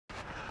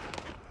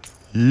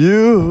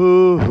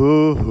You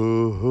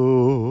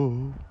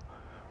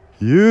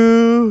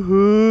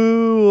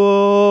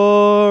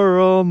are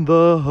on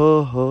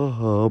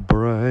the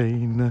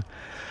brain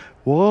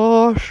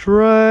wash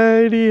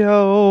radio.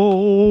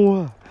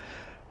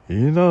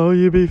 You know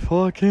you be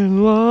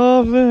fucking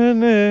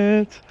loving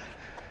it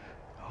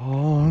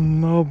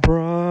on the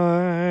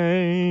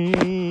brain.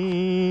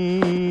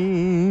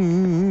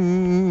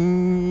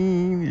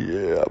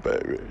 Yeah,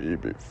 baby, you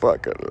be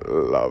fucking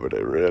loving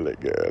it really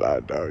good. I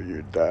know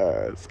you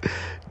does.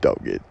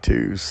 Don't get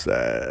too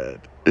sad.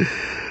 I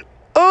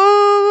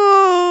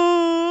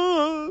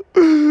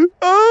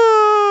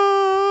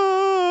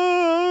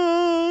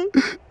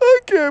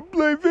can't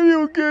play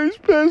video games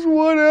past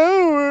 1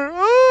 hour.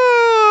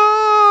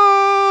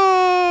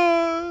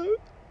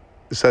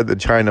 Said the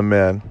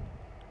Chinaman.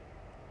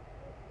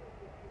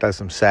 That's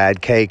some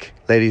sad cake,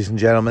 ladies and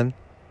gentlemen.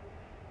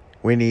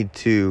 We need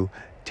to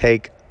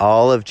take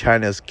all of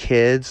China's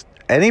kids.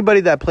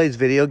 Anybody that plays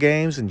video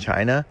games in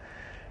China,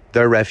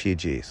 they're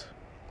refugees.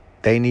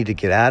 They need to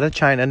get out of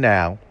China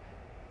now,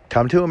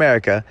 come to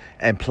America,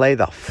 and play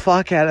the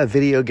fuck out of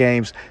video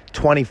games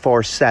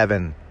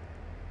 24/7.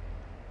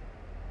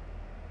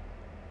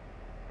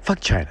 Fuck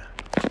China.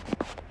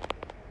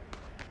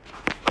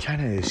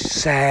 China is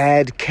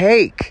sad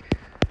cake.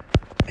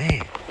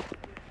 Man.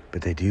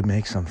 But they do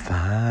make some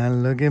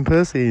fine looking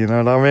pussy, you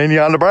know what I mean?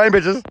 You on the brain,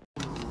 bitches.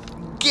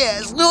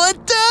 Guess what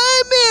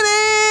time it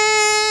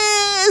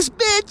is,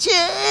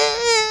 bitches?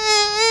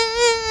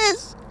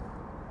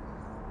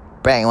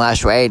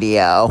 Brainwash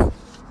Radio.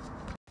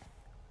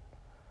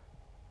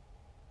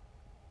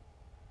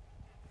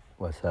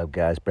 What's up,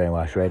 guys?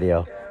 Brainwash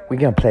Radio. We're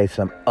going to play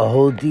some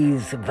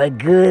oldies but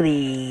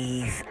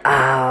goodies.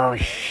 Oh,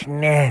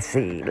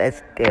 snazzy.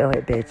 Let's do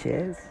it,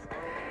 bitches.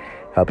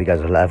 Hope you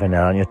guys are loving it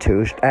on your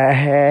Tuesday.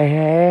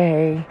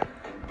 Hey,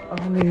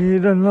 I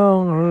need a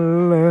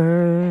long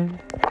leg.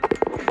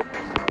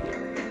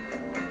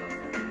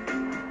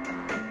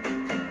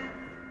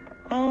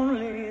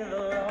 Only the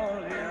lonely.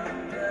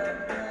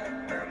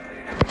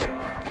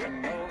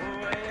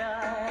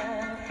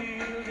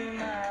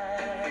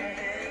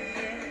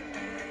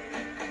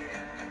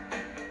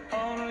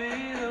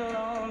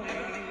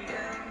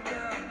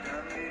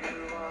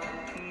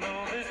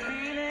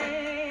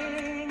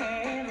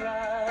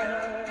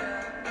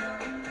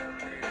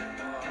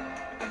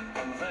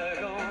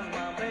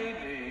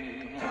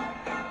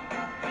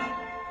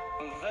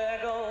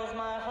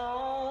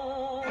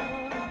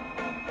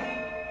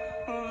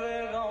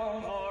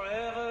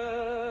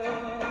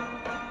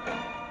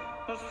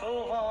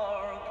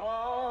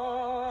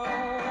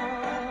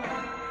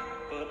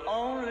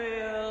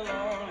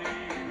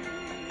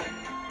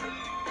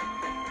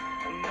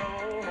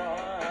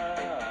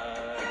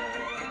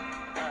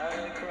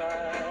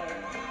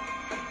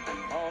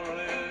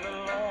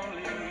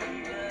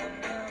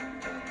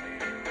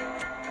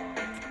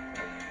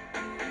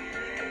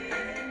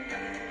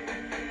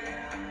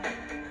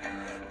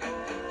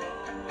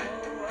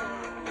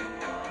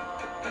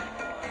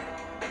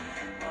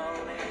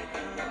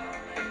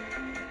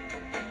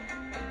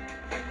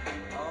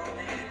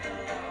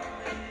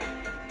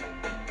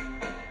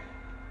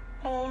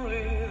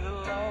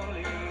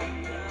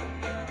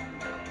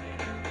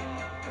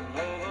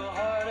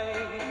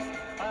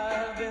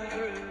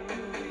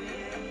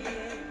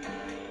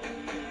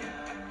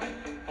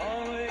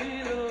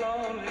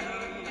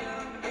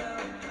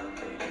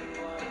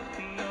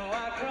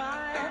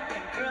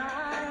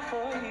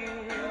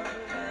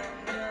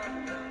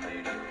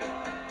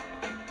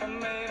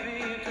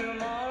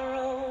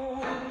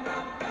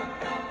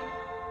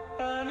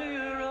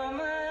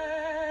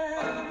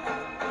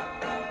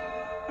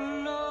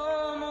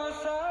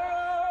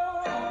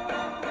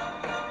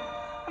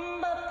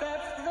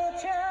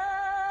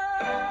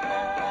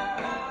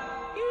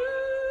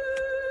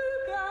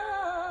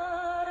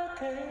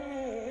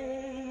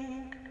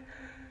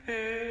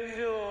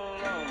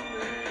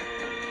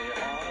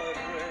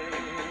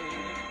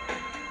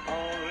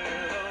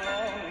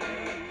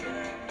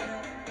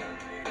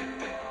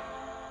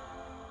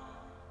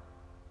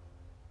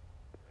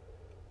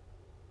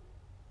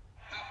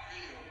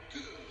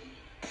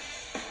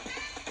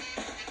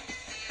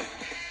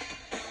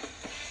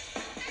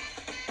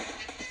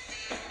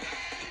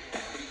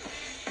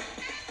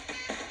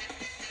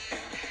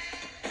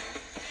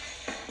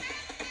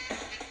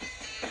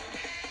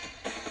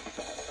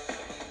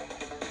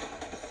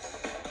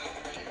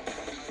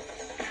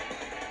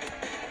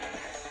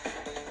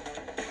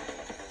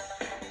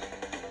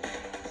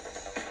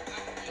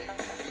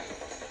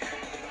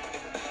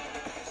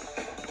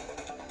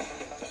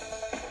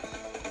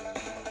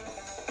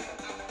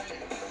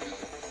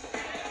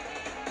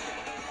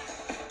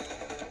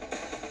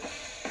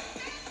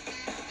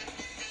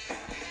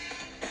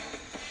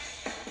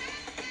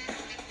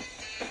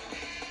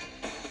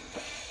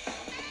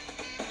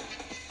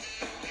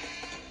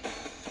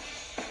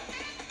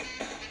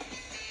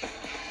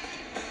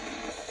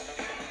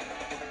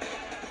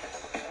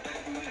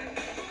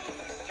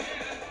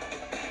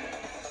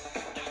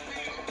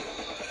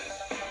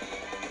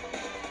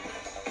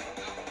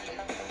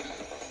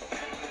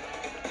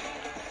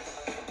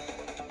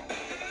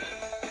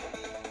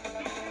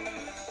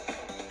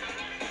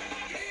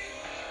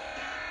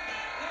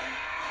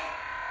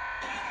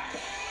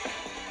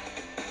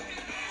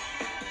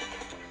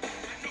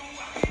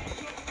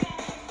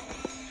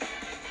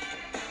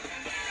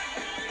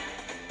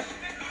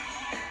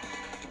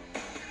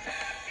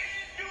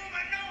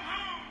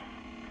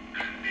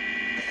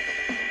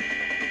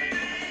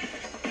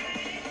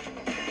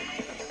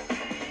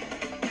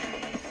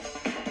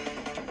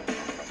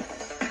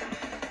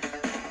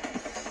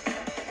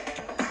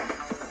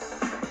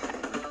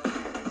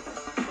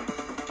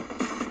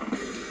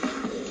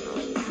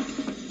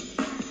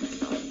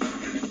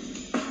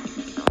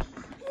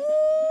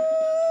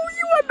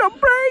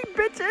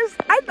 Peaches.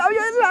 I know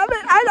you love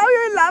it. I know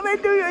you love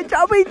it. Do you,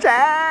 Joby Jacks?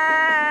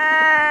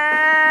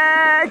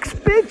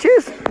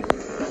 Peaches.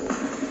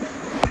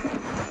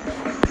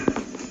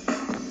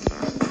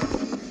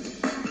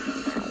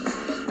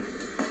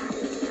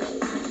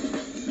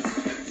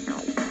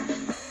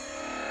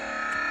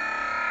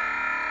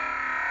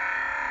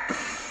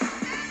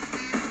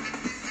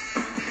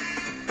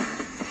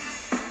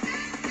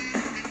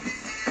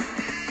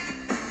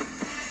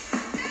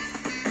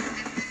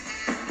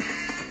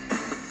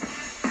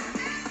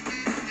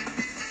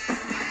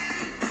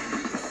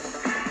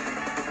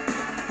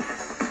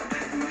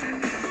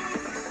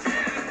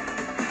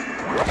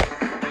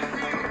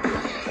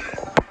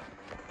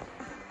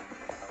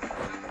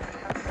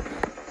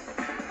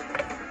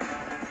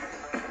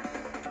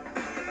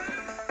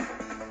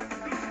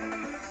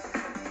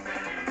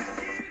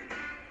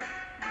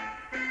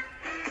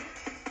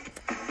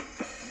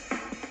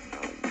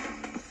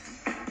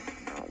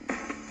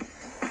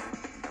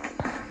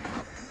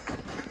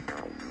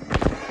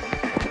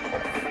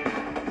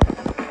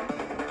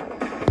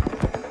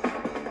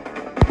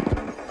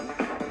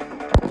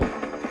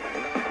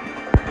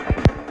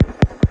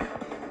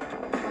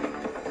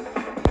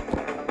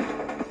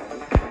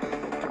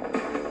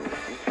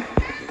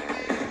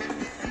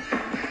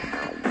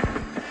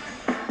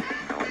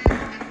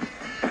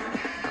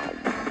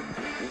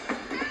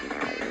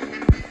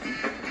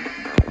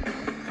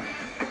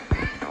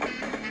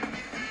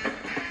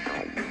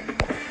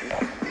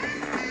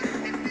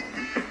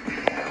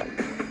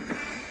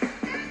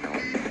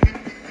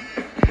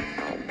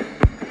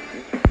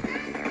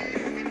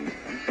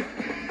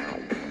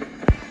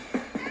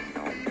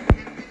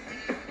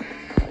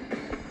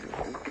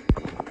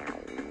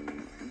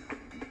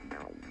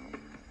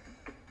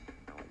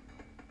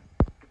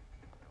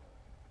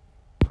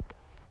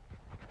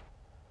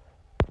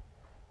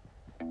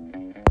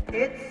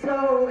 It's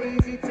so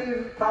easy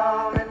to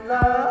fall in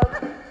love.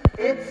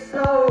 It's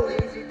so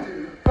easy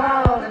to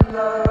fall in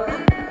love.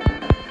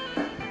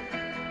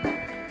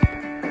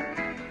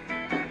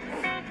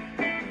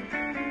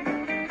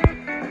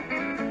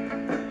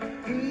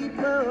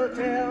 People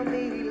tell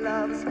me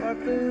love's for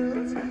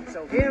fools,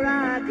 so here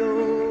I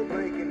go,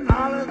 breaking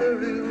all of the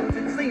rules.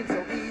 It seems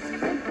so easy,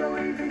 seems so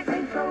easy,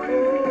 seems so easy.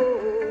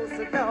 Oh,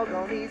 so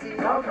doggone easy,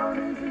 doggone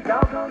easy,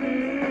 doggone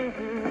easy.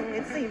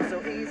 It seems so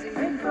easy,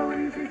 seems so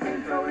easy,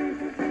 seems so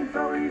easy, seems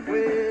so easy.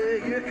 Where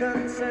you're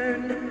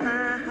concerned,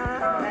 my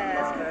heart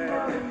has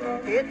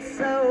learned. It's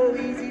so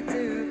easy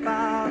to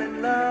fall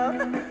in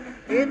love.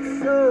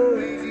 It's so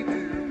easy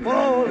to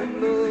fall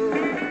in love.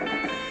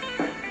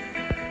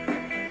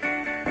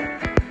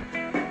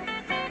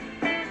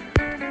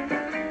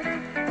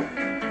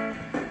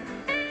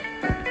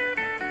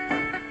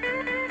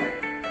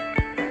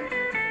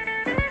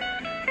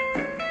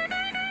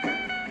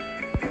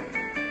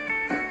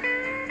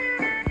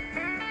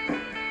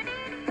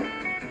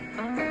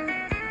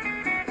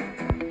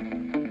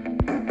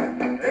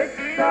 It's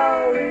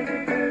so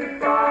easy to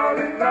fall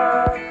in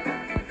love.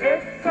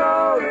 It's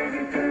so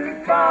easy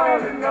to fall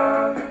in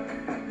love.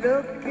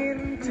 Look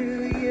into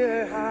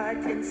your heart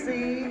and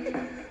see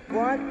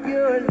what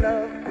your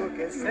love book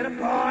has set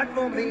apart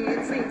for me.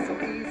 It seems so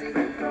easy.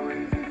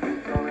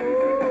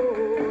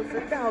 Oh, so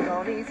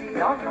doggone easy.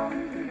 Doggone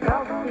easy,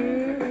 doggone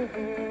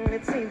easy.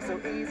 It seems so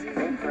easy.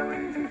 Seems so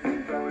easy,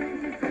 seems so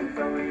easy, seems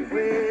so easy.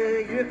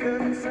 Where you're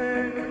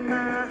concerned,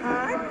 my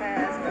heart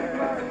has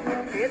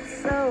learned.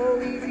 It's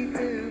so easy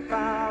to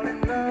fall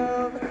in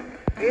love.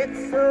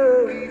 It's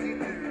so easy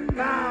to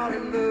fall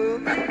in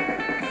love.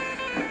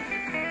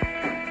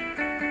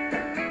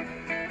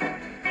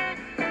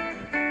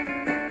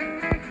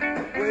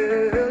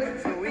 Well,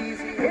 it's so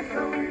easy. It's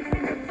so easy.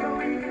 It's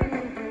so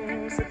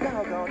easy. So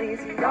doggone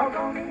easy.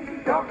 Doggone easy.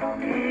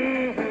 Doggone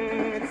easy.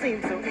 It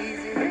seems so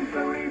easy. Seems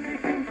so easy.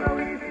 Seems so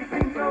easy.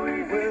 Seems so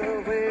easy.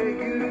 Well, where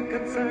you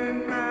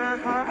concerned, my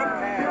heart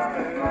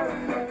has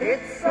learned.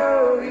 It's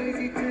so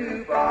easy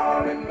to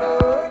fall in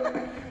love.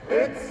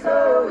 It's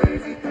so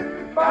easy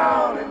to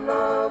fall in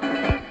love.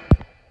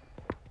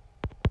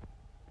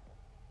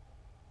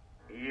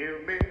 You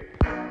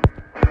make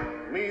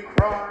me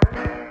cry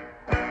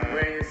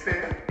when you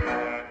say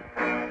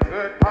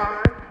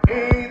goodbye.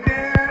 Ain't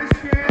that a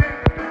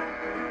shame?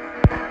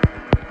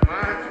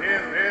 My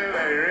tears feel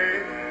like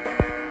rain.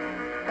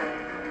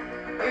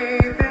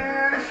 Ain't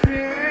that a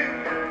shame?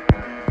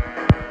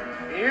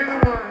 You're the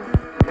one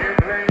to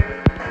blame.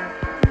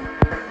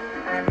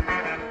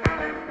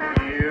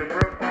 You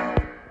broke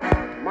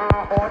my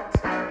heart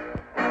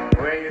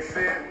when you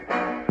said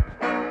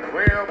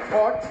we're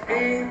apart.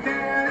 Ain't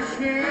that a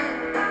shame?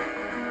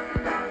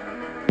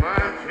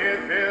 My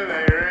tears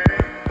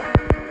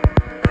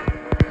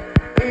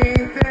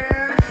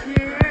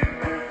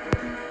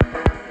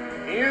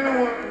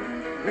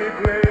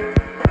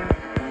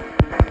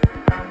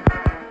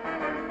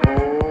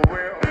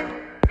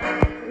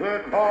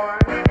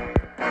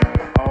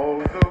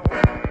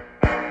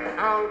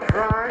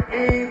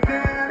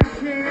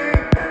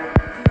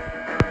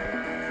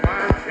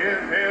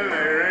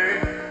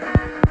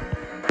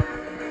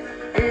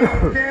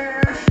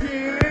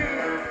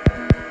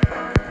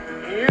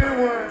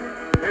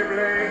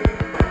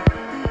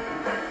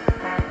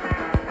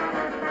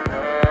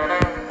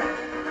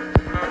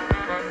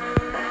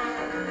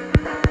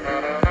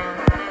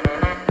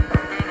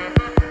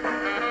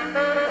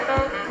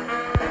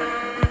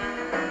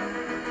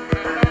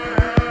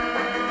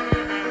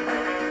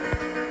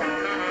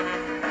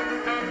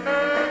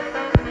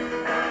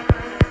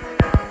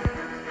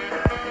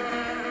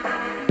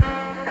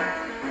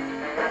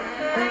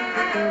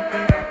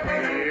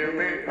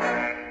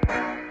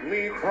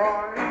me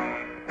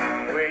cry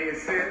where you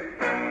sit.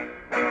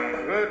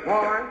 Good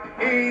boy,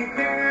 ain't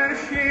that a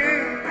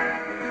shame?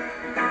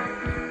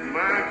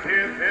 My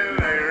kids feel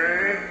like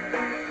rain.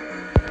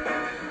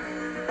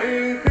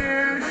 Ain't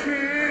that a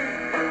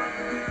shame?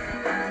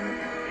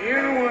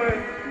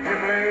 Anyone can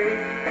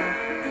blame.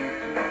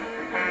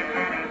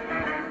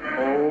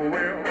 Oh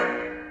well,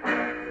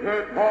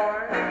 good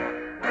boy.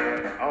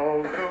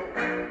 Although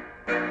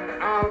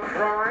I'll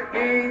cry,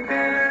 ain't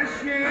that a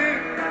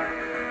shame?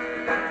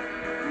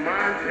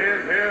 My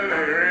kids feel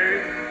like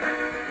rain.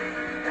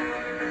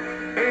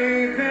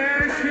 Ain't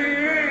that a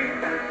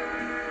shame?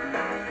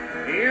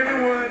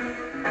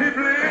 Anyone to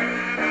blame?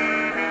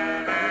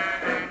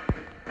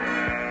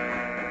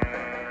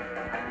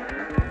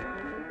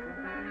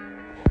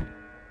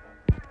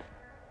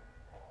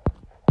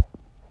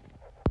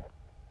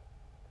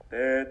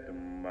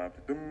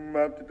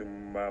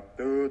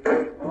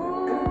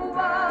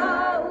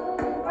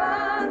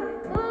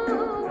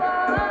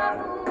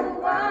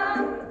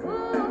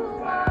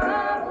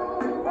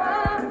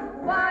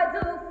 Why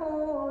do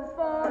fools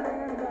fall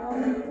in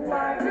love?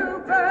 Why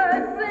do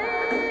birds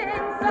sing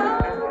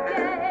so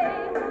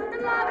gay?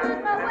 And love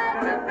is my way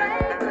to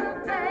break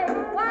the day.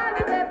 Why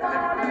do they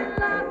fall in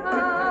love?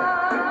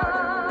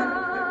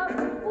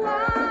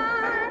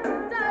 Why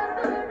does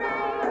the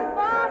rain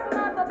fall from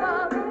up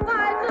above?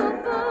 Why do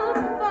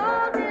fools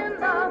fall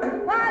in love?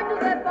 Why do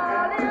they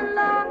fall in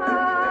love?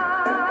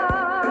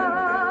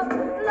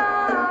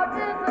 Love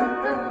is a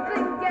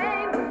losing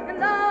game, and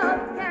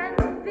love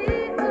can be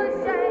a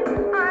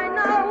shame. I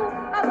know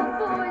of a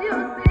fool you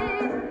see,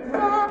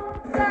 so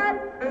sad,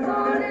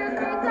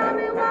 foolishly. Tell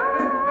me why.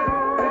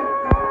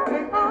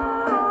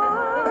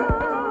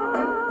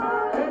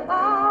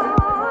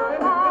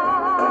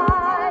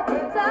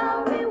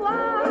 Tell me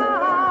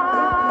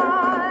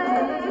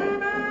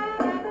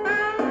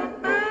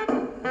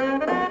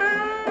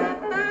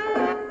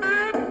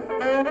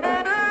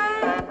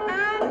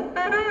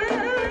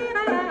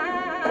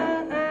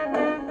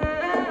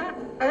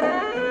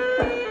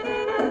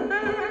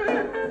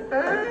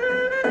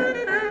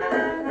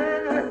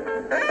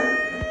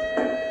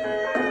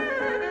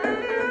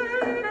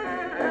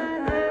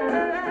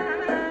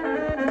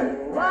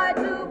why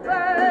do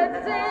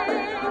birds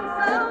sing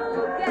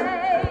so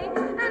gay?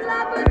 And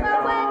love is a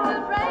way to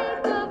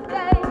break the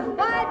day.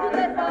 Why do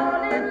they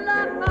fall in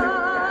love?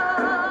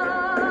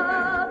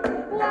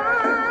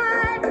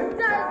 Why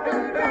does the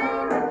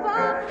rain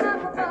fall from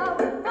above?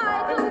 Why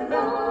do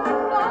fools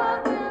fall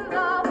in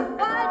love?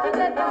 Why do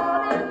they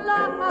fall in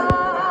love?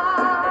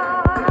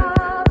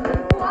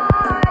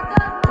 Why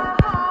does my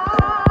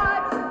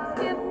heart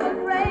skip a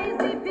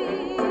crazy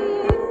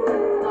beat?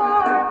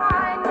 For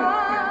I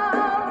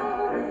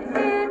know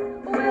it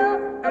will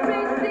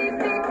receive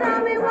me.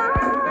 Tell me why.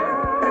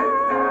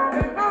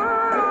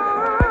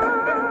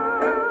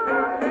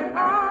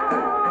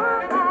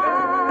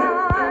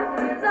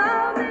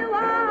 Tell me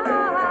why.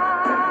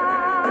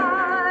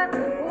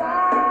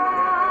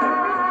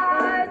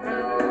 Why do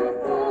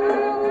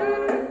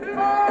fools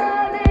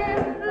fall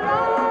in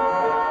love?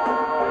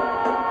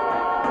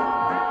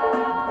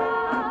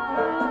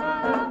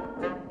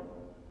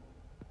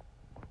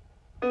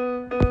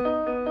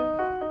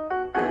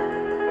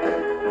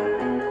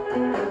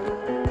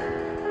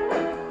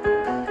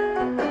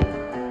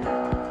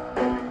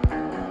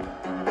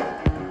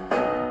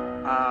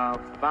 I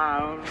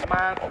found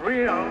my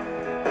thrill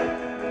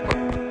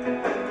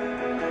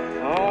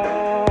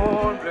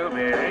on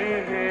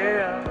Blueberry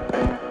Hill.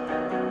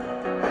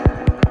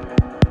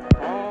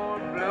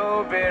 On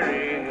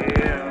Blueberry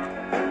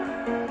Hill.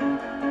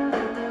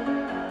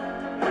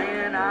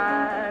 When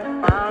I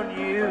found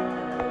you,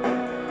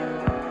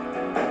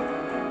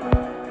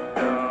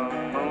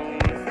 the moon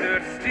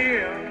stood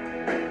still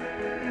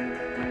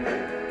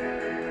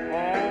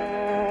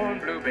on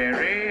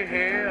Blueberry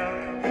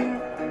Hill.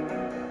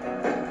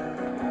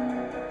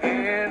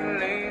 It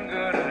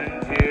lingered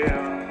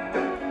until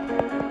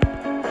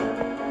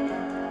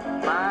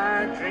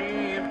my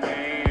dream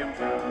came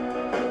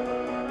true.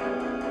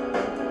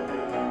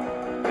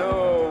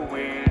 The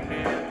wind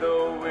in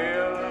the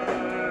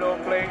willow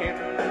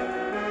played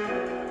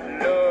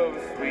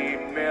love's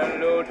sweet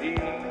melody.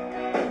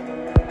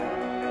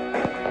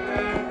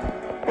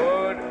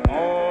 But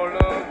all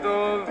of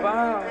those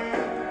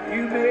vows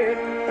you made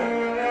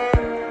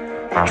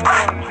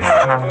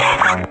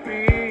never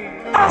be.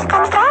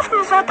 Поздравь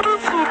нас за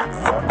трехи.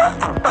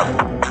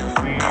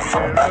 We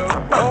were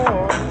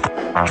apart.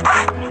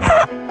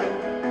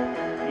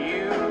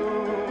 You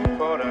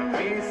thought of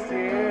me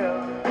still.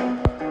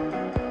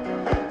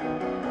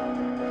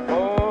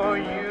 Oh,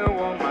 you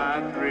were my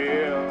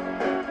thrill.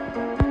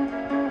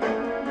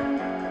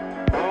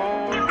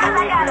 Oh,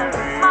 I got a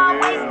small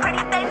waist,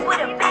 pretty face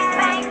with a big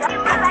bang.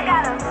 I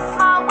got a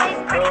small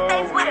waist, pretty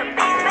face with a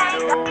big bang.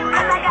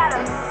 I got a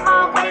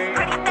small waist,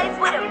 pretty face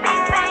with a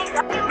big bang.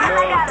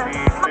 I got a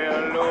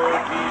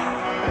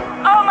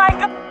Oh my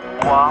God.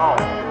 Wow,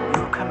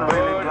 you can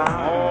really but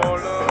dance. all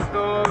of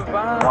those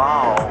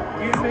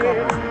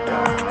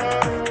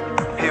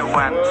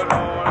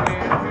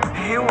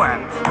you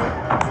went.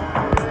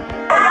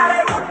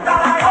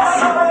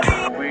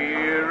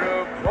 We're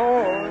a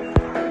chorus.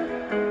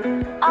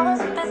 I was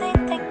busy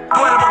thinking.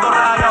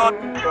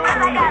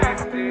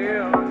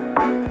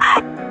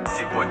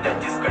 Сегодня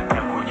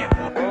дискотеку не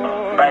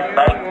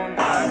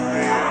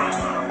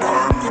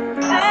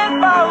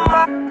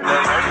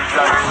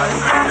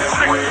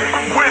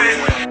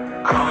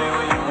Call me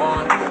when you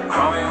want,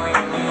 call me when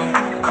you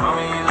need. Call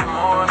me in the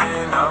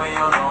morning, I'll be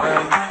on the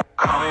way.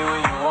 Call me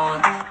when you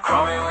want,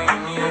 call me when you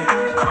need.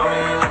 Call me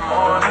in the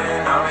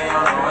morning, I'll be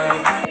on the way.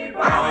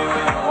 Call me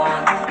when you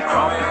want,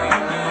 call me when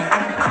you need.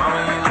 Call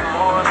me in the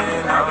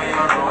morning, I'll be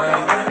on the way.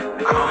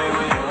 Call me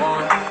when you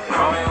want,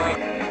 call me when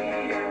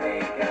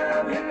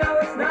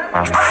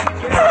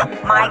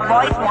My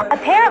voice.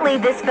 Apparently,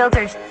 this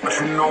filter's. What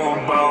you know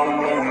about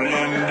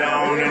rolling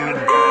down in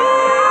the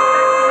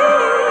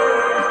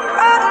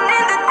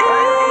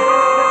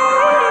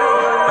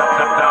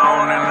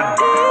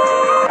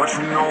What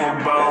you know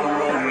about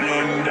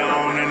rolling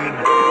down in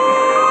the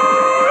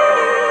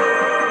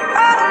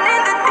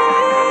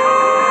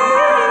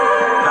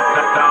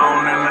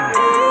down in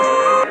the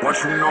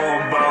What you know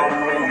about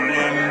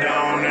rolling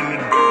down in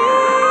the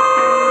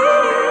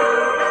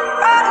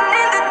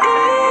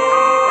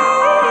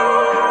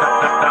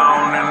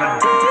down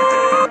in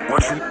the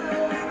What you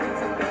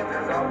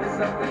There's always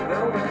something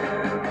going.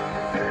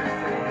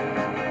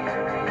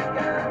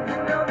 You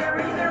know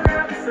they're either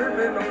out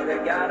surfing or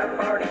they got a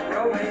party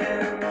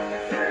growing.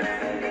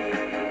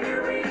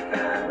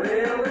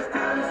 Well, it's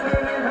time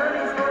singing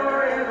honey's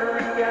for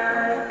every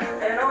guy,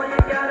 and all you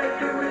gotta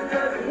do is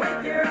just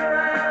wink your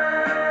eye.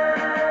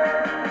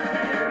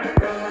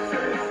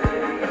 Concert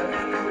City,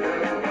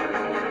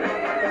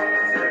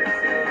 Concert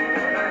City,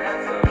 when I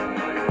have some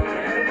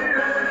money.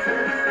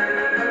 Concert City,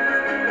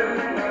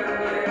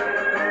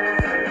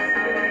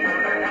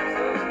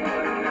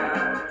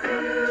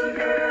 Two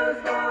girls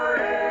for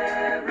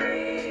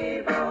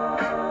every boy.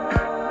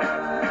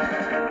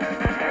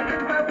 And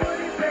if my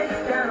Woody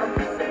breaks down, I'll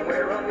be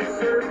somewhere on the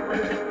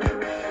surface.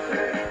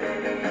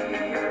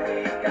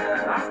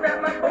 I'll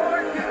strap my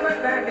board to my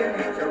back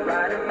and hitch a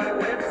ride in my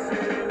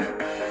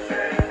wetsuit.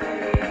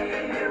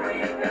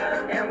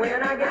 And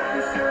when I get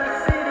to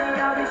Surf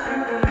City, I'll be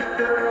shooting the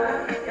girl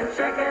and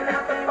checking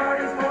out the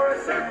parties for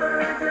a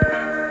surfer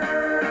girl.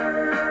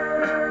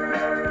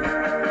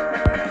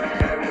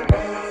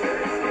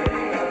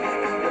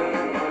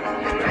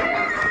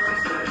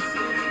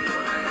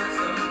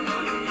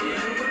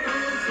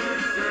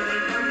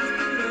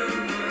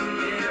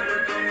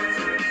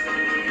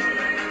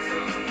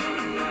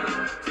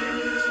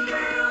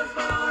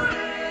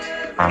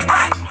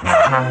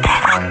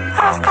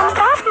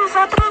 Расконтрастный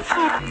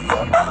запретит.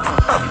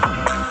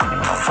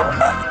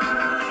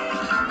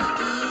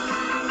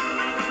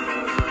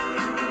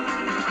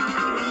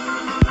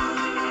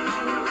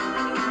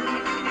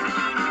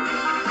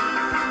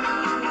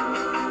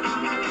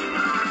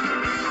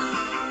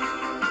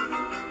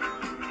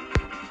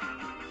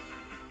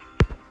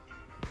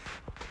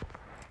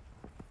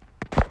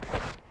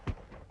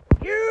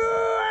 You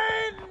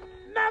ain't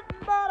nothing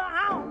but a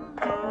hound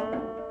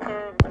dog.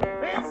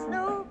 Been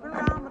snooping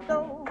around my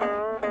door.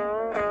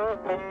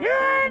 You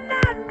ain't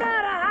nothing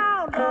but a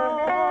hound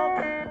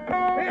dog.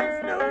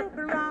 Been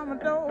snooping around my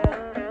door.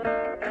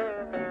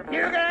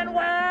 You can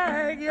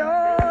wag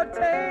your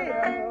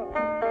tail,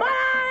 but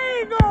I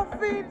ain't gonna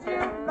feed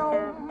you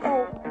no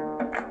more.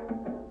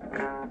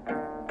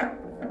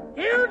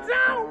 You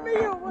told me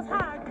you was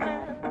high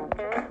class,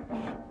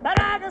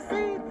 but I can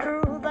see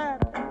through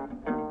that.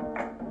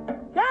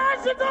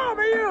 Yeah, she told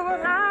me you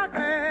was high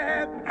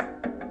class,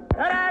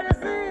 but I can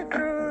see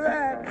through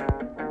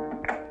that.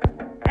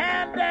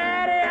 And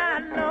Daddy, I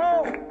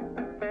know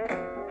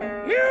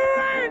you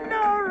ain't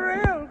no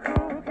real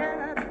cool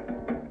cat.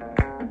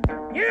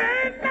 You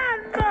ain't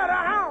nothing but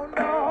a hound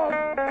dog,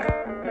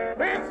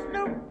 been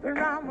snooping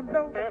around my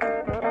door.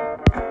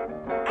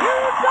 You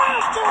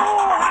just a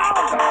old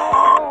hound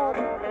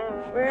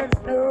dog, been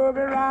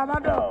snooping around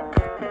my door.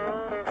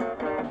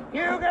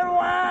 You can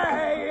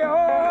wag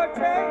your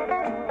tail,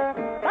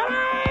 but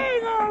I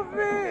ain't gonna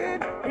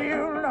feed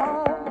you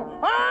no more.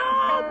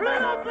 Oh,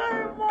 little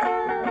thing,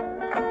 boy.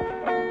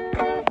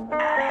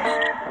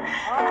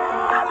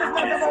 Oh, there's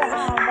nothing more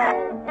hound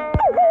dog.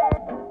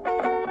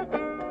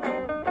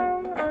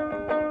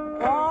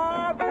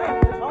 Oh,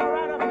 baby, it's all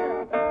right up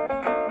here.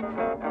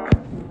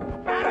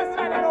 Now, let's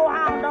let that old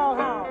hound dog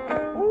howl.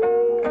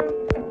 Ooh.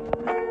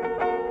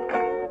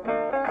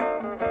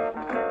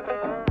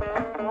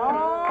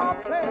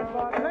 Oh, play it,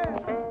 boy, play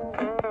it.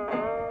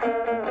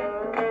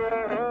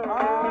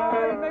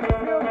 Oh, you make me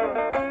feel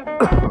good.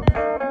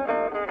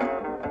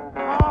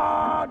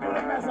 Oh, do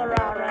the mess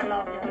around right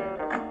long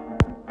here.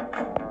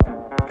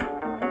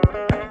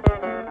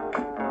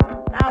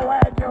 Now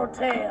wag your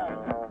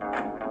tail.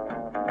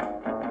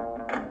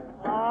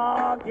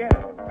 Oh, get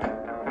it.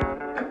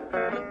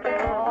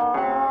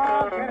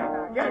 Oh, get it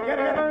now. Get it, get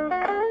it, get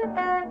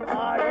it.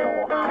 Oh,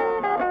 you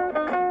hound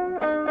dog.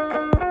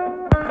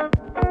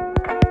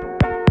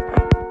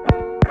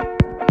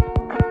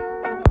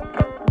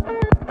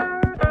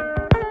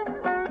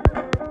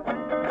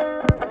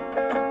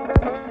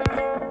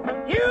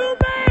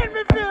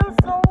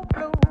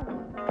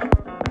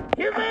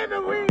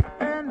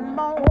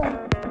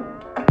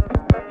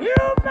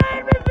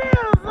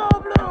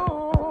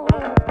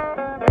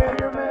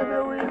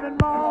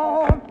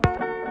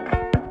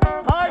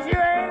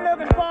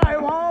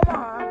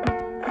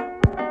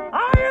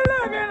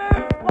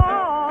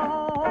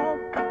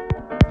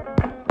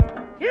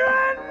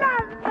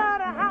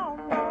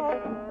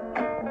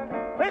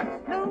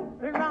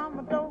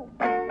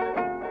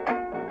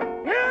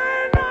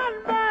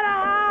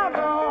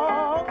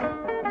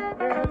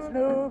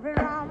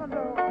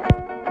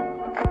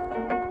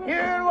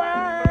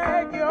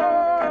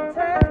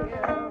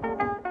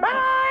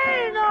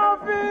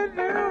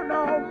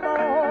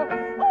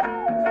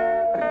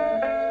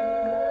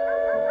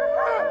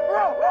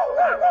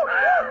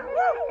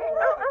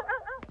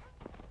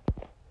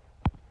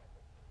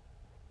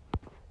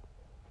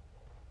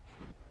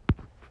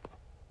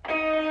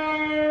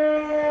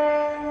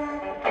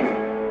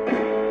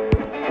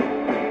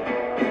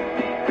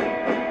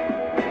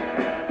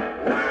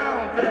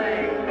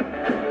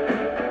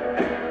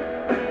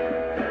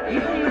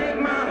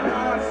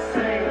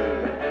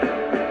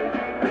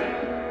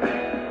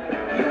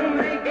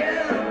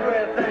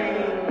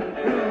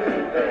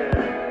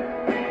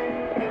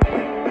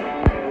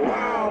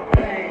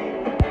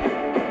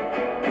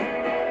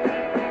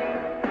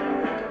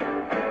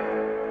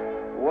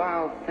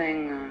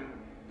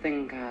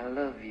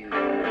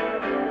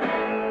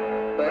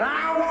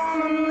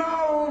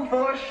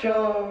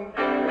 sure.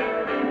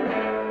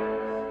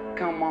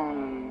 Come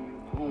on,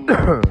 hold me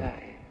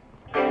tight.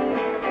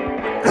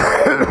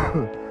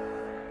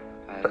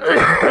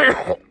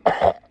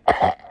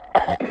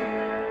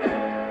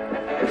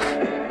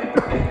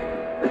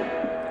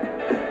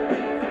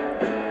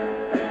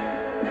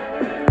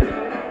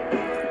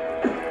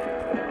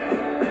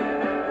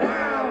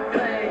 Wild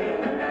thing,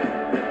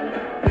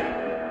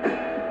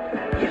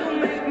 you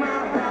make my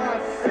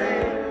heart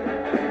sing.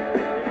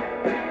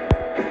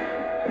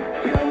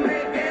 You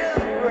make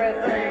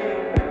everything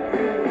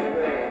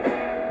groovy.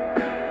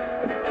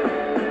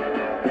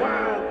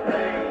 Wild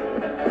thing.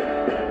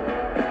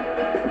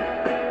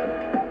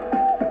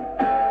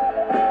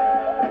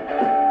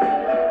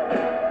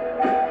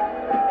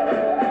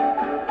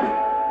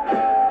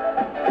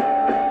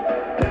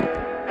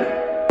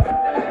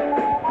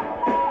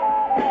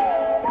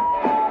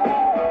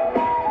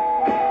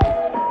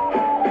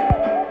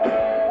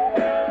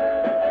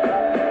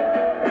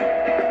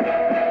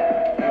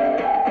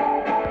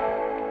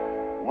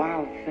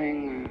 Wild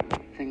thing, I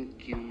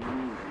think you're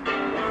moving.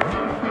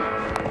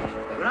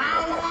 But I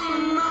wanna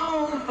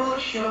know for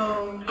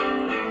sure.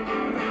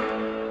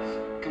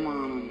 Come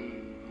on and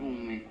hold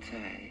me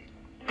tight.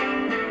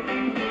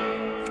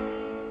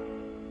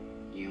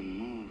 You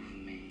move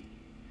me.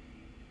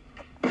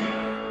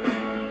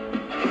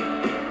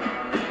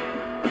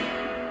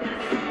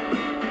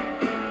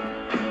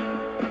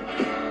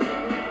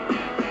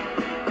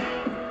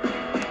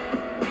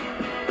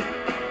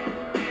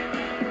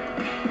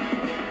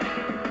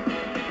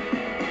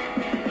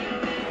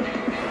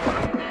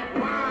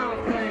 Wild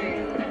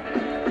thing,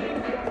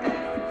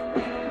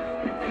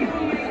 you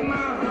make my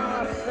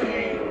heart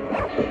sing.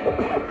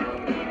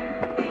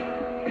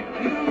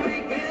 You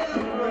make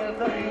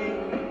everything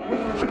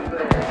move.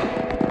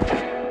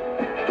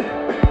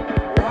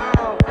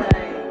 Wild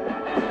thing,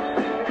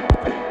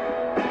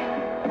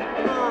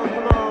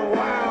 come on,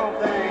 wild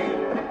thing.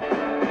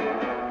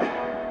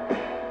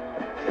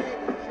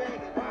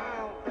 Shake it,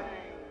 wild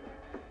thing.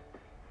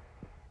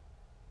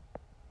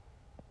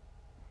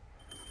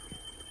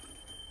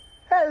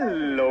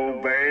 Hello,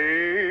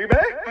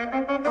 baby.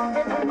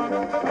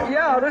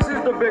 Yeah, this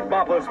is the Big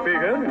Bopper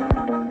speaking.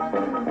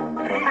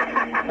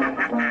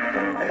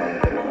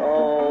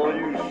 Oh,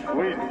 you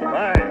sweet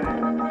thing.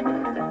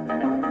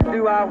 Do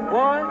I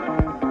want?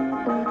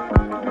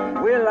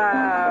 Will I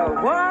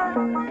what?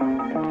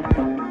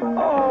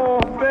 Oh,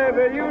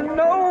 baby, you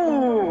know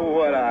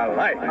what I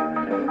like.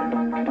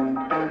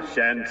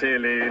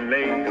 Chantilly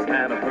lace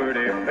and a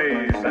pretty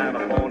face and a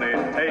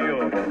ponytail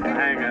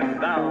hanging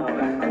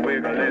down, a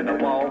wiggle in the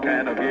walk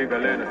and a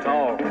giggle in the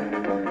talk.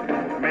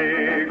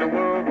 Make the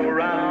world go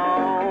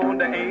round.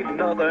 There ain't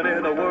nothing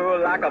in the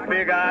world like a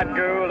big-eyed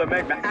girl to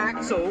make me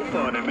act so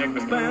funny, make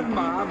me spend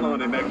my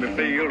money, make me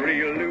feel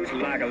real loose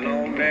like a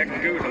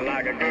long-necked goose,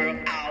 like a girl.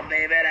 Oh,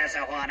 baby, that's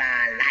what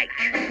I like.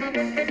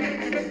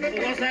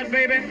 What's that,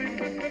 baby?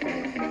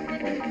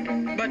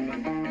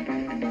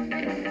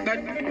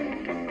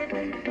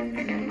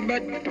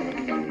 But,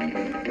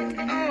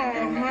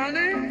 oh,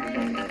 honey.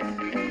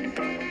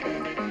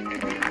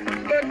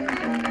 But,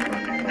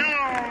 oh,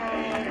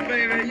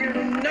 baby, you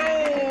know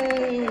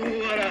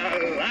what I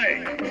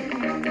like.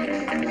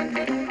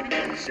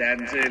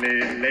 Chantilly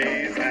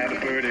lace and a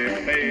pretty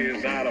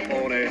face and a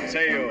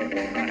ponytail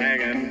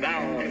hanging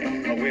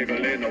down, a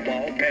wiggle in the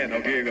walk and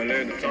a giggle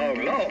in the talk.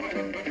 Lord,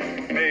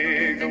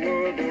 make the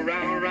world go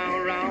round,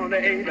 round, round.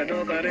 There ain't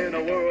nothing in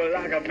the world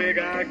like a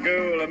big-eyed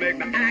girl to make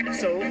me act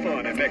so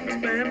funny, make me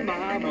spend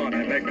my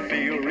money, make me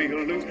feel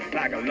real loose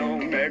like a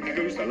long-necked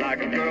goose,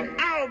 like a girl.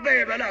 Oh,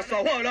 baby, that's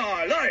what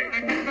I like.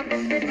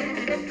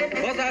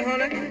 What's that,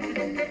 honey?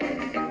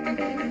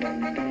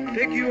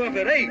 Pick you up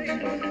at 8,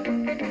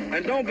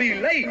 and don't be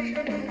late.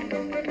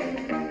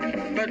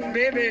 But,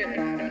 baby,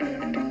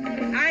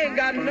 I ain't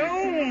got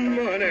no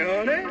money,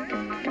 honey.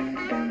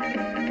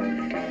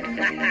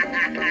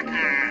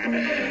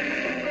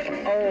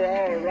 Oh,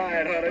 all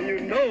right, honey, you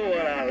know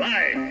what I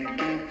like.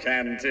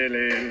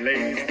 Chantilly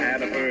lace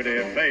and a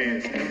pretty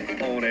face,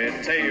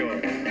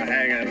 ponytail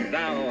hanging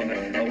down,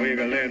 a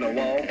wiggle in the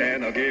walk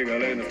and a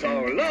giggle in the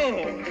talk.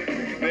 Lord,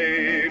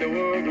 make the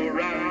world go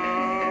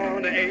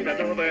round. There ain't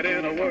nothing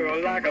in the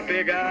world like a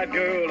big-eyed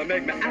girl to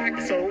make me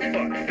act so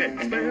funny, make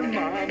me spend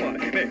my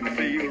money, make me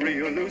feel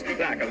real loose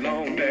like a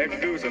long-necked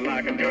goose and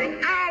like a girl.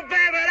 Oh,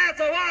 baby, that's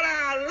what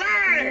I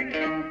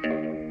like.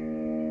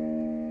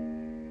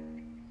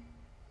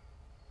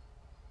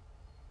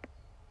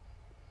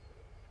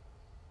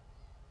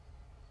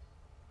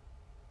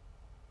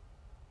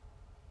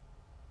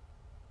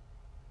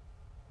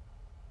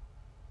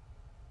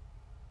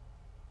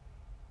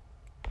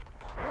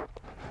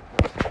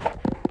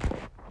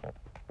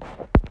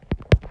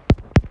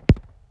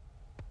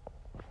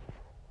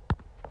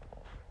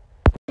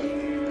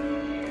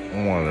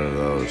 One of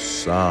those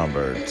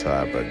somber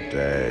type of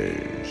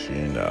days,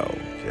 you know,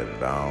 get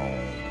it on.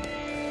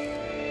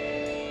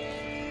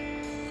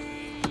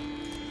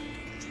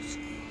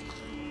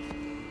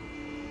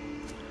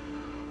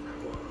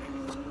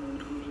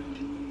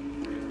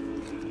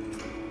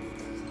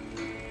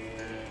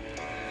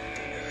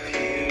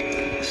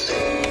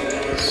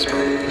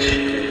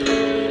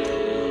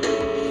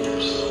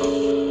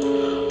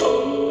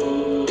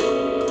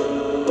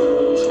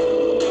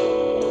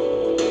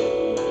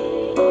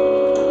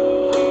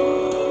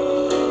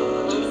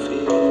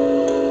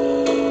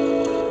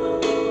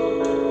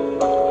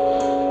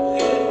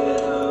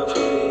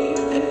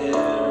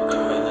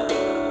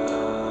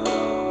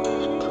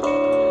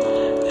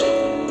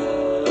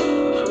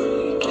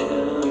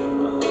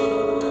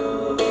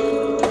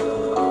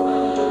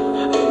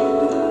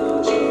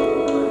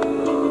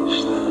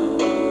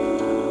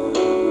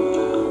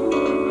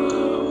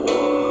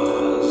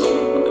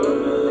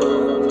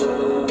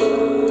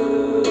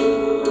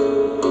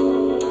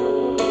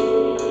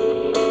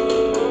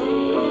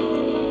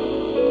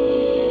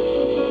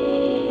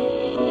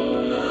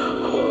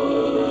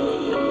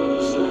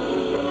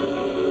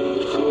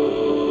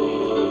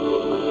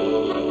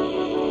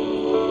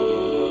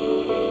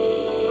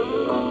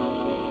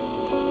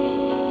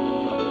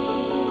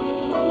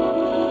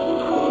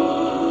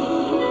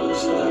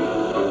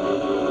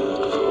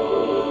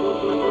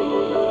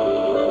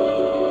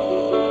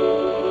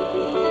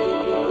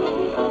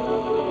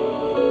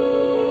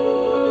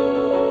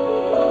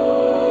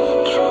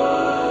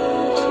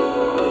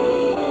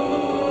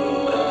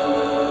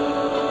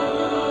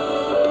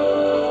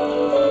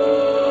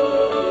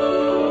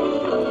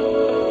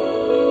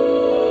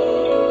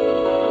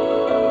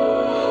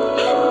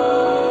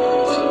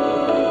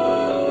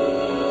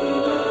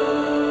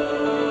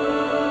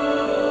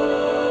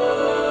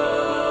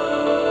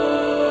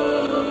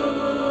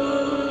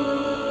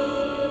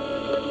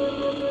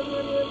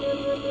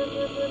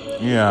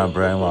 Yeah,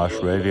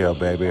 Brainwash Radio,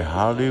 baby.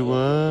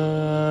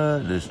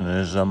 Hollywood. Listen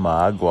to some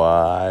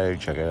Agua.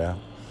 Check it out.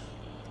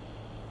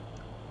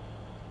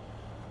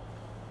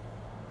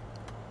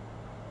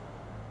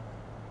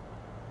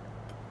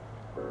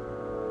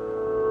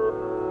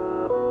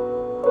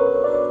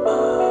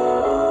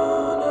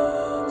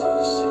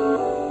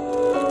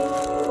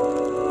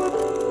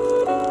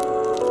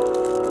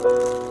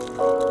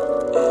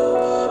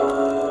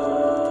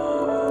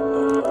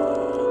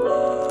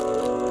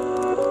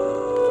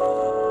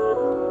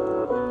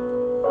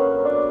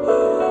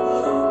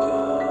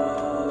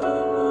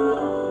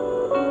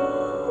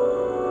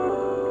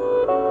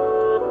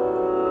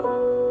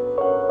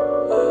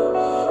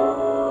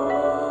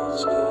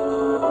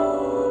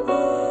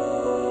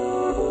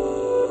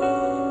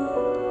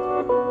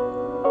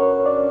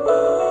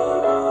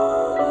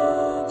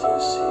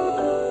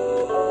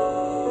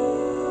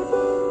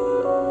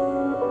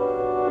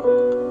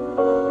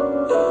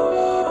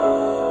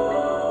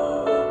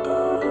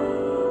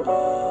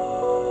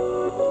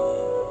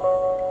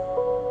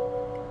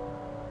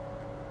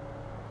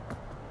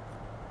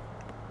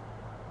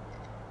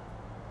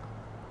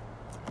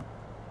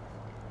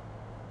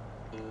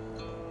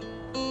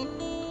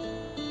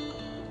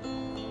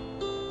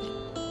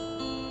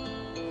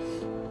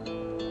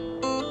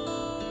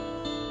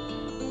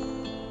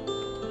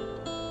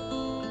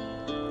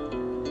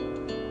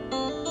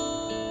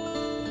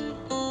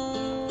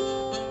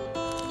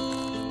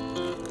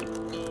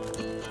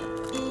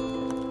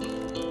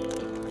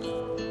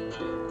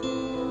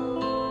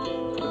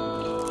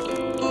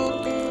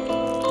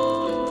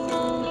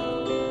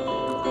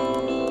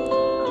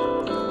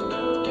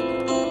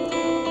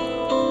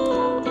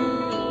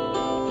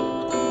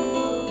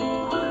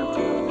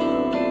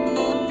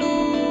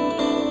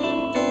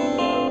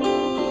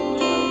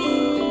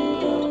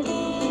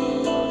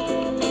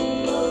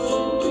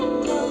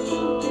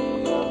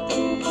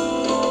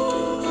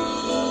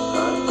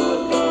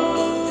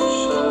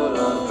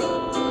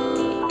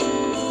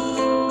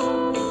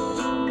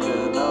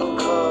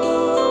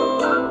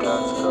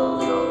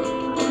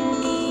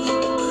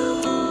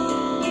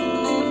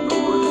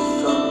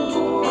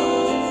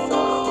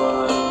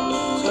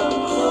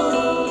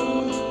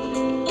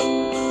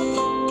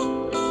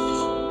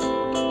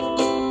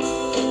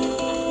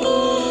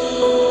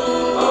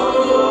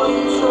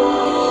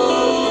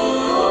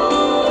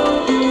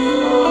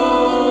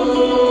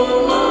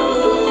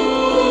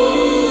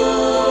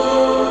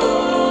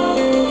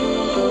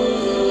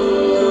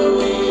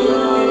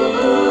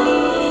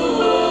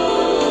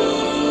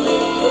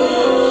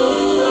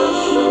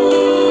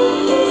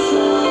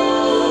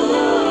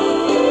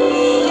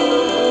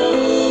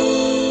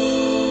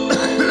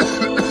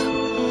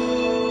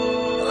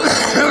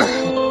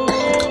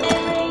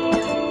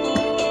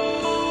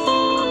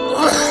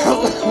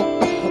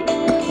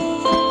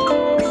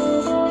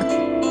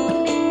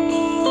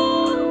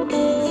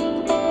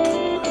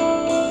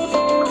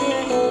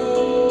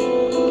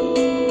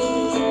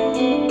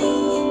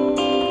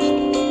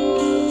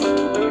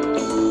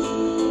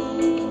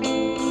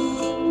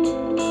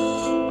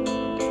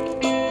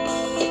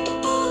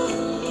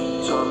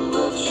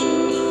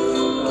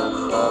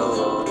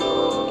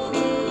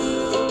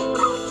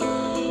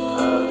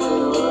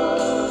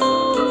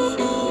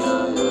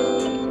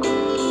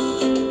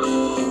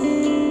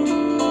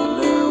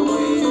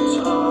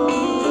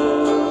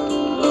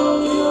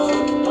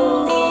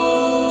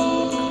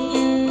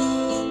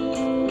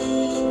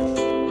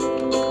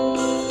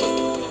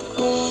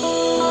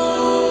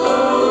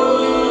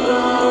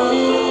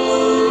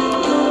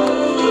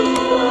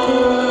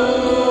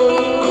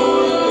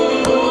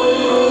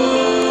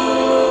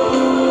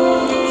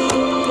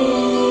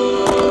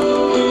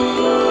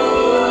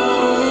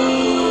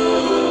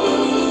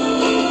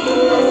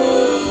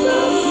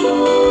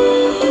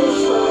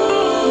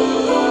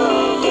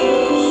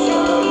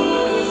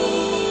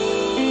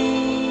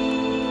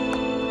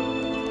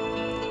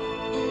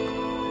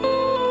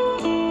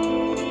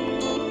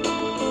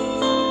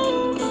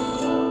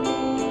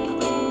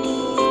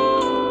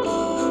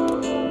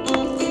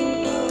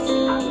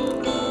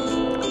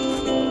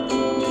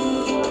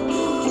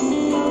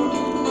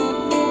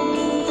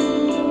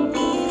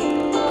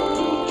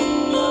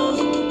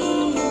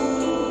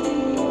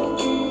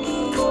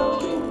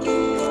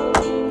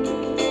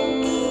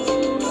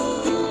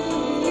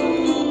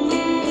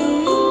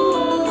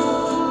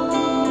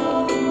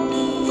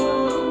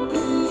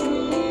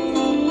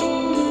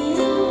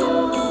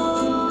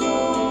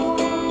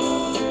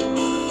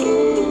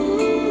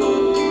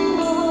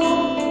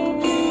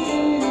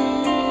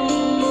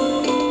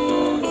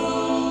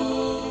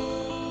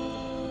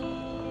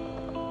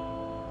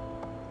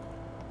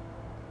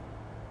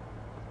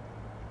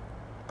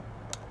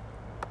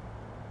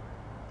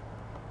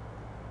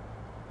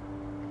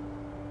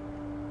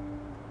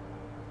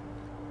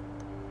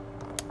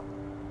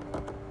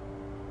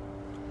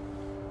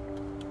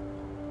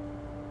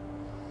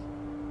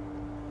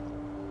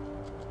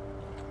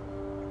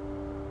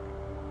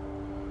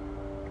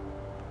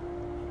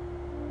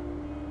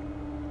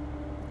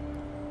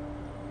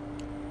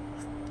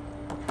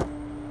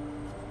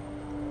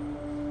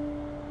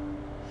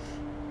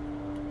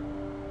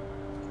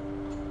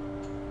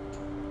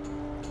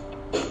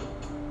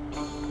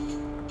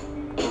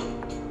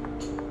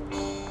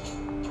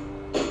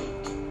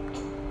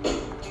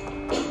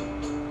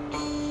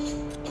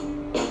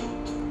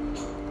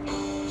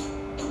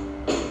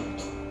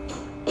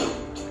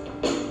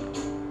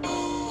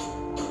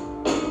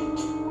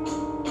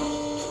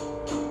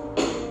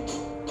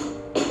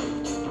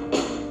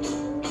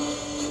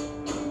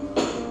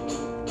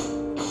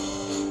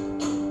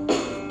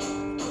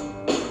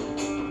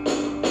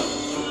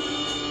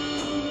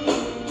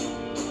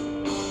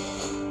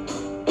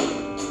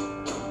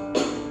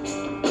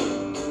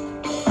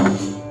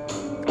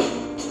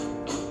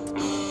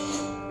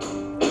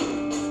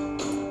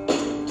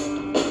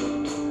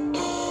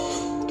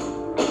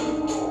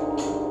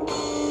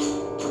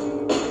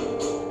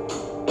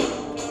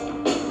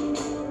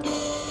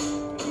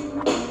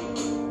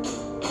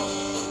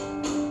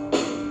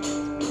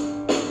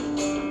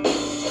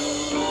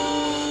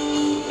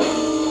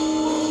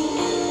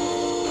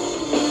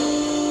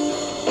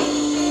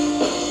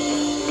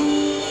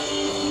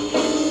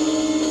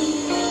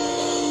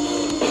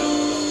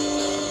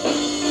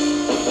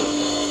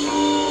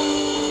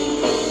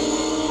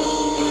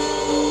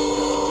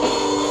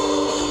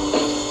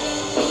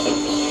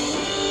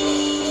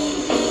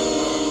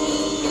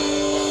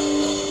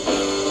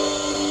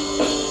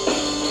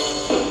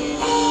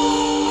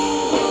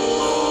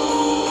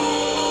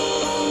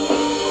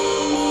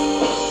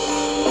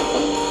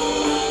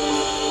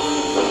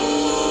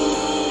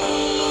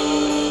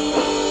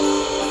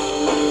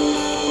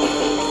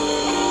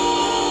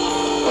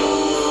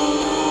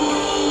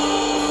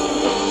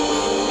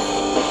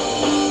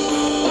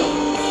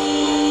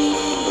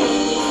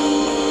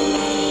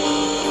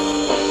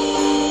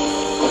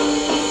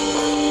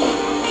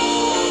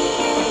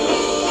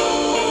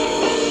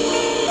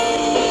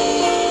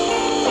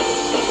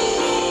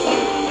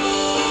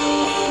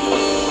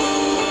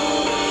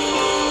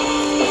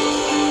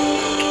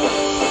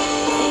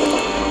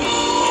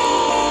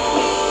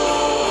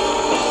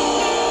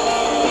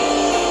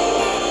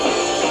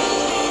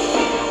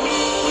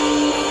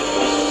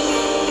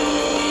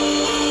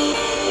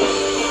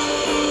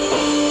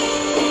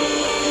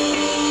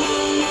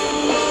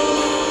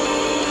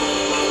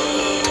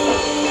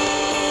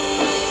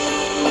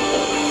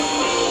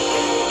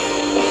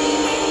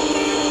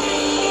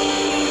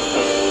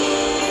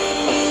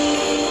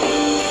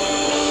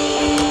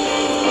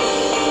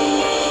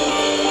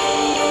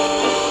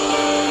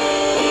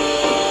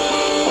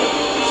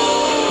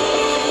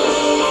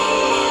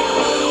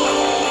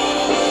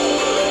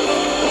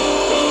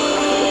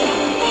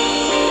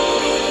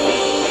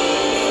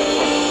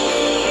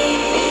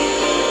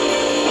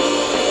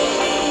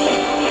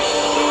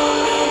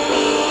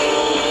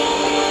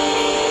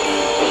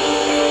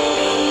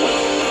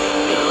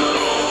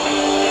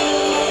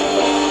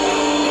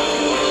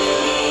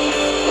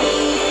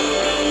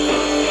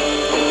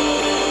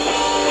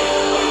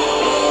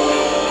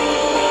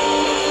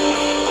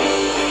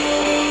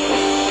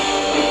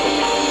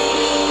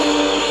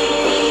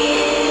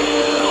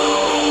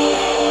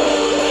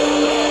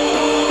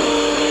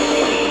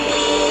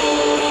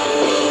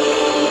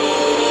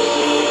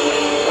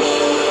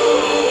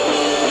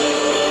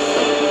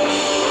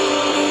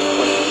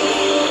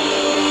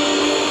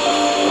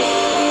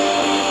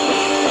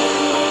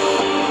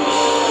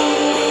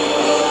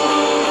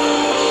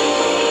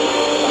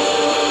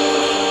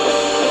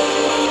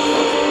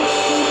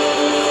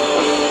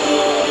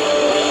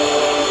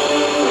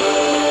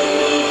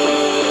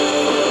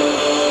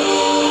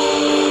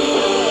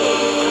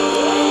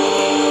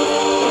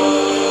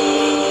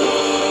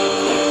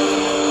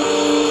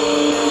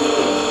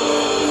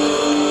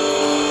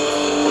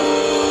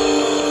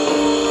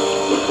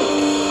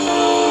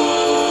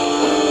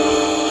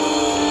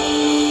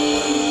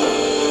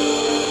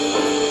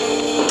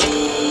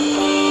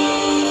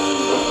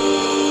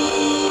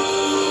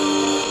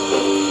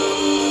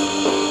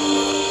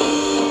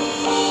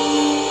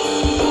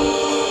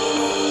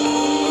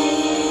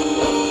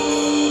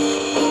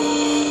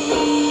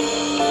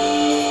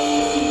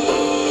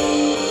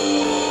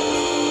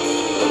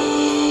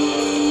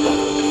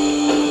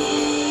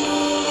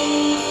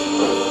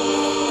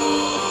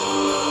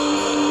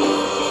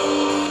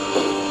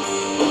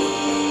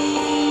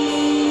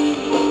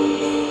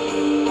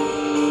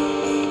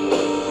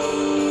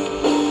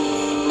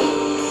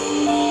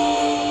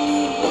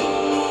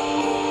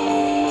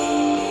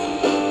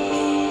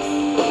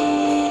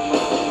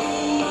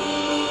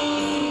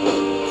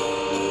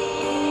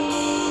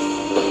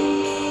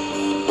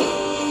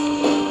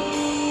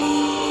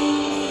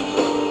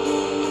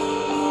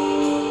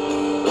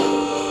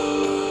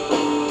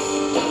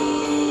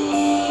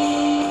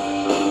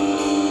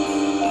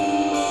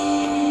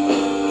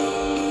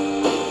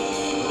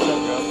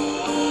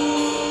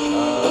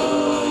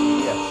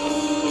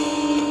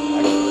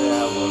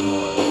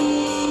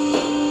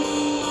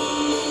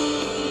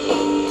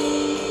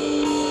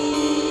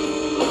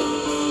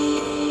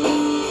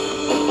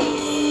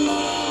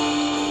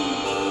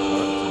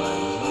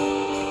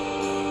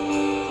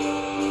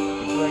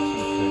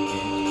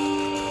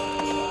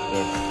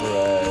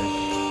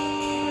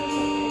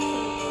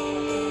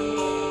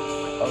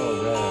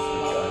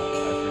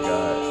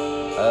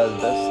 The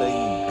best thing,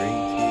 green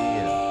tea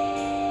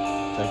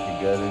and tuck your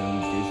gut in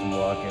and do some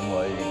walking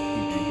while you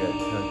keep your gut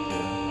tucked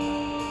in.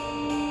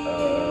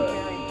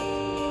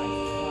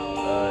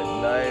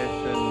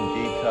 Niacin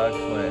detox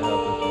might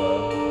help as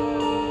well.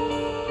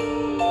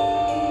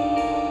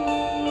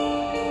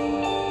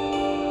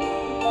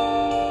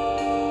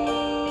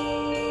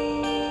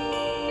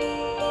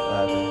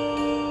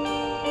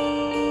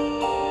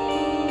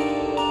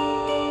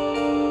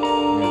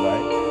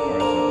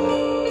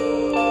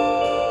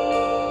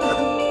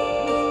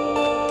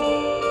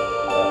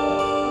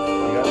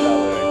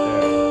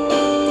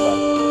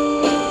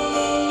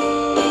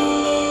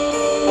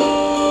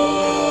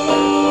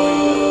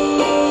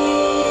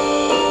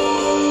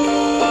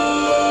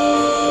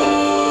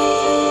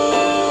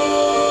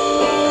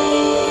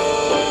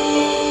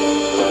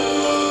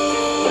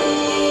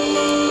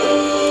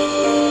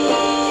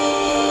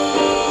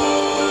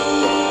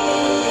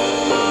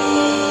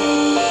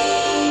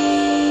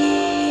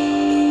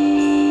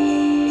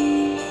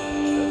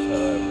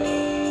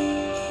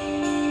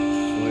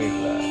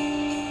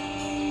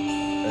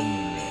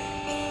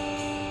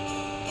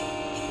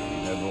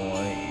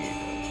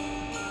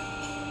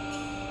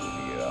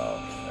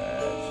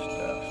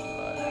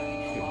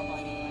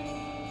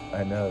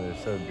 I know, they're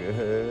so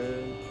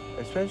good.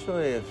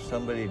 Especially if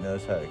somebody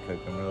knows how to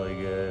cook them really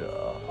good.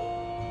 Oh,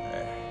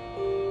 man.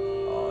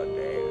 All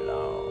day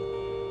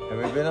long. Have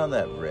you been on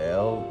that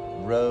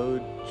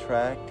railroad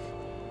track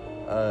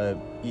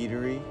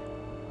eatery?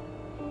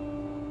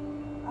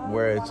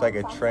 Where it's like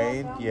a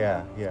train?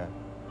 Yeah.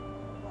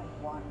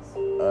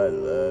 I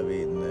love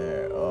eating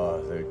there.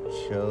 Oh, their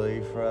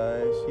chili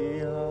fries.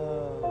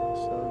 Yeehaw.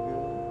 So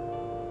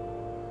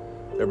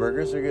good. Their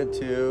burgers are good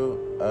too.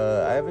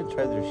 I haven't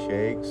tried their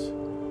shakes.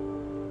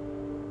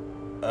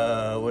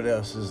 What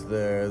else is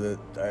there?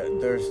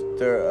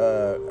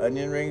 Their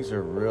onion rings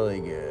are really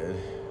good.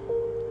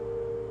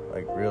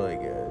 Like, really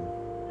good.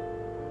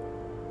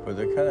 But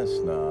they're kind of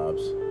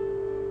snobs.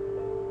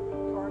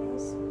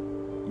 Carnies?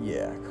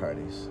 Yeah,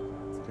 Carnies.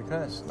 They're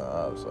kind of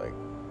snobs. Like,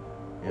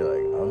 you're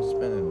like, I'm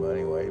spending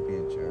money. Why are you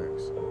being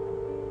jerks?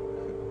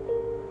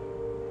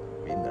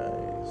 Be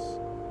nice.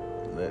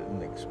 Let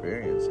an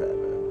experience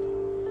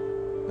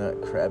happen.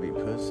 Not crabby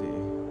pussy.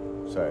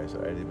 Sorry, I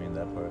didn't mean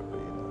that part, but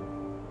you know.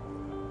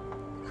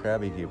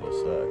 Crabby people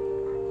suck.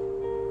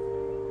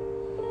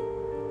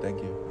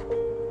 Thank you.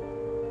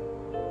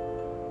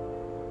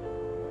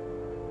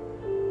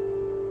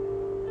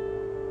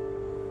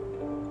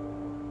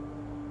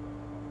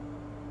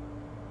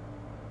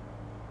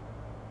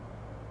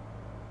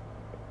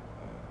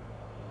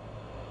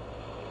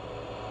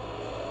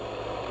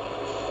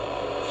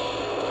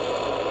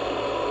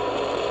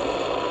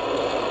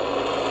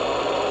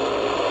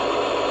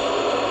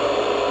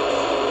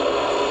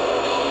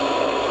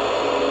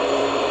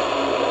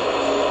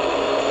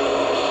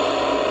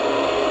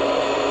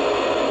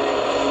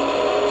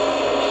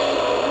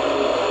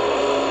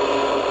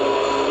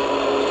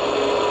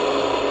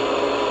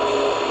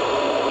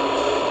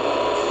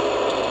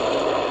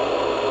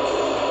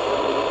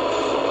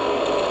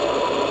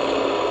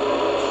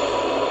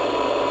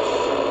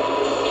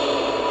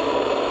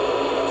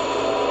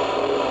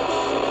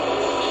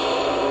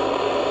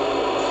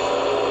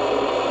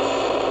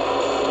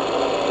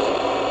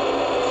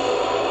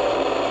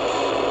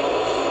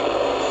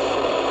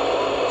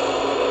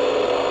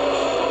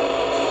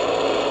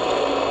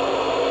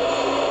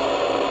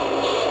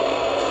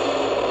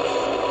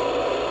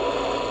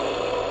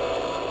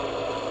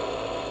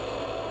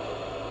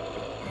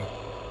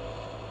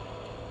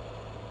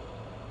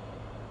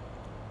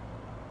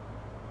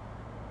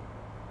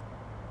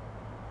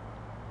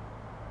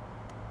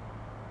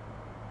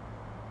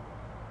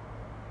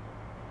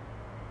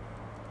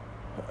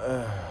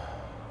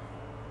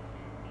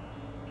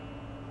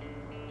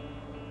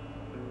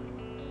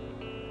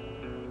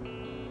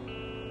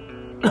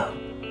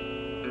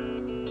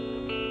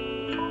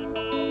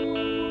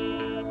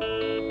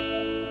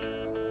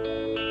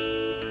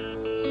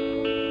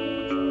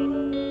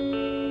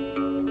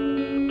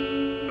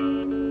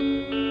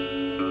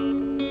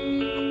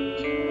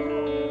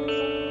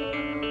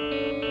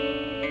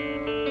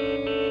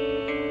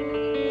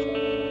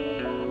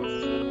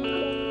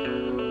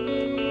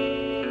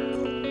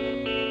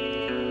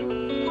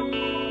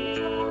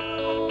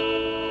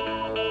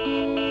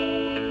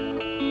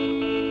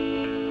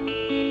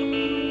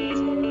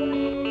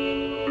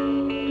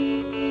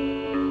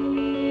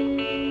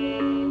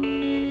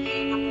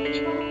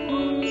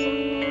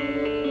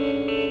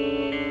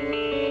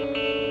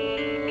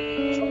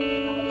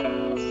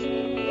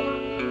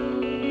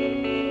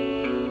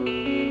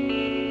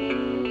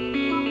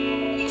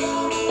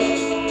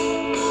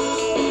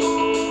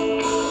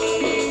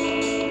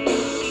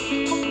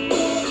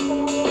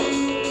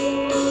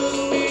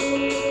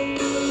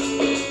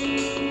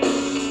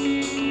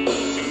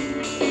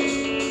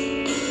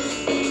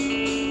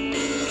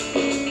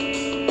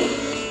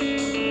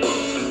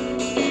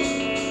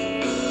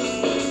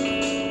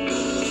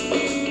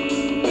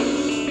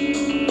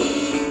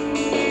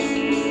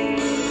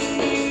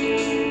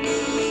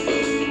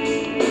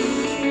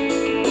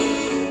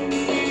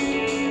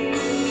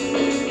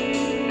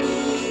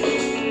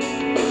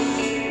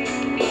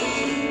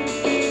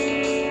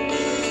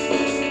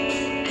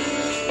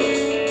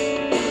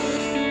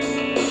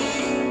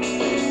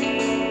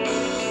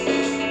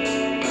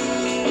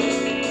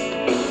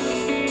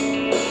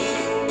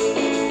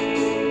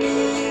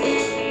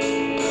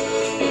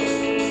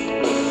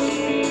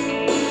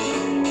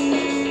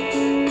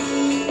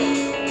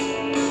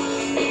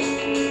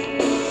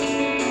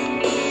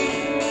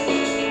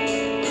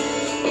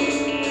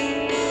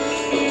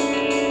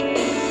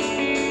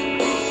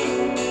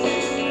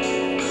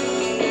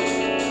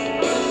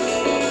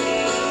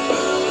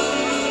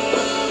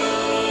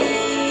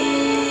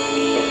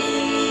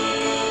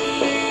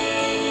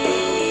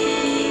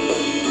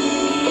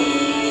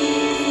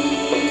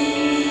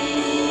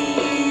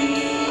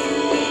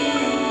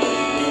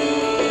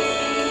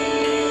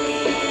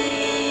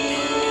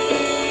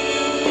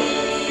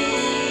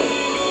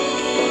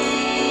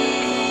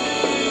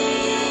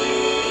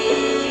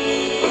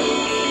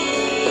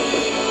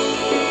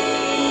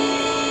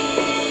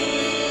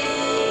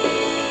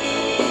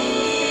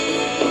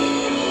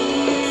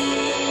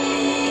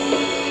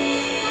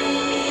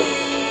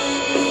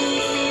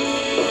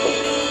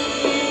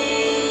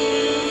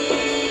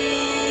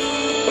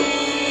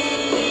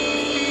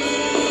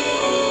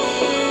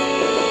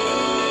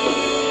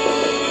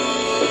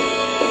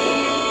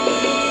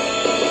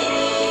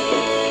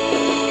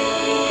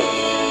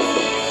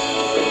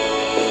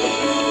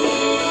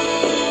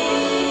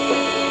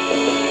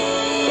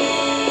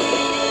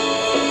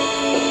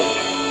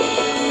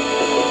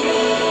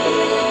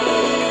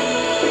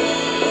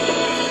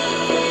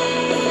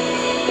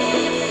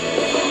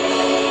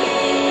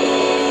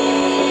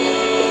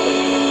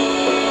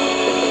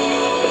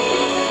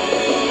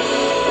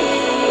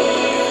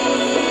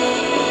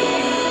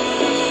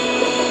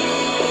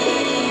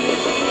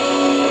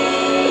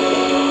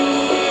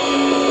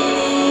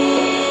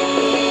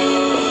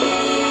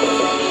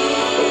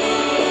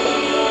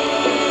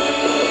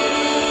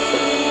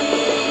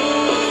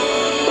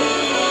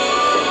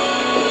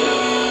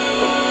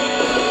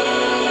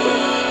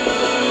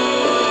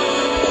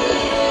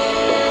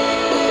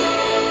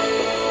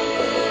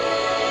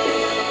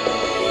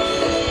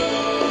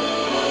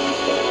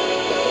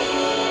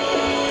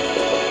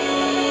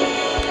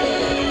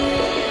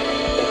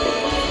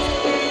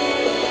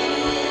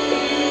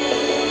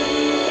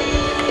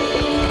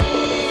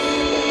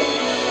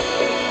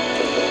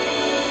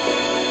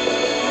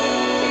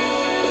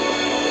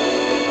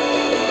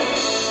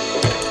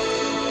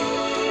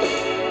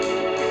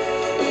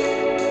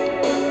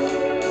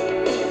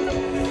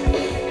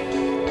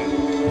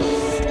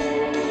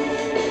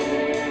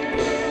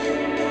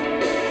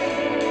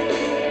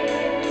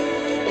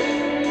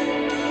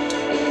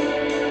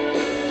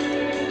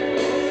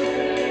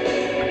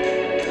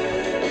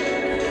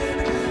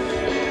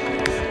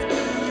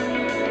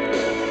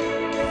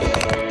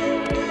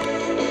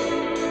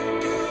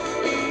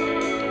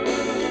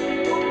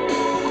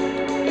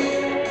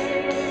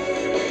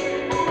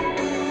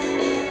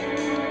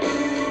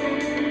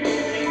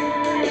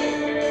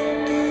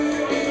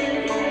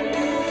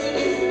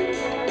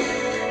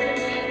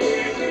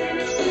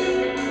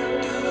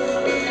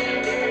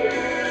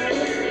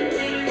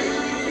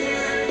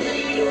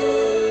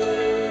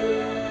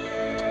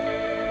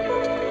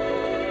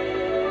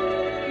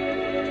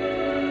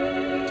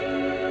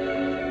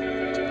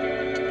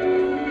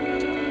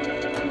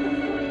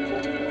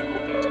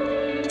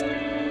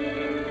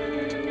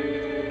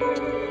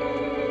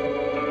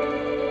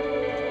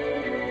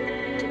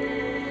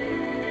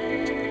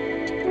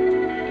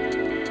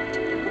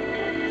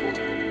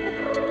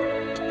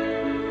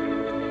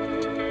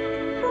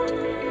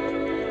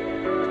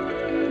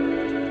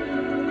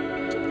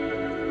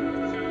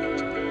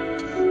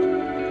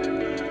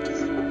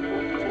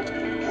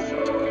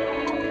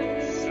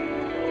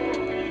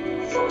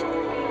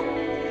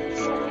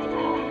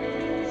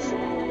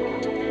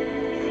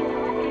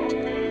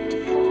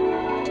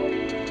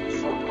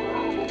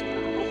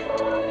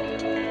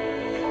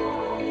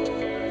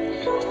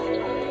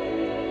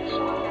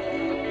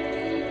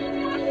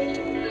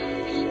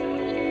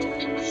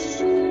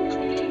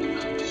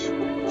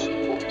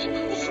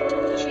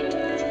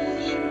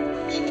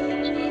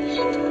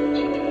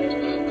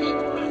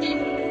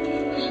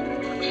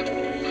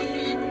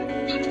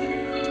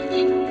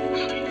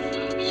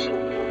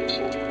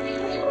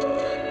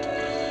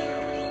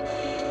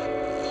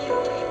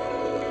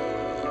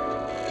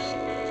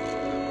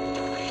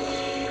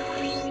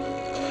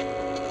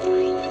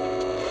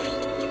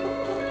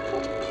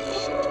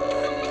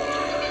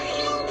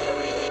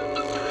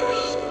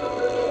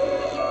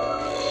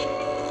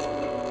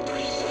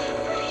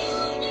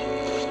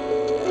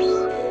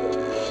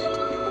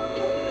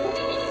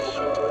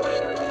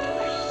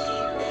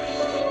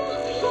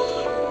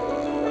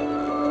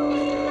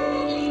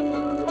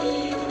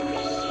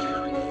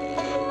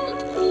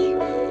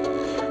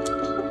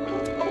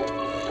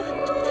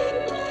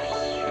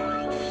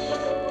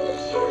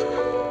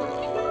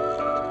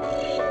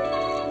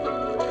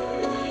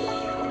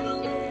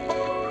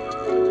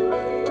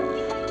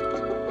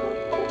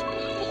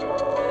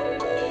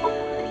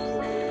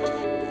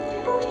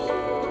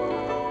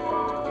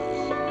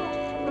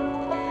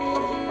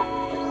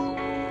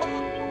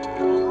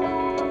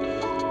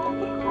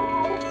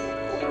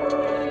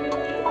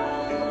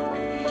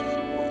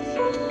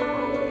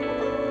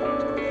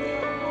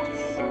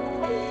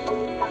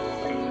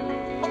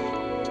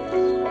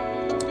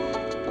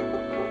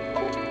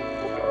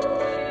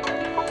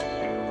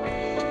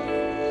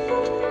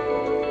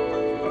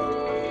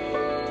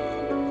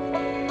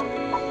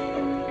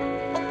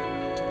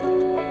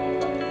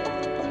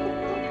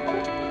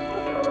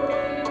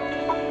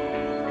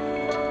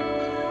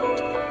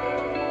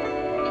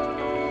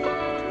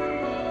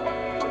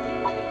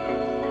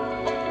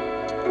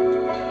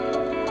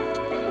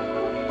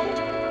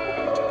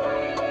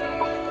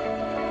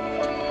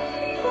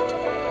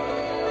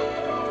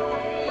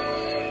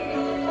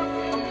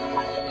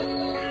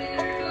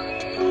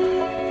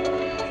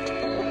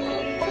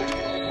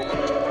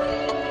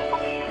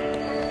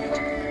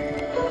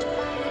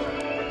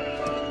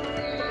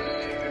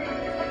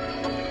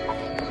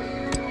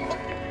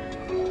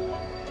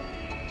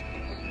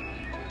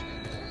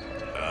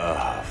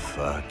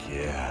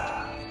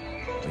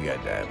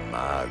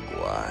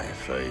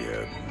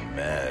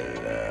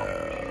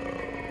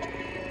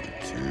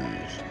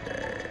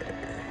 Tuesday.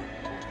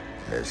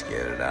 Let's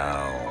get it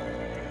on.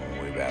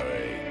 We about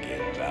ready to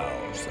get it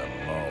on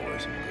some more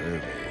with some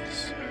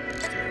groovies.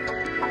 Let's do it.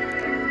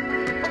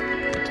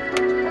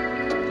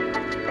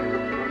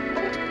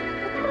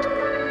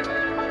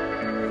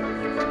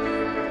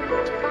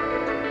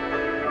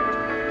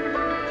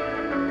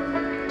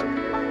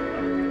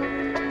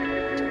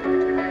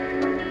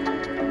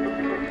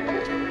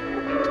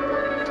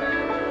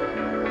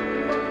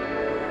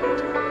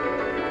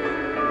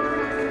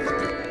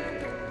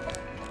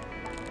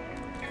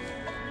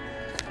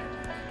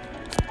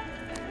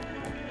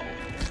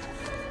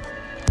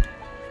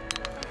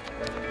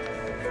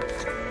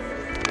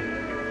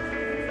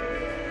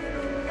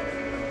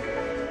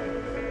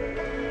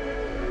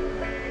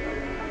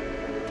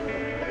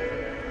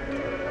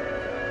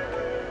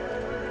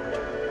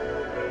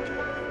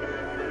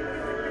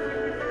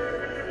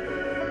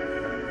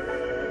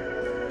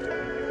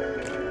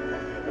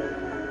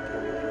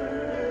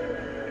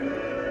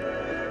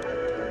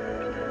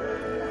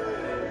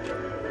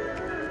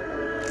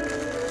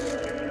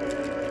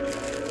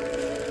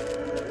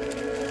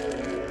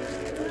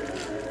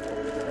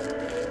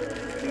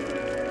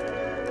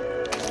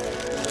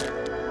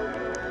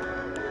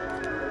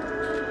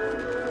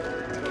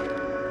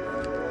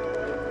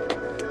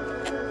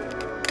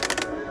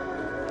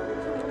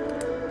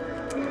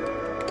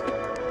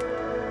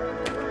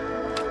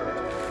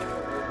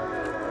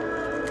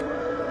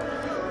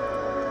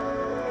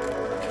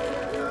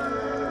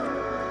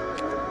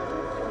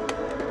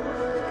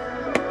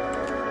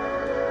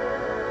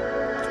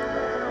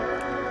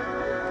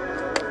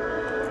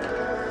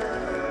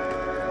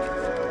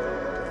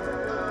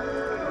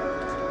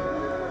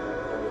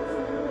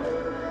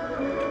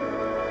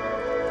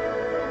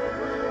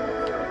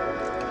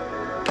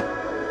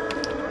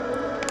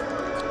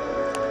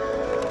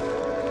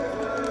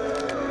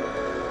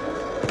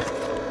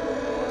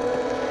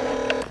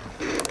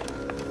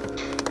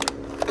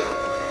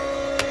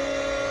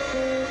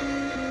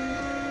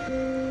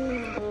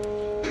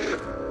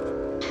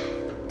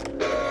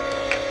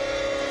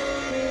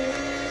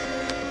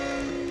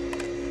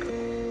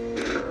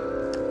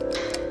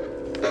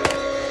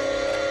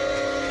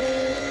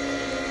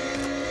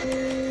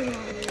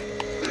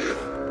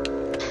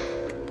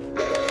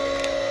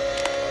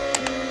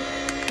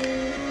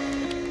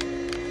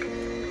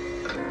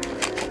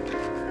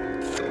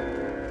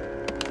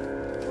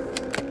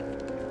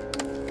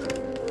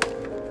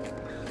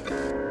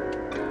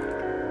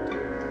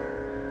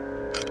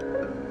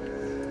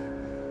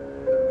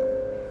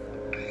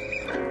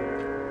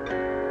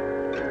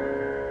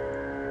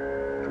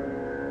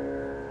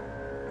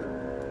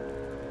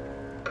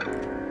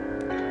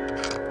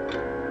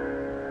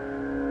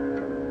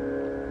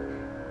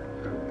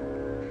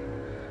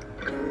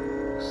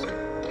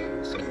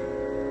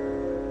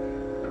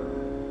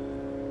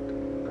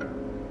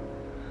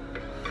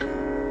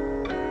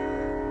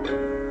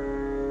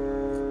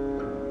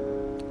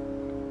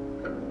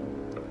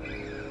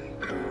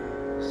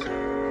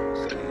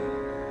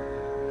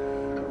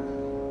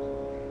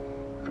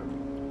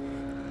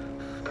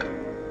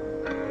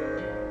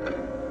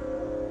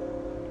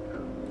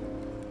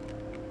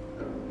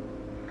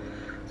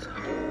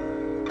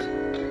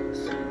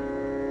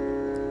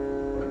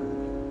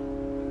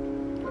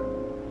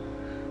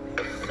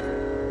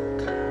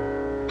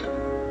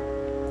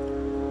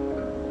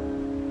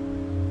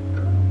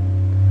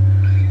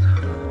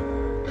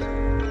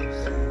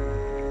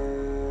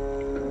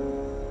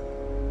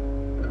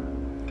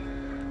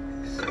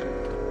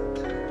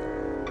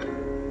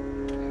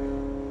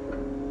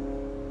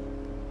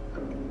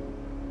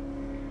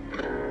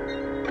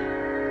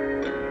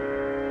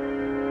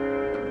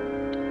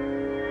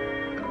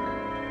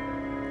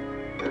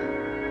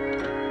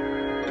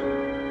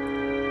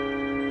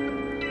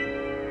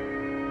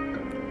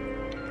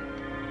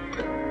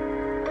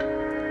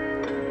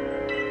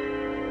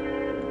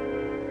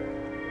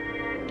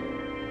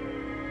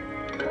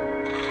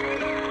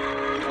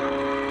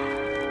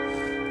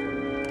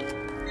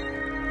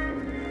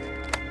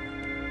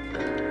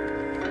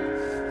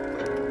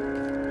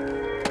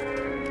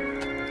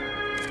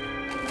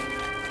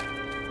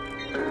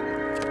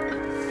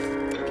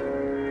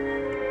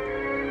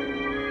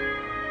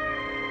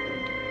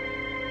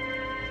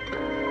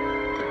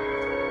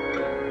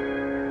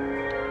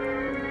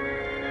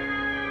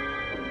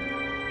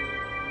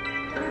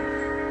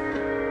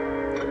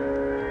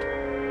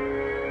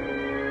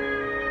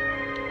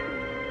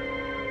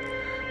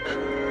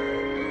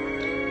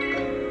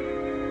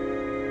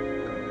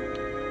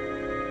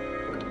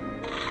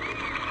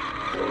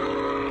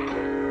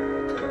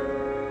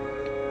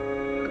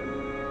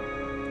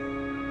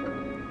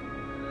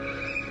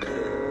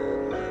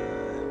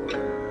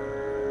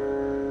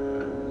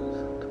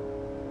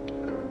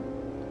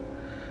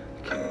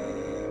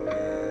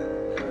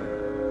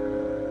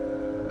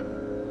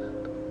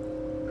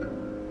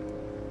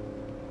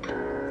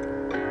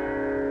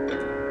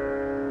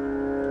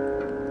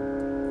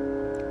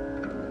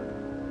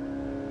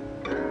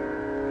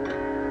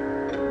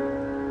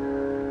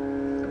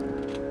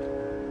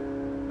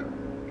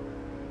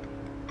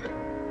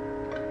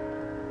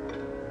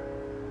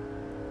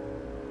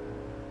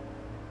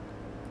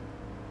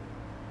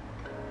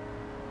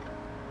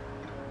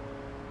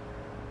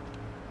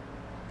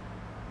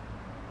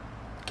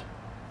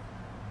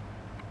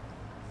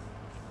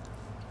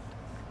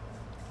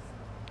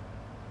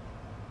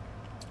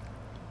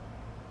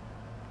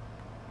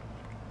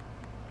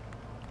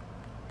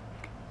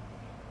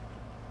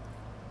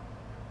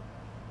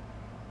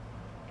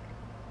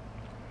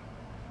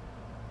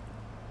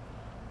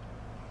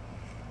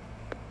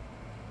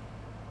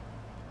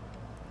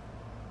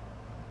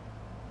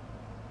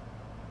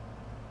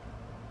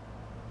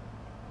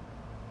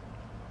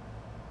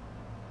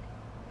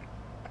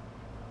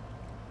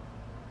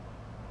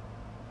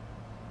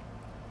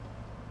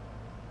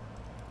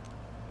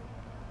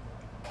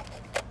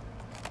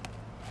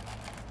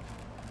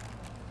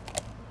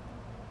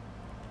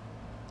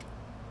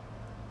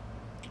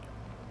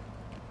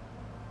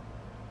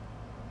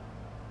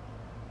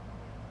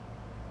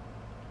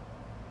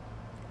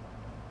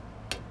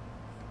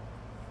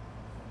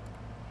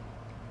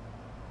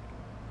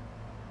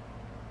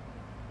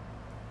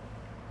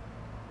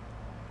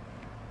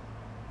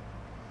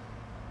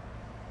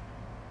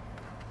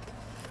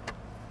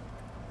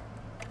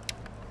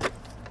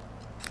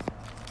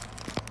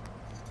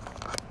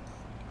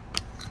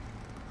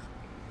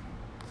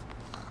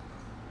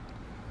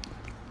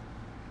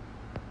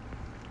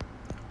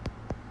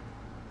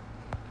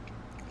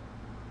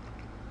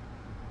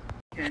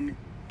 can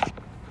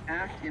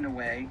act in a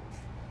way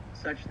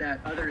such that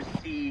others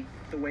see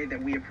the way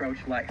that we approach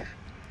life.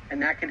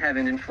 And that can have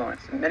an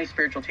influence. And many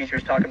spiritual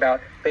teachers talk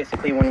about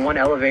basically when one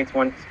elevates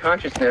one's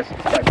consciousness,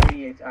 that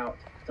radiates out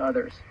to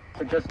others.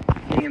 So just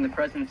being in the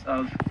presence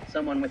of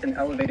someone with an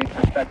elevated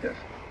perspective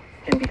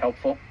can be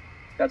helpful.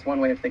 That's one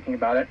way of thinking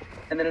about it.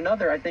 And then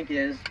another, I think,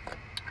 is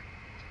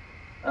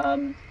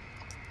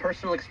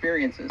personal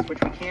experiences, which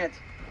we can't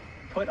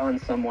put on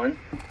someone,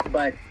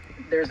 but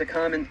there's a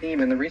common theme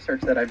in the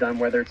research that I've done,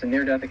 whether it's a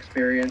near-death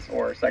experience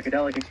or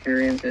psychedelic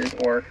experiences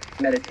or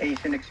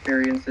meditation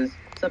experiences,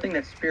 something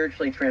that's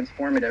spiritually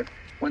transformative.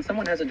 When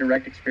someone has a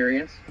direct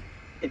experience,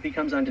 it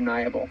becomes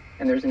undeniable,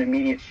 and there's an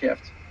immediate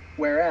shift.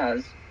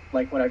 Whereas,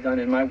 like what I've done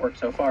in my work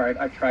so far,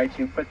 I've tried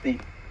to put the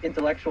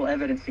intellectual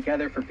evidence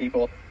together for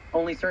people.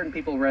 Only certain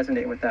people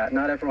resonate with that.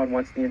 Not everyone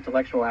wants the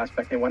intellectual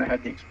aspect. They want to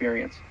have the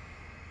experience.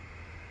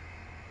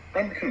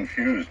 I'm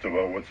confused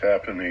about what's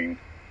happening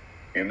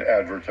in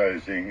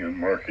advertising and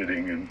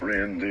marketing and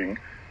branding.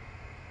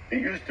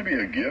 It used to be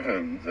a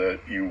given that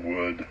you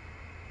would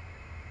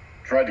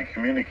try to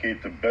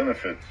communicate the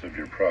benefits of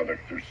your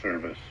product or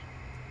service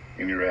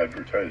in your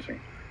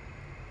advertising.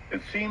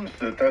 It seems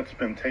that that's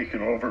been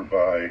taken over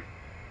by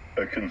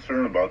a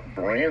concern about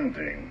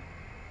branding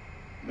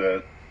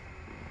that,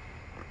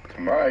 to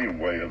my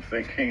way of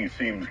thinking,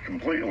 seems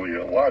completely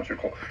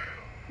illogical.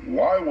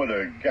 Why would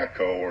a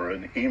gecko or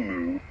an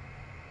emu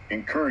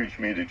encourage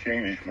me to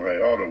change my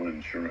auto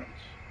insurance?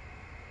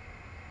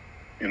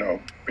 You know,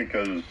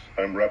 because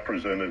I'm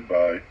represented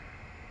by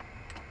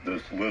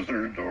this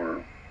lizard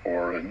or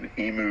an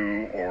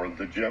emu or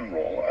the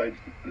general.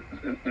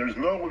 There's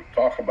no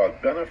talk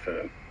about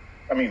benefit.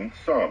 I mean,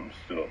 some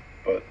still,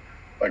 but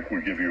like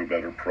we give you a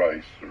better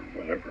price or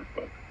whatever.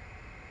 But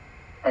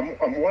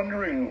I'm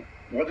wondering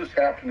what is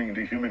happening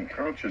to human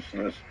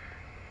consciousness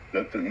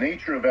that the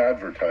nature of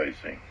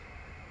advertising,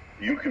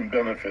 you can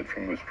benefit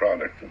from this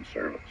product and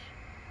service.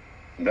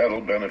 And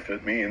that'll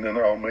benefit me, and then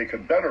I'll make a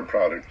better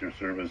product or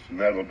service, and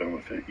that'll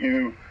benefit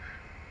you.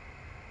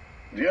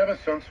 Do you have a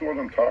sense of what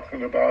I'm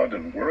talking about,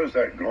 and where has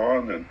that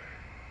gone, and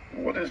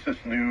what does this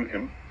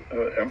new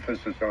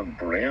emphasis on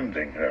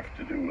branding have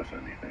to do with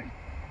anything?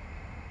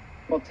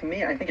 Well, to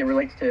me, I think it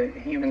relates to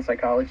human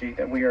psychology,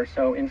 that we are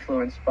so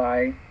influenced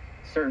by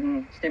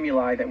certain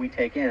stimuli that we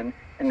take in,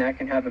 and that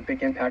can have a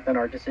big impact on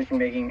our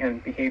decision-making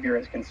and behavior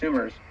as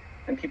consumers.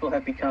 And people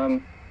have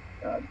become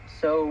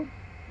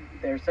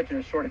there's such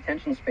a short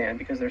attention span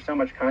because there's so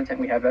much content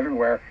we have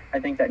everywhere.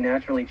 I think that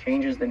naturally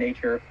changes the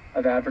nature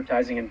of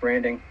advertising and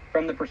branding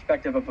from the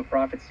perspective of a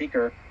profit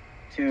seeker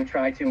to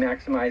try to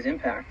maximize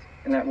impact.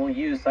 And that will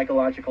use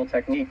psychological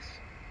techniques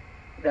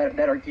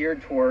that are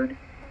geared toward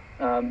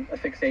a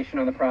fixation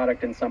on the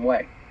product in some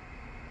way.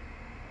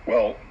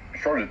 Well,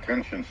 short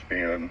attention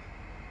span,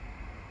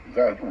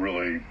 that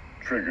really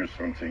triggers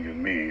something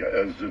in me.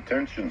 As the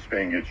attention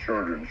span gets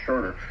shorter and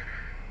shorter,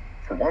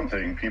 for one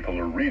thing, people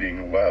are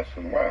reading less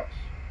and less.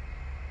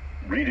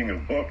 Reading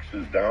of books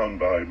is down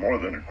by more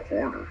than a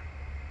quarter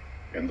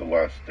in the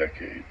last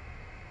decade.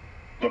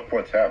 Look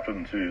what's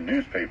happened to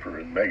newspaper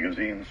and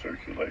magazine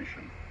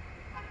circulation.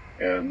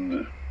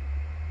 And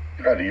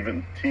God,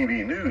 even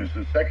TV news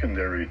is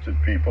secondary to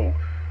people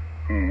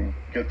who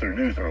get their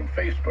news on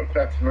Facebook.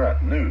 That's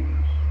not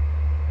news.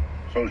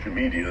 Social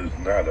media is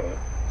not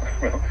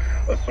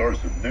a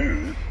source of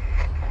news.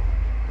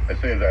 I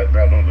say that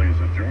not only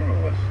as a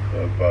journalist,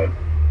 but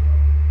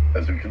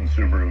as a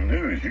consumer of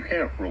news. You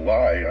can't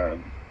rely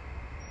on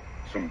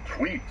some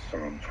tweets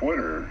on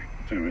Twitter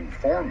to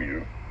inform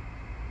you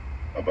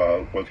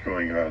about what's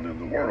going on in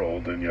the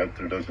world, and yet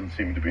there doesn't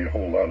seem to be a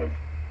whole lot of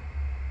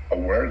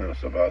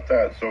awareness about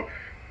that. So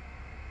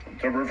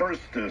to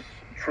reverse this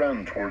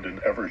trend toward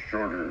an ever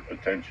shorter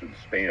attention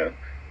span,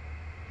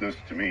 this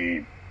to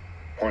me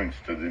points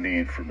to the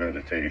need for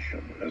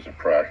meditation as a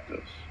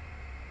practice.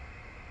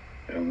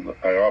 And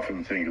I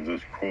often think of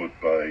this quote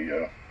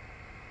by,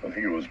 I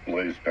think it was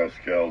Blaise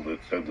Pascal, that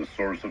said the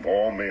source of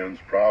all man's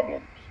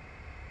problems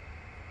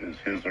is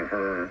his or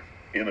her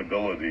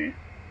inability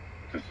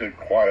to sit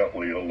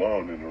quietly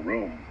alone in a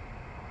room.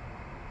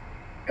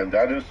 And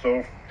that is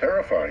so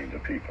terrifying to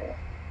people.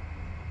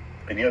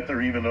 And yet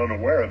they're even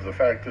unaware of the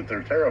fact that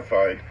they're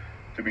terrified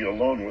to be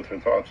alone with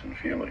their thoughts and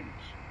feelings.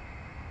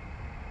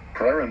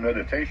 Prayer and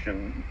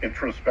meditation,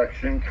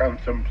 introspection,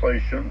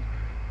 contemplation,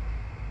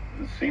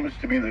 it seems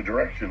to be the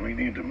direction we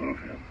need to move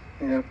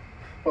in. Yeah.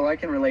 Well, I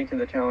can relate to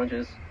the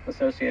challenges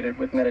associated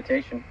with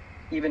meditation.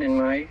 Even in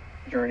my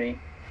journey,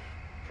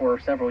 for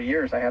several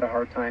years, I had a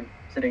hard time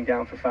sitting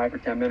down for 5 or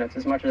 10 minutes.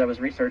 As much as I was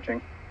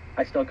researching,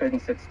 I still couldn't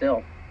sit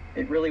still.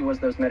 It really was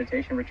those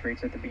meditation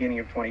retreats at the beginning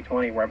of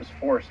 2020 where I was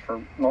forced for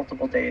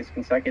multiple days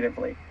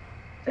consecutively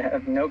to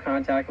have no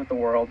contact with the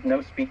world,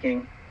 no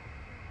speaking,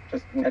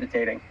 just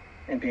meditating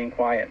and being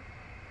quiet.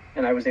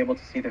 And I was able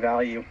to see the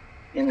value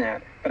in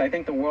that. But I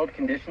think the world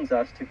conditions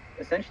us to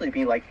essentially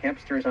be like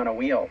hamsters on a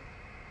wheel,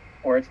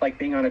 or it's like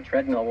being on a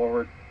treadmill where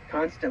we're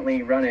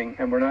constantly running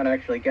and we're not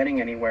actually getting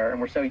anywhere, and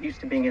we're so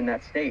used to being in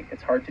that state,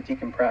 it's hard to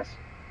decompress.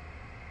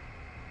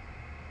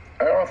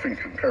 I often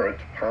compare it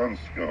to pond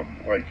scum.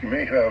 Like you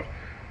may have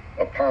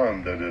a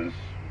pond that is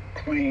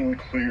clean,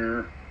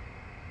 clear,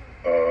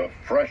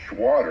 fresh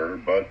water,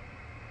 but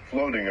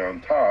floating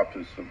on top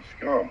is some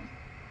scum.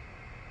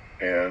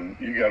 And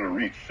you got to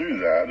reach through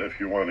that if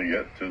you want to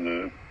get to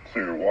the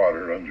clear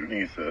water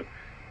underneath it.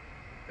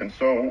 And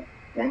so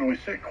when we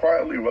sit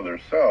quietly with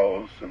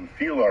ourselves and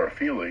feel our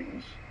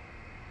feelings,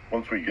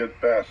 once we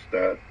get past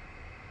that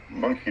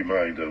monkey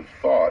mind of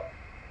thought,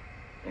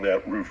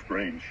 that roof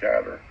brain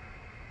chatter,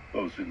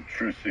 those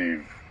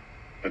intrusive,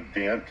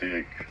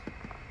 pedantic,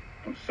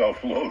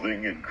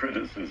 self-loathing and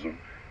criticism,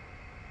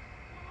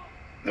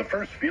 the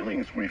first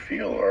feelings we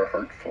feel are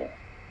hurtful.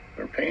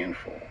 They're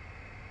painful.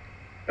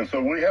 And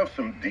so we have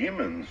some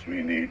demons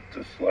we need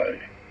to slay.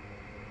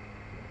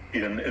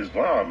 In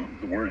Islam,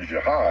 the word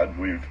jihad,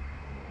 we've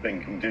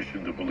been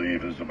conditioned to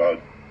believe is about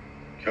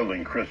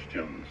killing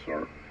Christians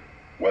or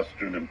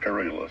Western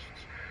imperialists.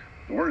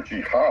 The word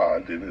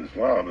jihad in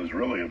Islam is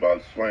really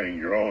about slaying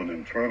your own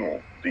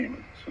internal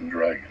demons and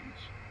dragons.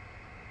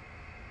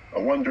 I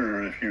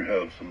wonder if you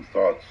have some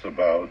thoughts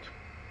about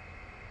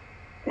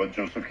what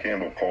Joseph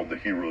Campbell called the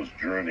hero's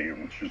journey,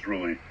 which is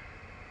really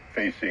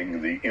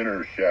facing the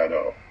inner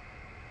shadow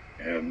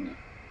and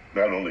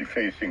not only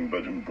facing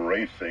but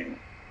embracing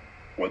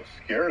what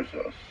scares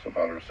us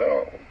about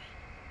ourselves.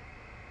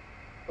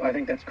 Well, I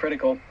think that's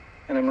critical,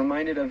 and I'm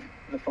reminded of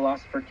the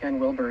philosopher Ken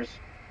Wilber's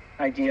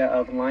idea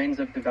of lines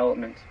of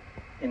development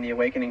in the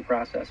awakening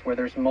process, where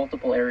there's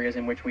multiple areas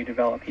in which we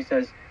develop. He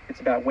says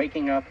it's about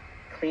waking up,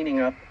 cleaning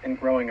up, and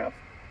growing up.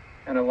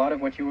 And a lot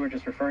of what you were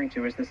just referring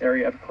to is this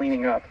area of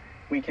cleaning up.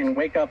 We can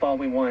wake up all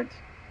we want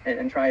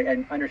and try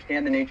and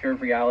understand the nature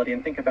of reality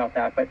and think about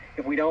that, but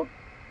if we don't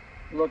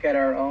look at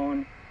our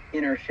own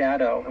inner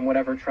shadow and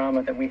whatever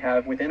trauma that we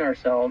have within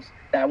ourselves,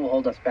 that will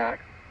hold us back.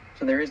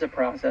 So there is a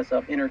process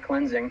of inner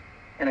cleansing,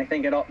 and I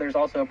think there's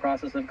also a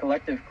process of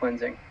collective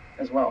cleansing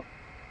as well.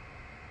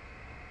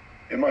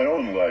 In my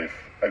own life,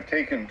 I've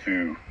taken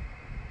to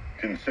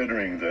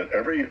considering that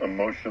every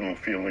emotional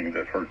feeling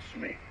that hurts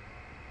me,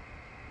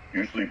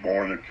 usually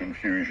born of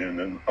confusion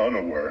and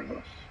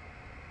unawareness,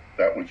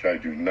 that which I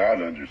do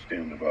not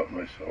understand about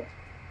myself,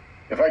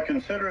 if I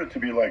consider it to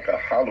be like a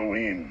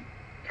Halloween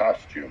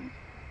costume,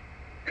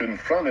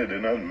 confront it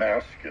and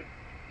unmask it,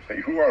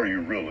 say, who are you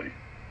really?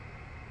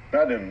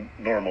 Not in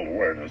normal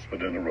awareness,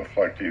 but in a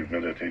reflective,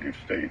 meditative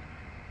state,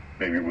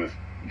 maybe with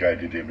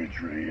guided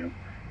imagery. And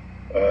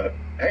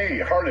hey,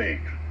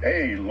 heartache,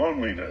 hey,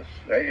 loneliness,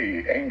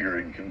 hey, anger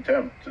and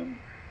contempt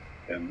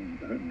and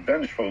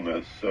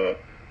vengefulness.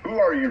 Who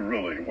are you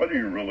really? What are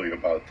you really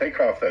about? Take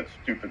off that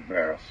stupid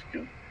mask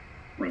and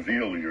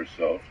reveal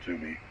yourself to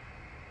me.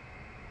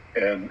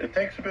 And it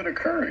takes a bit of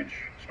courage,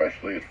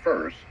 especially at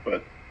first,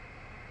 but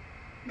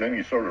then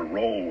you sort of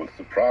roll with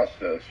the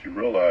process. You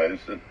realize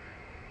that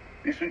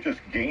these are just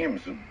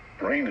games the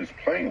brain is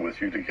playing with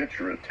you to get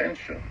your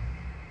attention.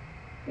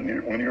 When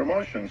your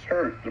emotions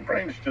hurt, the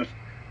brain's just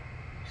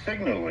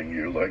signaling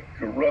you like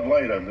a red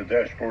light on the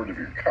dashboard of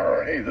your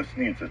car. Hey, this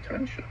needs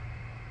attention.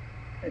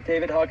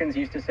 David Hawkins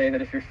used to say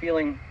that if you're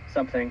feeling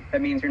something,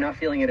 that means you're not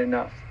feeling it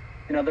enough.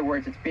 In other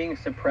words, it's being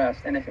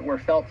suppressed, and if it were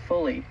felt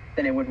fully,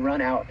 then it would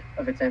run out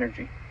of its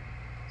energy.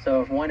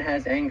 So if one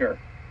has anger,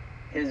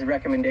 his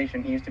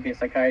recommendation, he used to be a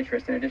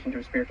psychiatrist in addition to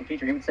a spiritual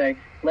teacher, he would say,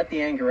 let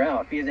the anger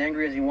out. Be as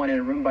angry as you want in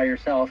a room by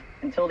yourself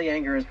until the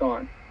anger is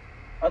gone.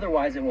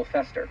 Otherwise, it will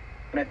fester.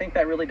 And I think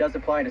that really does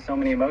apply to so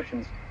many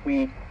emotions.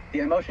 The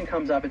emotion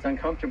comes up, it's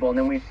uncomfortable, and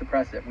then we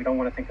suppress it. We don't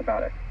want to think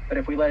about it. But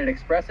if we let it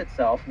express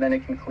itself, then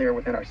it can clear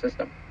within our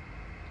system.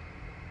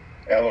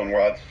 Alan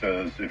Watts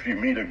says, if you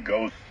meet a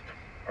ghost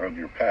on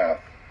your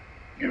path,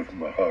 give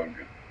them a hug.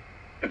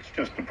 It's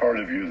just a part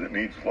of you that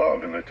needs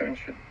love and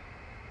attention.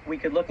 We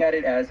could look at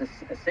it as a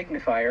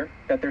signifier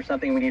that there's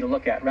something we need to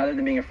look at, rather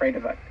than being afraid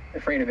of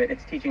it.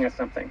 It's teaching us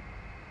something.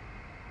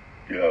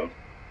 Yeah.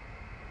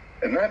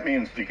 And that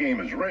means the game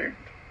is rigged.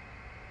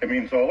 It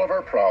means all of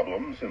our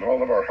problems and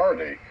all of our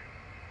heartache,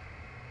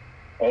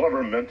 all of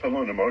our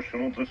mental and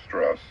emotional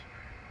distress,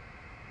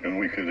 and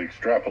we could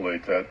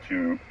extrapolate that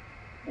to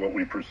what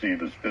we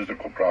perceive as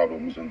physical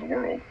problems in the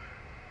world.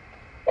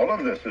 All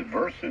of this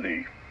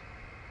adversity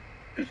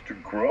is to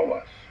grow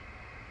us.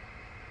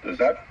 Does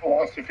that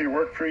philosophy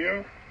work for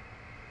you?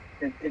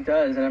 It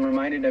does, and I'm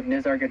reminded of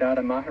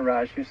Nisargadatta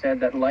Maharaj, who said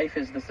that life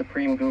is the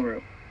supreme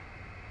guru.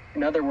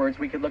 In other words,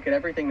 we could look at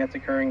everything that's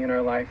occurring in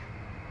our life,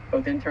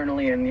 both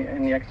internally and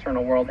in the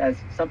external world, as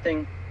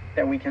something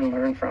that we can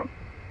learn from.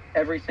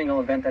 Every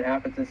single event that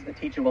happens is a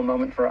teachable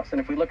moment for us.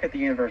 And if we look at the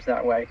universe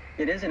that way,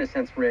 it is in a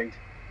sense rigged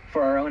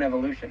for our own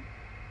evolution.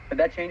 But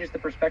that changes the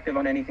perspective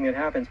on anything that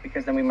happens,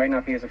 because then we might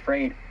not be as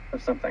afraid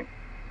of something.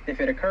 If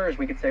it occurs,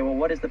 we could say, well,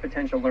 what is the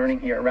potential learning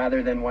here,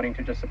 rather than wanting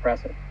to just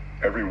suppress it?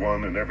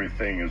 Everyone and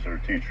everything is our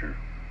teacher,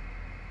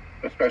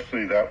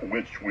 especially that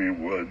which we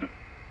would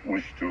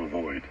wish to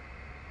avoid.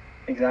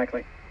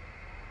 Exactly.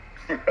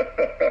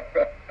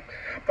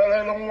 But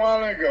I don't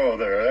want to go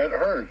there. That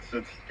hurts.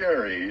 It's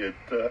scary.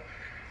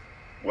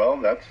 Well,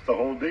 that's the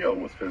whole deal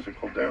with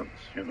physical dance,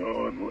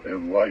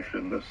 and life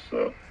in this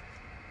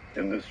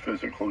in this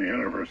physical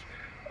universe.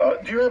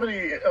 Do you have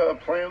any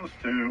plans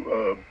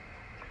to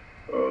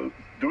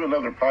do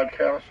another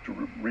podcast,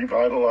 to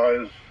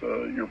revitalize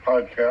your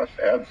podcast,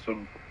 add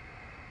some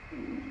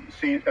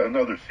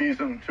another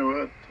season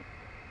to it?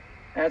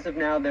 As of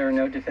now, there are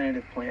no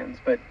definitive plans,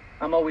 but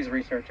I'm always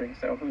researching,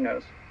 so who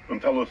knows?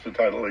 And tell us the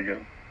title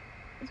again.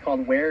 It's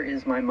called Where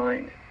Is My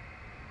Mind?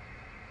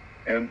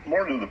 And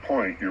more to the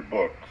point, your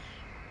books,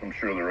 I'm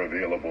sure they're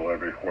available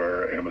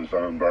everywhere,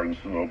 Amazon, Barnes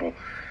 & Noble.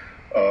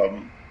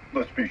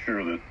 Let's be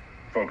sure that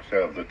folks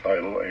have the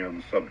title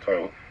and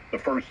subtitle. The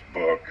first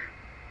book,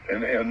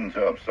 An End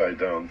to Upside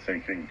Down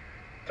Thinking.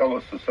 Tell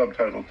us the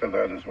subtitle to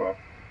that as well.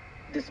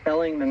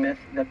 Dispelling the myth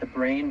that the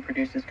brain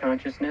produces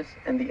consciousness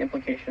and the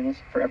implications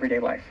for everyday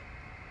life.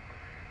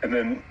 And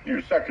then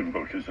your second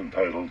book is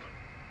entitled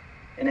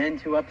An End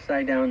to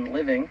Upside Down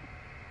Living,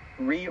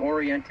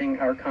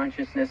 Reorienting Our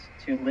Consciousness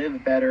to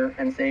Live Better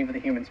and Save the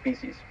Human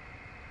Species.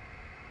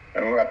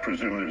 And I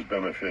presume there's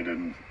benefit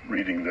in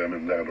reading them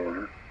in that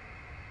order.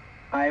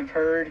 I've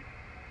heard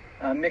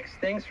mixed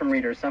things from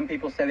readers. Some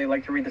people say they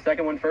like to read the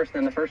second one first,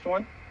 then the first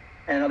one,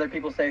 and other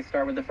people say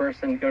start with the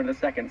first and go to the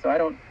second.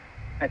 So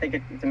I think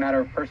it's a matter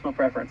of personal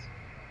preference.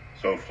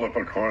 So flip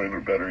a coin,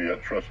 or better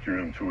yet, trust your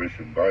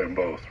intuition. Buy them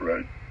both,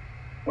 right?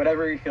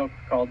 Whatever you feel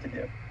called to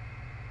do.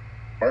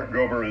 Mark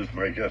Gober is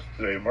my guest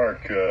today.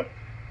 Mark,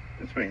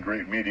 it's been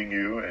great meeting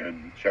you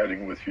and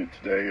chatting with you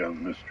today on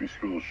the Mystery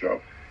School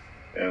Show.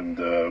 And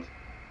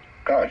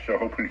gosh, I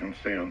hope we can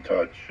stay in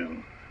touch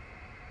and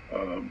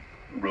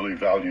really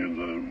value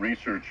the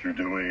research you're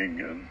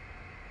doing. And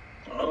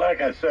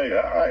like I say,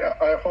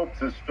 I hope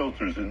this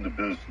filters into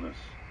business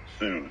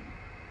soon,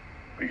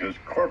 because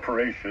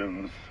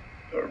corporations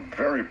are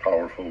very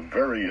powerful,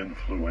 very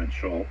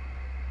influential,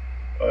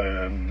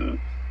 and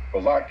a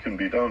lot can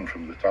be done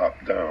from the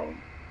top down.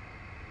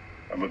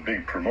 I'm a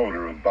big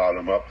promoter of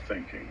bottom-up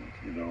thinking,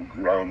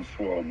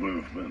 groundswell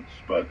movements,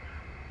 but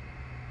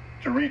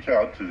to reach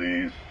out to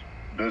these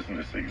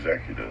business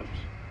executives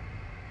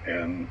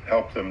and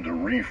help them to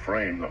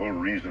reframe the whole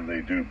reason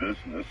they do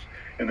business,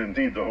 and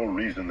indeed the whole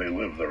reason they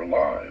live their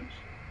lives.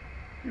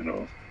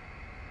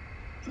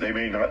 They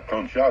may not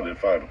punch out at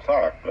 5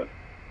 o'clock, but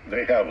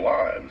they have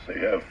lives, they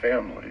have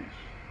families,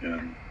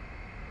 and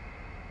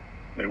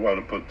they want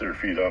to put their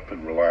feet up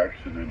and relax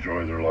and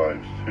enjoy their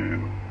lives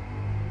too.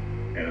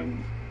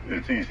 And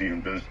it's easy in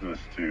business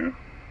to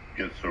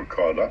get so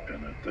caught up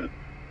in it that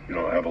you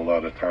don't have a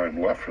lot of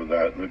time left for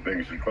that, and it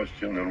begs the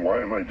question, then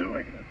why am I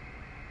doing it?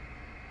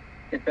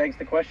 It begs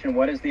the question,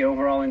 what is the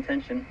overall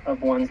intention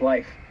of one's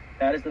life?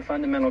 That is the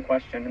fundamental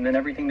question, and then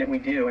everything that we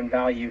do and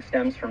value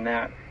stems from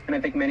that. And I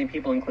think many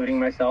people, including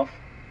myself,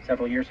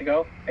 several years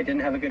ago, I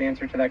didn't have a good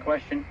answer to that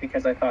question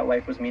because I thought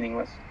life was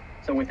meaningless.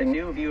 So with a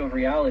new view of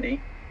reality,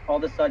 all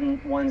of a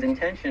sudden one's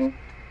intention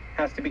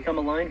has to become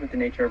aligned with the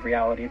nature of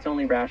reality. It's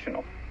only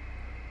rational.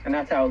 And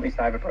that's how at least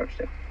I've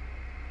approached it.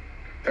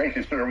 Thank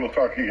you, sir. We'll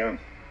talk again.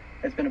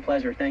 It's been a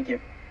pleasure. Thank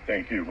you.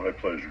 Thank you. My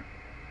pleasure.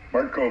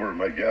 Mark Gober,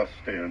 my guest,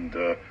 and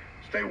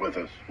stay with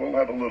us. We'll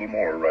have a little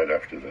more right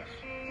after this.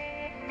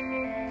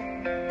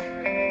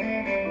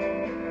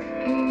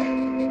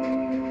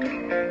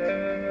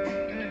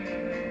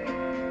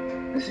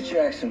 This is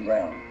Jackson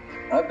Brown.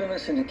 I've been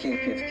listening to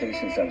KPFK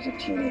since I was a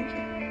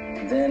teenager.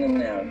 Then and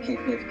now,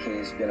 KPFK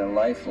has been a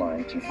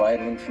lifeline to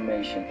vital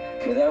information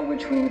without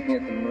which we would be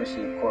at the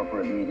mercy of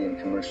corporate media and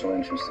commercial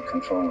interests that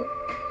control it.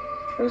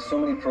 There are so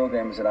many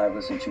programs that I've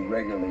listened to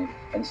regularly,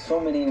 and so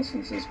many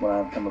instances when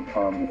I've come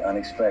upon the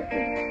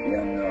unexpected, the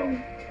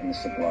unknown, and the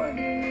sublime.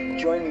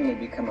 Join me and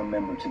become a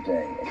member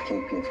today at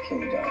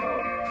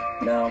kpfk.org.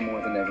 Now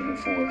more than ever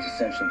before, it's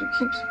essential to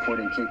keep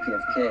supporting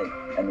KPFK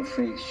and the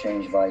free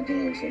exchange of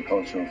ideas and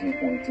cultural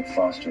viewpoints that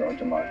foster our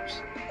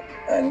democracy.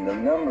 And the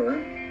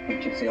number,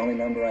 which is the only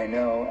number I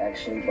know,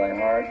 actually by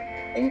heart,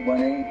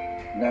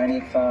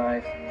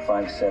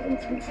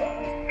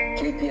 818-985-5735.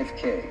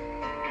 KPFK.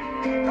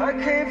 I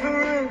came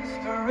for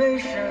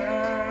inspiration.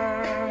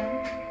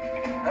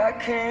 I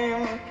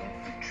came looking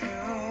for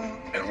truth.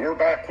 And we're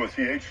back with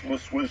the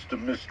Ageless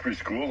Wisdom Mystery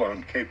School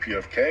on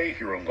KPFK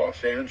here in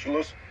Los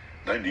Angeles,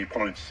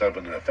 90.7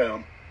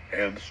 FM,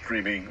 and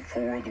streaming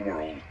for the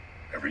world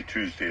every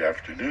Tuesday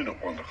afternoon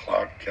at 1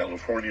 o'clock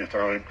California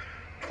time,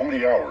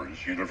 20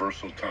 hours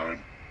Universal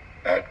Time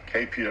at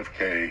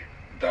kpfk.org.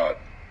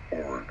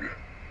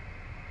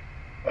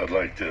 I'd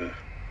like to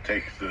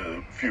take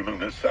the few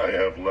minutes I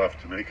have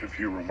left to make a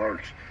few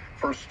remarks.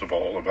 First of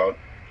all, about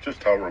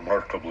just how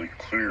remarkably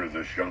clear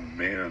this young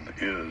man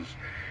is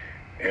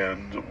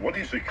and what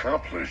he's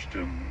accomplished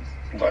in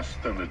less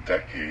than a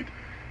decade.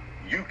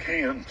 You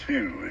can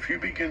too. If you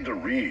begin to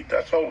read,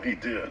 that's all he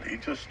did. He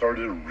just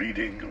started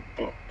reading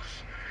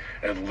books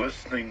and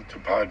listening to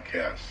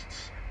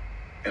podcasts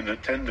and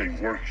attending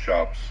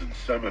workshops and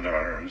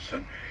seminars,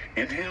 and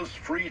in his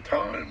free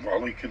time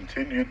while he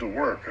continued to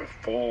work a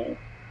full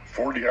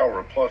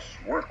 40-hour plus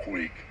work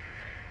week,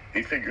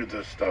 he figured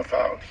this stuff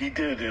out. He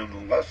did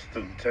in less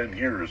than 10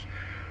 years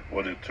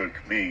what it took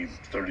me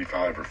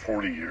 35 or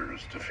 40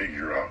 years to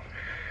figure out.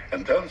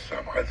 And then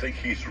some. I think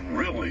he's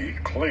really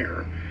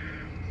clear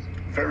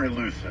very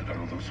lucid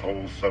on this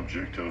whole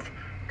subject of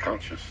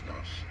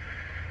consciousness.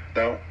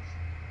 Now,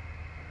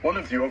 one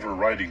of the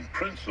overriding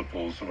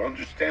principles of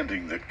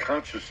understanding that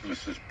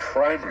consciousness is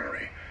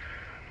primary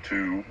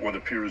to what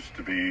appears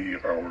to be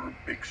our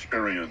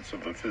experience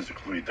of a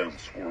physically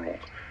dense world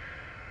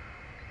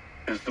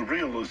is the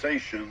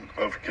realization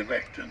of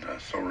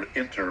connectedness or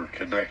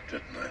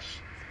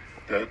interconnectedness,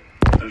 that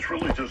there's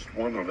really just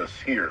one of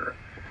us here,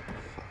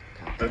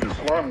 that as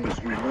long as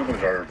we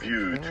limit our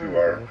view to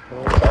our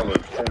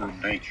solid form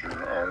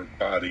nature, our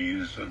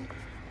bodies and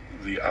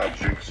the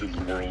objects in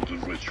the world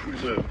in which we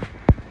live,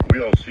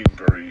 we all seem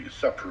very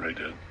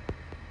separated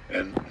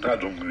and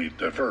not only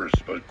diverse,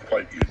 but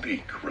quite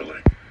unique,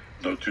 really.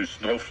 No two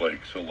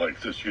snowflakes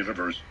alike. This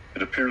universe,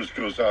 it appears,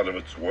 goes out of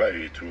its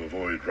way to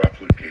avoid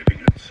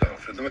replicating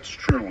itself, and that's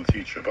true with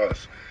each of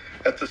us.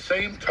 At the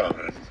same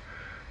time,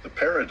 the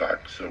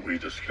paradox that we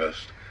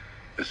discussed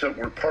is that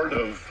we're part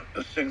of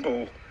a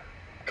single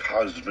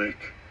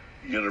cosmic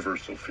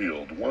universal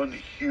field, one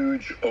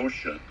huge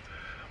ocean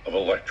of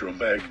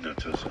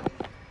electromagnetism.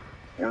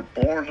 We're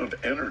born of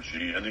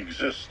energy and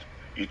exist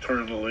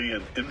eternally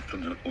and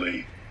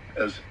infinitely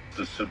as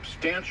the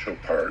substantial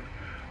part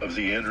of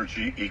the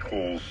energy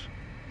equals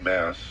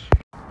mass.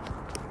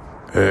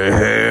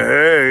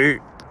 Hey,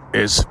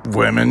 it's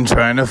women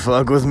trying to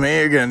fuck with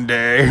me again,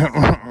 Dave.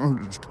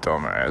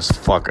 Dumbass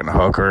fucking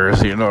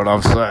hookers, you know what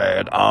I'm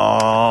saying?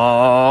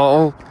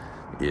 Oh,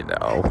 you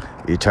know,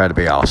 you try to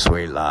be all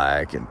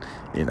sweet-like, and,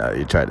 you know,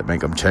 you try to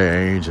make them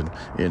change, and,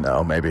 you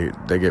know, maybe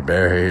they get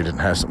married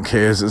and have some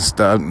kids and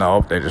stuff.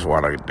 Nope, they just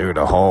want to do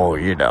the whole,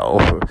 you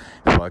know,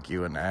 fuck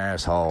you in the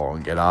asshole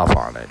and get off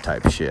on it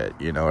type shit,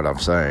 you know what I'm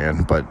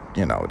saying? But,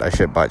 you know, that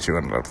shit bites you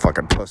in the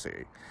fucking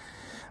pussy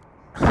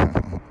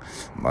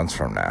months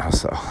from now,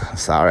 so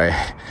sorry,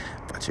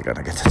 but you're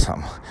gonna get to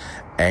some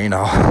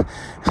anal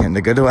in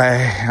the good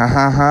way.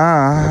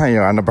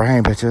 You're on the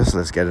brain, bitches.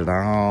 Let's get it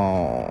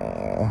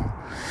on.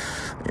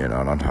 You know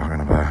what I'm talking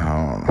about.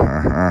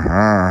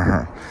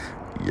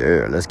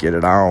 Yeah, let's get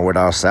it on with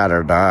our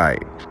Saturday.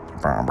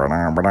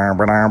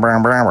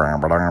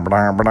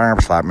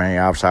 Slap me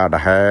upside the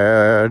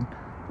head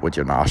with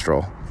your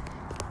nostril.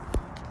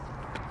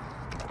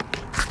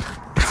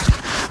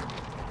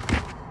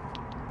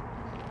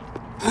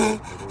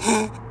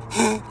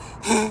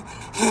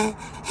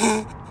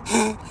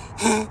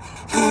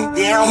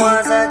 There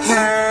was a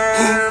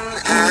time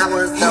I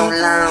was so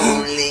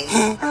lonely,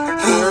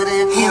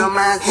 couldn't feel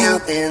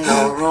myself in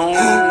the room.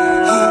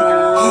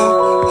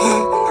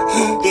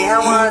 There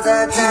was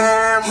a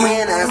time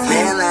when I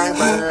smelled like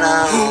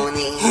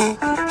baloney,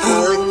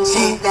 couldn't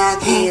shake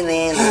that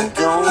feeling of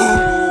doom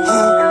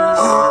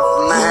off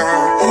my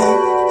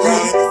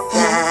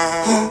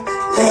backside,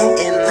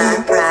 letting my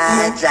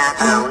pride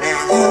drop on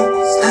out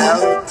so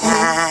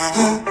tight,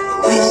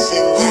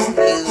 wishing that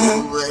you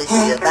would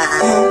hear by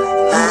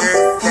my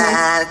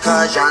side,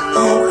 'cause y'all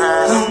know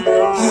how to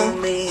move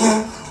me.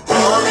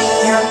 Pour me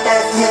up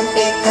that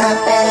sippy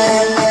cup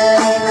and let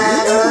me lay my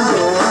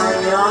love on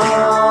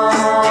yours.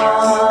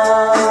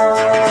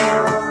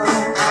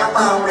 I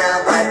wanna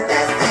work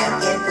that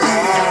second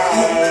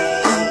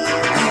place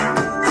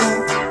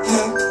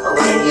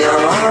with you.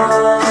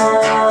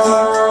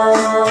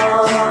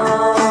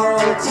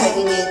 Take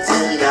me to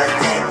your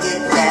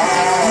second place.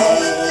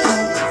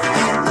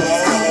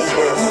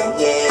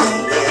 Yeah.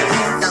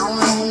 So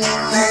many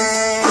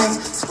minds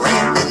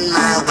scraping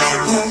my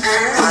way.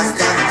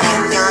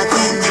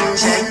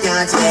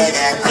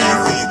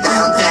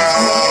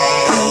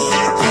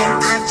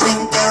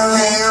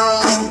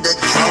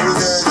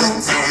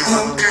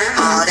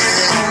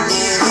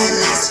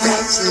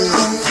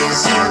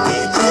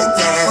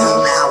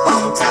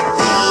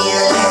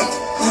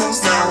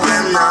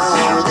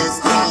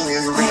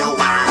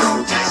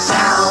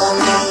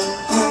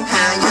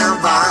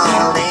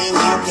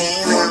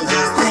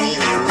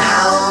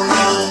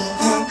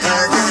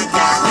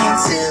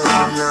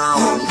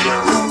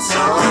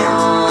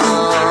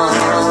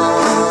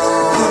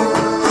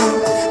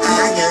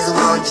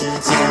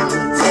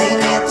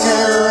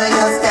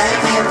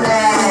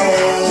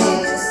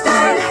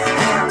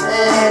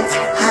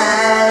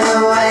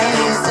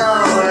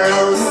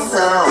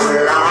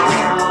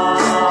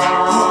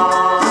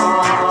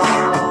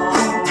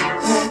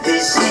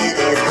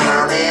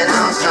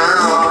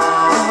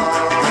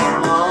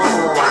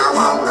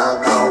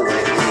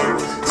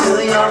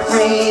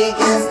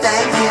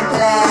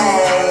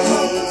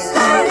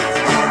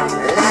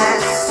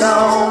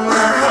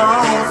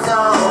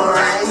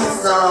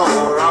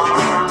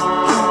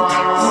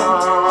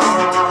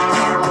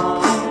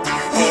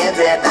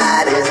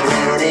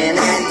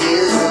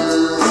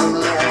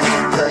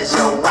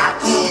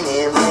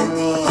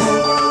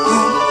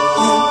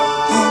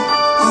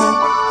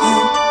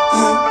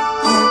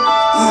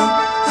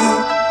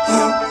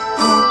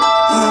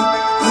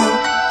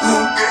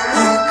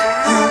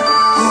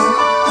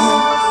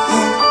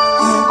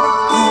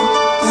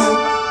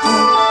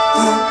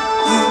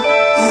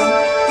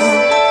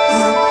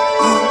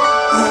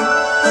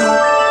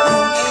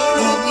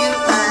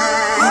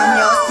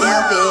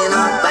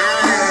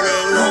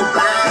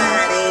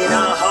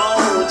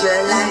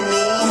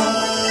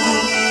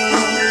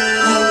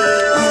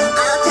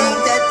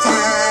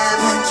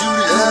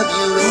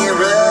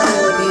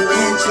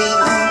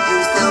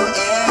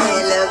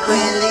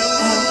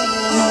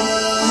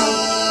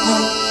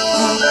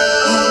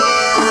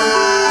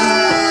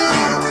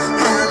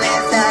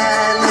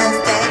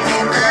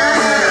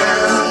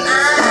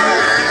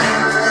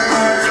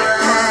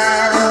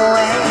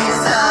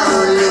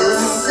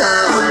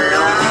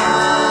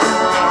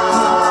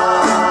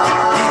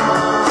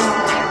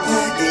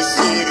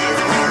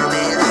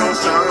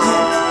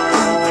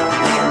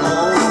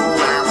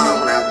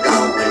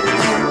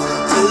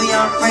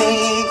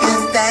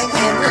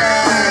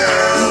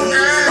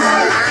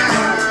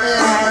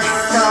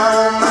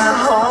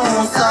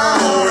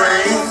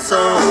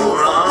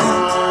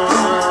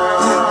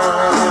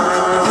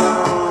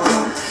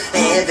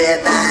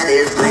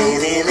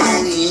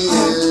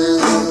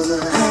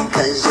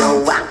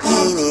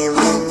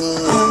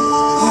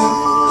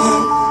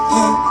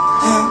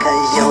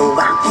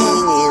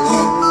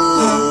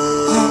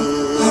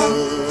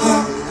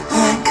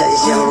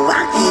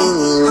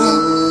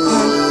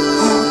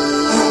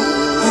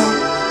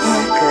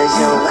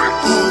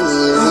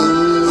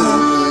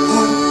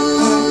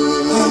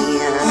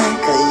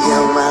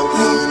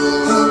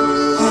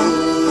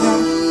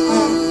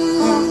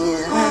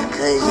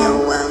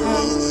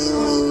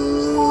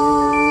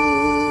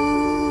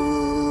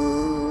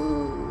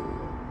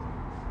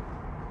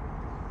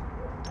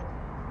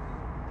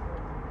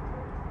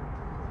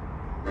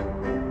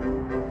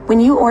 When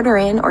you order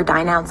in or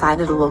dine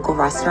outside at a local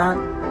restaurant,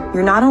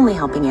 you're not only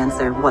helping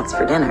answer what's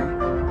for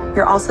dinner,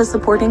 you're also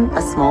supporting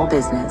a small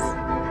business.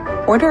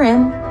 Order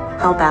in,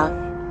 help out,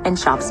 and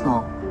shop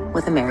small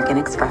with American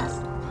Express.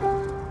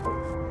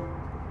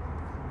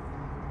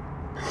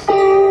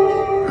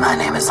 My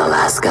name is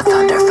Alaska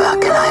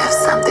Thunderfuck, and I have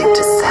something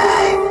to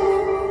say.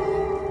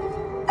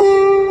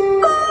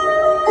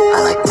 I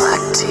like black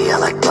tea, I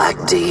like black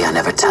D. I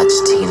never touch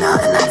Tina,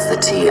 and that's the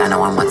T. I know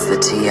one what's the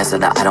T. I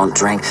said that I don't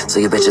drink, so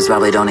you bitches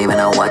probably don't even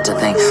know what to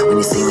think when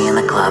you see me in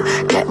the club,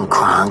 getting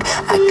crunk,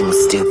 acting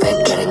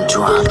stupid, getting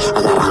drunk.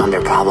 I got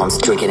 100 problems,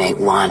 drinking ain't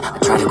one. I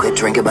try to quit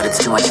drinking, but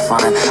it's too much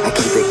fun. I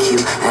keep it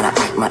cute, and I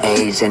act my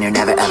age, and you're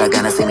never ever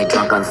gonna see me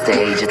drunk on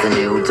stage. It's a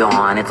new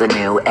dawn, it's a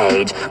new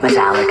age.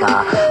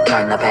 Metallica,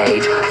 turn the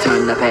page,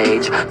 turn the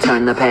page,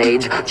 turn the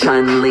page.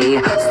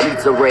 Chun-Li,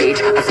 streets of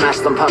rage. I smash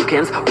some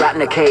pumpkins, rat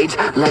in a cage.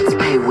 Let's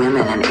pay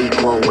women an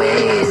equal wage.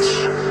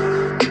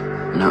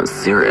 No,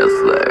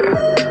 seriously.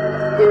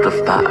 What the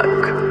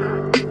fuck?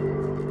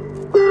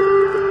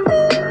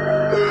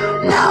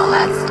 Now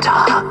let's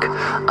talk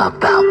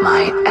about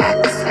my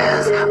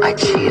exes. I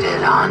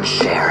cheated on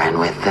Sharon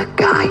with a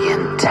guy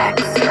in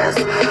Texas.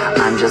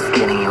 I'm just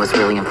kidding, he was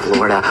really in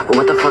Florida. But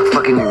what the fuck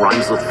fucking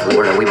rhymes with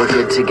Florida? We were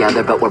good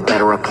together, but we're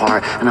better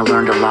apart. And I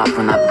learned a lot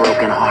from that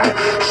broken heart.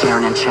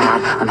 Sharon and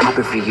Chad, I'm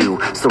happy for you.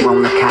 So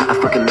Roam the cat, I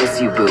fucking miss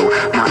you, boo.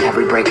 Not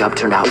every breakup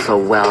turned out so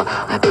well.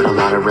 I put a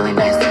lot of really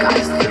nice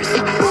guys through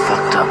some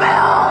fucked up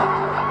hell.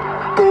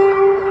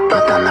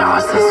 But then there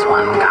was this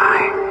one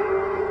guy.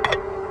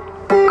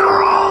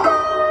 Girl.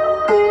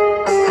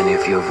 And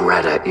if you've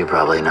read it, you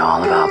probably know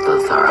all about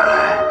this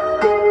already.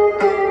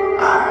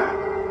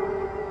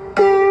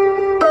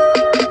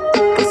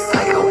 This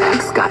psycho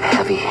ex got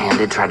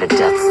heavy-handed, tried to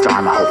Death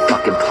Star my whole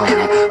fucking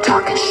planet.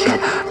 Talking shit,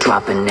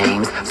 dropping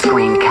names,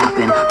 screen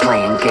capping,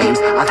 playing games.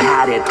 I've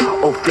had it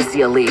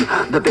officially.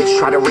 The bitch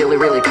tried to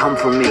really come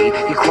for me.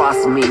 He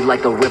crossed me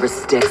like the river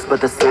Styx, but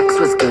the sex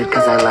was good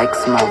cause I like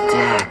small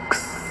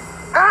dicks.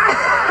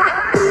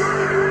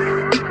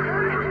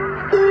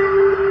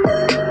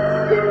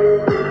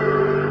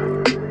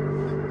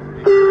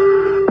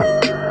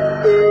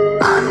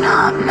 I'm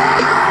not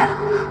mad,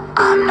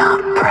 I'm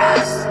not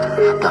pressed.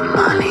 The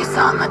money's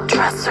on the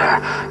dresser,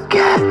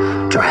 get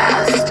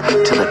dressed.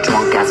 To the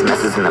drunk ass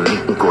messes in the meet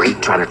and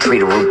greet, trying to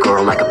treat a rude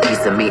girl like a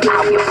piece of meat.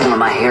 Ow, you're pulling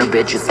my hair,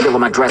 bitch, you're spilling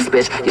my dress,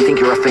 bitch. You think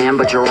you're a fan,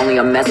 but you're only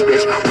a mess,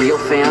 bitch. Real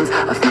fans,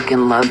 I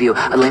fucking love you.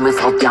 I lay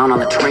myself down on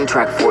the train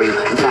track for you.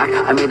 In fact,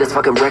 I made this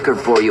fucking record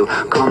for you.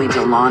 Call me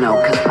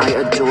Delano, cause I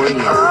adore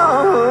you.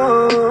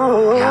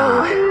 Oh,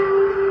 Yeah,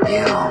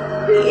 you.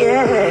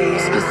 yeah.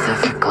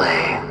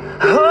 Specifically.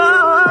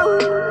 Oh.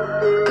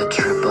 The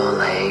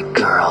AAA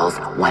girls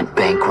went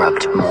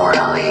bankrupt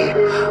morally.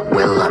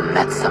 Willa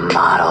met some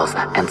models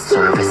and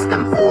serviced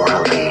them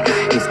orally.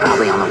 He's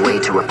probably on the way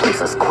to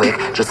replace us quick,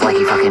 just like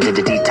he fucking did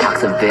to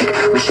Detox and Vic.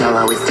 Michelle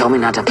always told me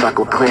not to fuck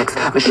with clicks.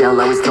 Michelle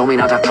always told me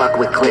not to fuck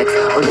with clicks.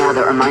 Oh yeah,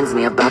 that reminds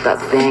me about that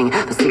thing.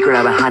 The secret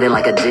I've been hiding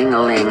like a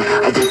ding-a-ling.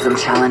 I did some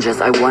challenges,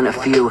 I won a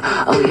few.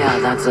 Oh yeah,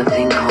 that's a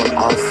thing called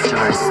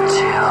All-Stars 2.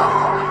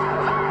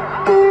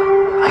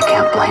 I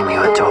can't blame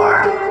you,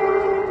 Adore.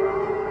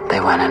 They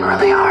went in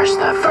really harsh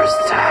that first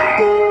day.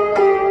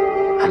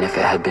 And if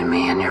it had been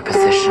me in your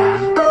position,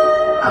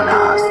 who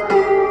knows?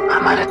 I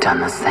might have done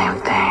the same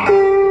thing.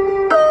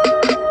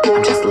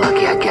 I'm just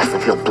lucky, I guess. I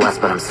feel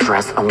blessed, but I'm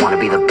stressed. I wanna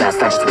be the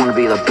best, I just wanna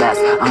be the best.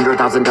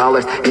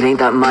 $100,000, it ain't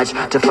that much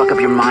to fuck up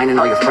your mind and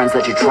all your friends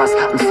that you trust.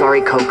 I'm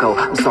sorry, Coco.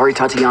 I'm sorry,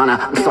 Tatiana.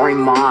 I'm sorry,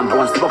 Mom. I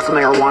wanna smoke some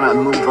marijuana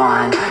and move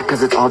on.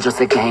 Cause it's all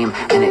just a game,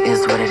 and it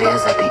is what it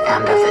is at the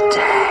end of the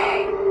day.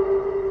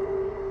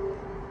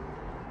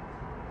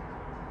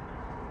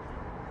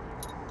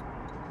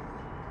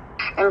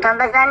 Então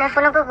bazane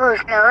funo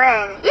kukuska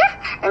wen.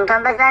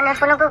 Então bazane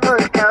funo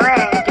kukuska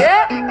wen.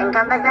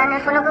 Então bazane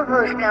funo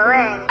kukuska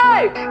wen.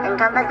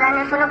 Então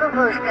bazane funo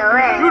kukuska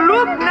wen. You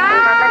look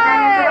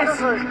nice.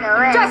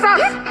 Just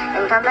us.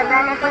 Então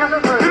bazane funo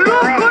kukuska wen. You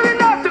look good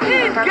enough to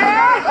eat,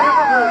 girl.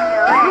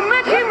 You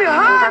making me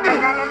hungry.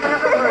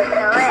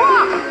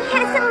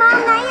 Here's some mom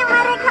now you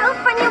might call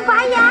from your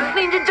fire.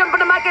 Need you jump on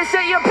the mic and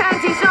set your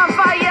panties on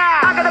fire.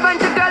 I got a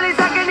bunch of girlies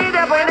I can eat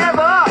up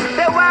whenever.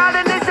 They're wild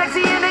and they're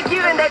sexy and they're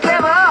cute and they're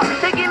clever.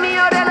 They give me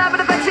all their love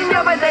and affection,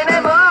 yo, but they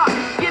never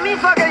give me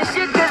fucking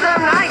shit cause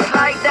I'm nice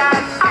like that.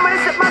 I'm gonna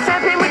sip my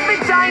champagne with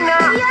vagina.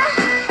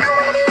 I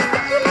wanna be a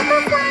sticky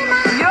little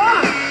slimer. Yo,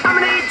 I'm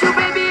gonna eat you,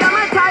 baby, I'm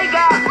a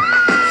tiger.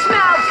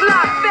 Smells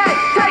like fish,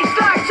 tastes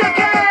like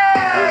chicken.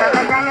 Então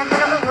bazane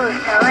funo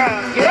kukuska wen.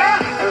 Yeah.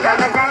 Então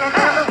bazane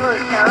funo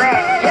kukuska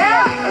wen.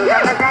 Yeah.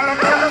 Então bazane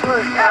funo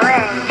kukuska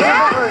wen.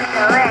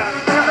 Kukuska wen.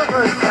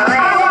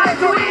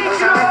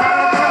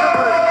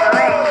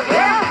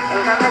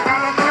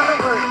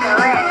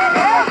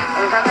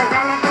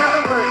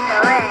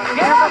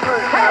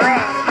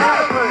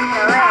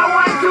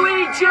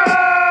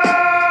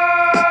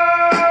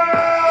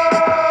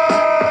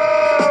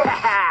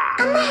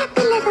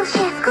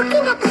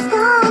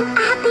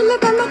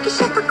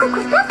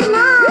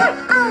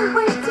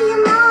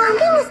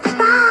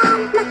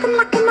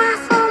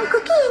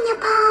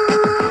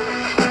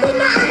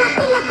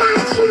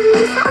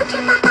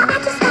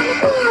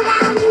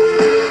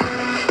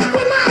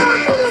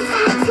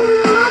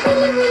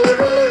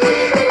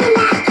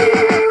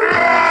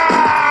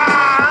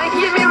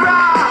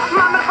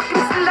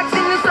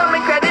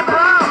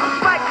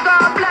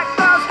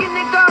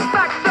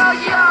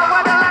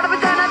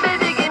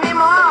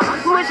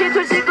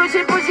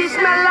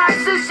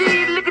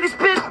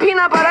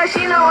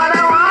 know what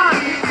I want.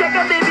 Check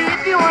it, baby,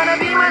 if you wanna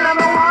be my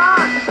number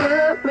one.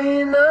 Let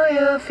me know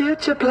your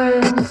future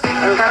plans.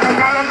 Entonces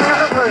dale con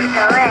lo que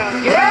gusta,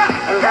 ven. Yeah.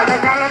 Entonces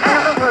dale con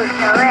lo que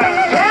gusta, ven.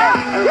 Yeah.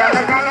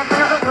 Entonces dale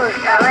con lo que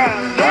gusta, ven.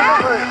 Yeah.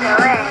 Con lo que gusta,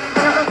 ven.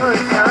 Con lo que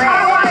gusta, ven.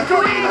 I want to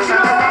eat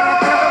you.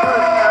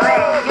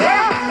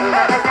 Yeah.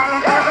 Entonces dale con lo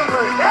que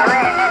gusta,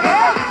 ven. Entonces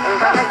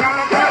dale con lo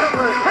que gusta, ven. Con lo que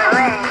gusta,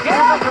 ven.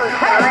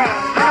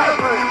 Con lo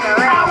que gusta,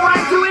 ven. I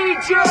want to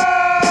eat you.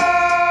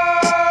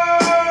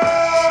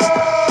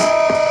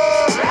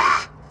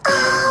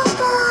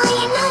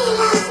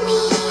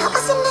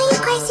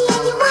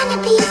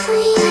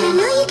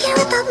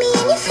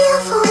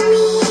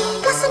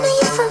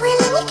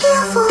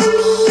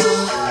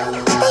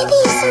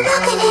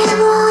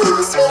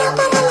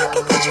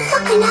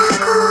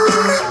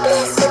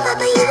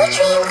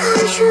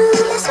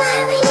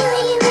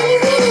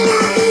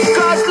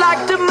 Cause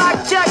like the mic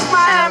check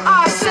my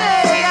MIC,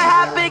 a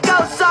happy go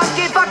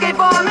sucky fucking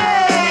for me.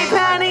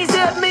 Panties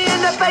hit me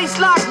in the face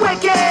like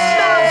wicked.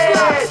 Smells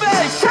like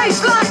fish,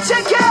 tastes like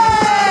chicken.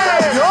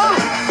 Yo,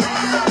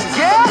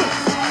 yeah,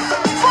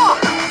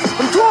 fuck,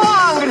 I'm too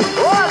hungry.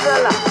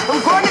 I'm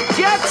gonna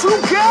get you,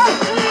 girl.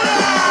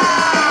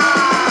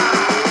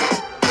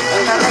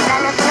 Entonces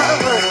dale con lo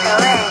que gusta,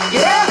 ven.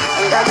 Yeah.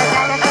 Entonces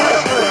dale con lo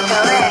que gusta,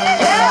 ven.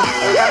 Yeah.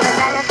 Entonces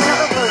dale con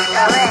lo que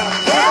gusta, ven.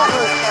 Con lo que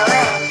gusta,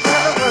 ven. Con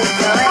lo que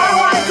gusta, ven. I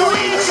want to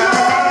eat you.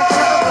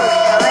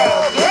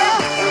 Yeah.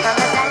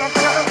 Entonces dale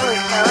con lo que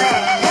gusta, ven.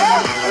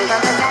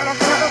 Entonces dale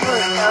con lo que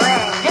gusta,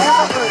 ven. Yeah.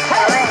 Con lo que gusta,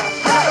 ven.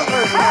 Con lo que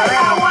gusta, ven.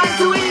 I want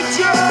to eat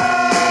you.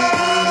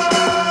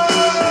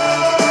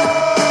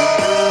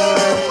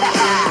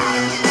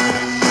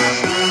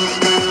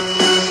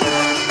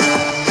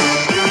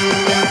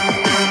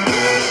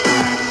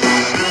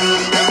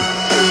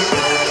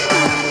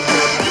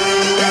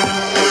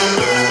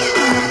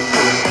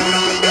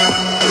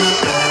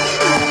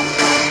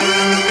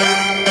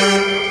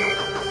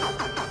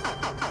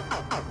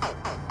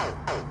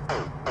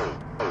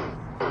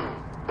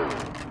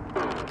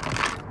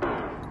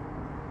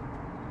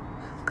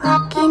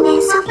 Cooking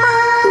is so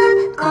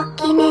fun,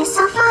 cooking is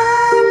so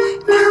fun.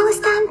 Now it's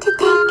time to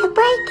take a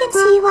break and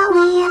see what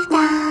we have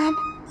done.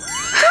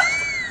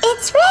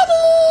 It's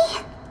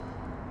ready!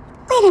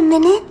 Wait a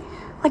minute,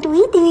 what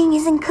we're doing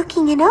isn't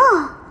cooking at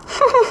all.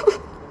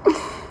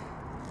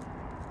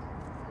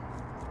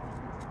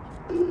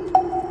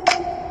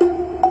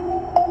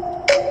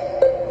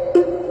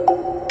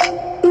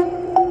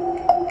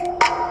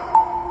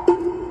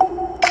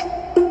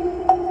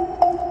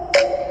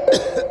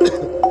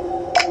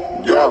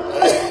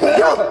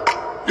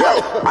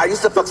 I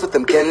used to fucks with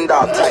them Ken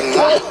dog types,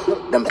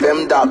 them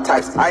fem dog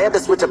types. I had to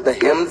switch up the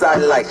hymns I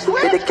like.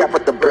 Hit the cap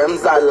with the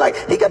brims I like.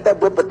 He got that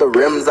whip with the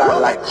rims I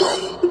like.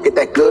 Get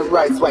that good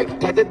right swipe.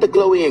 Tatted the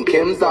glowy and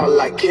Kim's all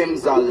like.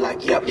 Kim's all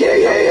like. Yep,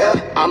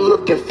 yeah. I'm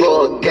looking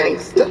for a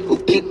gangster who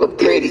keep a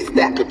pretty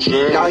stack.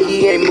 Now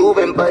he ain't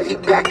moving, but he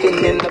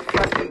packing in the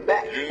front and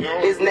back.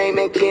 His name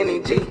ain't Kenny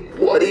G.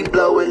 What he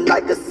blow it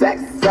like a sack,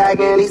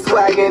 sagging, he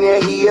swagging, yeah,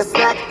 he a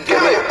snack.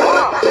 Give me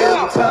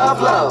them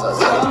tough lovers,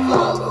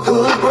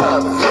 hood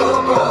brothers,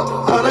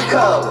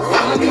 undercover.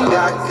 He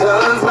got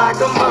guns like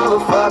a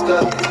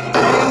motherfucker.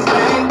 Bang,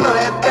 bang, throw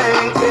that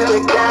thing till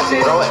it cash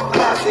it.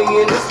 Classy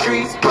in the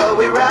streets, but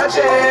we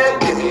ratchet.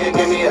 Give me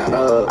a,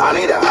 I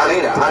need a.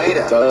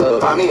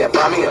 Find me a.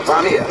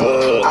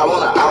 I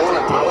wanna.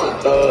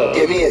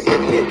 Give me a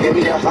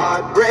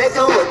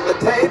heartbreaker with the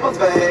paper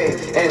fade.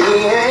 And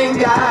he ain't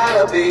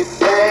gotta be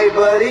paid,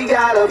 but he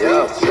gotta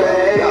be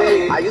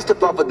straight. I used to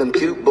fall for them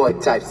cute boy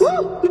types,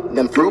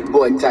 them fruit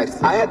boy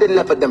types. I had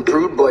enough of them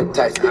prude boy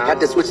types. Had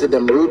to switch to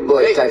them rude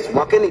boy types.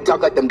 Why can't he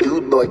talk like them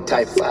dude boy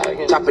types?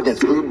 Chopper than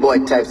screwed boy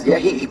types. Yeah,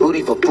 he eat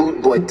booty for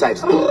food boy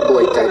types. Food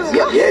boy types.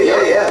 Yeah.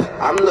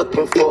 I'm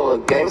looking for a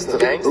gangster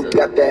who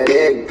got that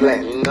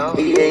eggplant.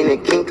 He ain't in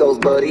Kinko's,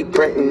 but he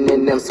printing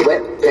in them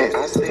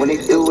sweatpants. When he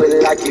do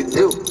it like you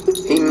do,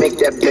 he make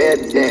that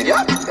bed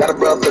dance. Got a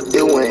brother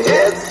doing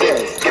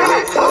headsets.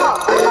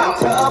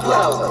 Tough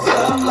lovers,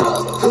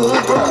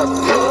 hood brothers,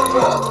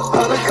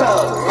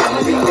 undercover.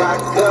 He got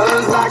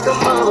guns like a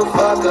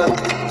motherfucker.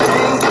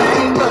 Bang,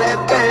 bang, throw that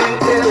thing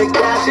till it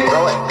cash it.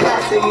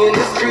 Classy in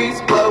the streets,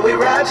 but we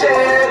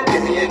ratchet.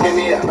 Give me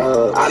a.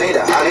 I need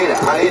a.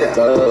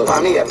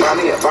 Find me a.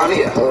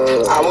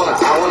 I wanna.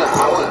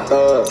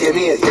 Give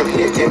me a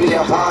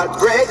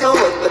heartbreaker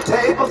with the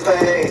paper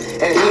fade.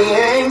 And he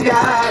ain't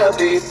gotta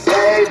be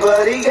paid,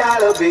 but he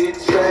gotta be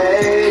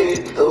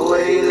straight. The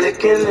way he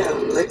licking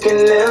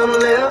them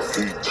lips.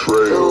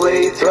 The way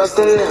he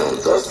thrusting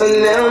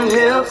them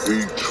hips.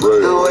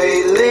 The way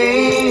he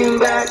lean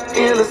back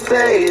in the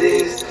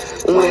Mercedes.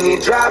 When he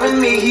driving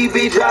me, he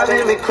be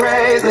driving me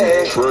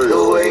crazy.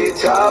 The way he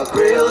talk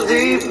real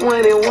deep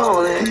when he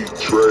want it.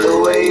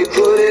 The way he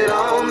put it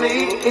on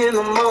me in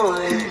the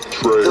morning.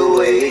 The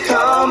way he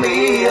call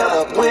me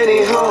up when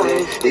he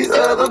horny. These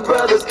other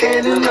brothers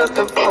can't do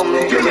nothing for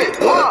me. Give me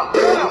one.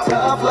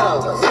 Tough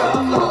lovers,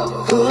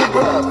 good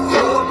brothers,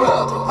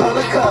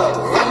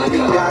 undercover. He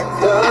got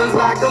guns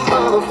like a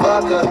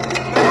motherfucker.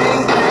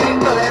 Bang, bang,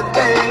 throw that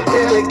thing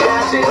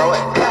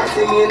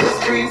see me in the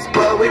streets,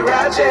 but we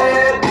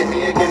ratchet. Give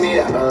me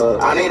a,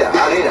 I need a,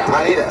 find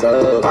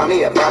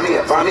me a.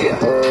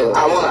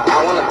 I wanna,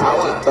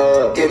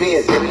 give me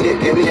a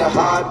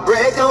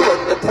heartbreaker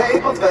with the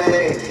paper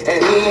fade.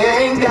 And he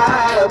ain't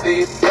gotta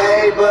be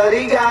paid, but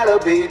he gotta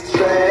be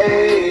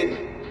betrayed.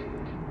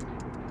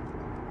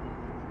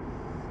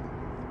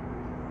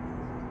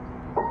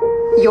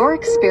 Your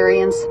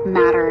experience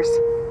matters.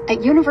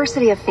 At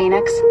University of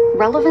Phoenix,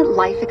 relevant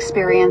life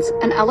experience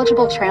and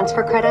eligible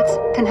transfer credits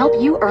can help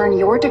you earn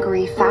your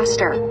degree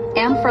faster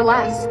and for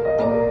less.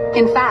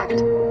 In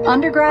fact,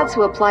 undergrads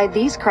who apply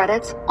these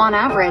credits, on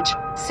average,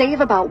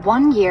 save about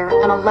 1 year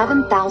and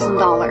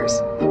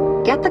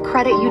 $11,000. Get the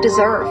credit you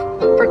deserve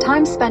for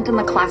time spent in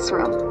the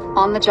classroom,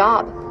 on the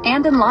job,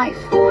 and in life.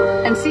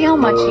 And see how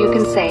much you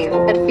can save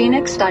at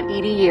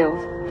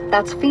phoenix.edu.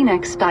 That's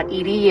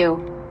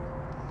phoenix.edu.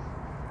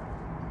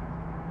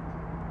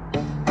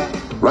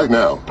 Right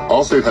now,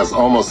 Allstate has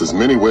almost as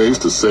many ways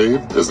to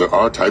save as there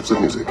are types of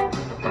music.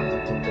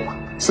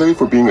 Save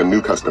for being a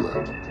new customer.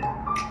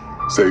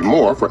 Save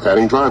more for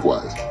adding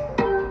DriveWise.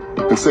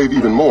 And save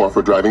even more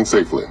for driving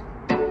safely.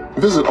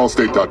 Visit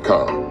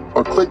Allstate.com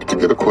or click to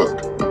get a quote.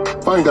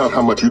 Find out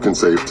how much you can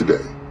save today.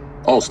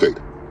 Allstate.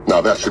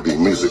 Now that should be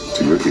music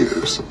to your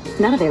ears.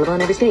 Not available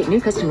in every state. New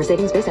customer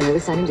savings based on early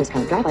signing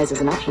discount. DriveWise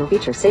is an optional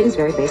feature. Savings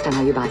vary based on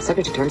how you buy.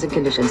 Subject to terms and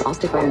conditions.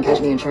 Allstate Fire and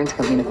Casualty Insurance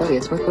Company and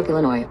affiliates, Northbrook,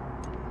 Illinois.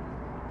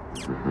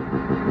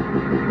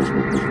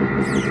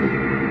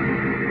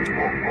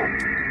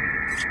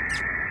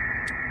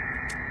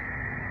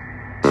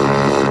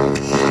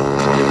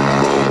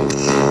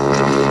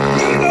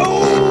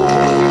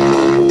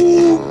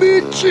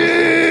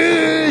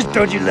 Bitches!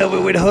 Don't you love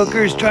it when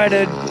hookers try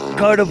to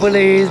call the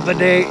police, but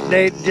they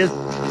just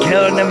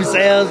killing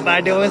themselves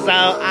by doing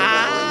so?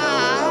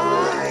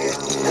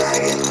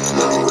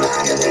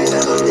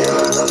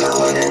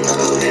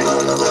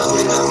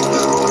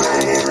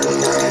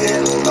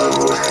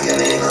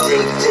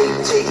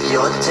 Take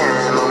your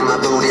time on my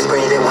booty,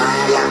 spread it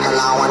wide like a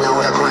law and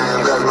order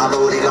crime. Cause my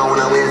booty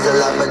gonna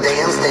whistle up a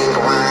damn stink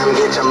rhyme.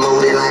 Get you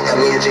moody like a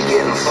midget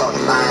getting fucked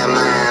by a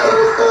mime.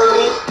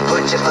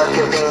 Put your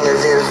fucking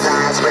fingers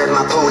inside, spread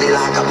my booty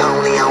like a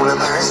pony on a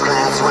first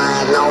class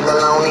ride. No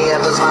baloney,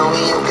 if it's phony,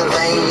 you can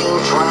say you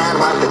tried.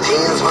 Wipe the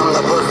tears from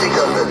the pussy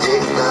cause the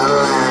dick's the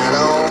light.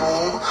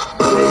 Oh,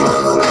 booty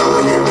muscle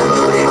going in the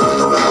booty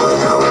muscle going,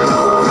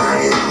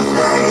 right,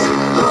 right.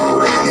 Oh,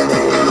 ragga,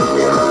 baby,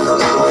 booty muscle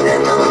going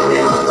in the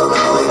booty muscle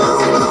going,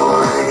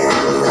 right,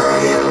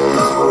 right.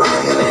 Oh,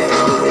 ragga, baby,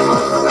 booty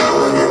muscle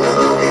going in the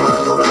booty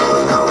muscle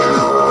going,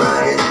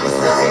 right,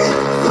 right.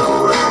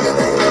 Oh, ragga,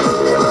 baby,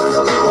 booty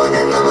muscle going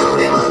in the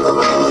booty muscle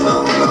going,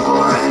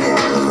 right,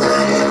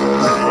 right.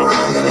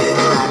 Ragga,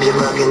 baby, wrap your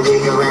fucking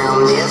dick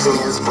around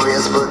this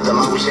press, put the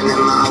motion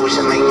in my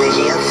ocean, make me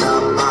hits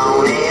up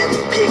on it.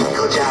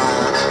 Pickle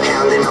jar,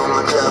 pounding on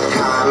my club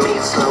car,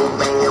 meat slow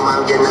banging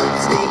while your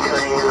nuts be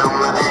clanging on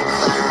my back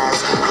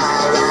thighs.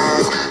 High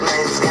rise,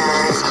 night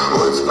skies,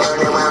 woods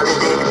burning while the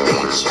dick be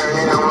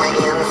churning on my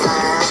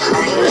insides. I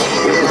ain't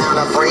handing out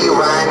a free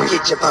ride,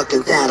 get your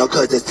fucking saddle,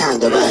 cause it's time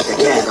to ride the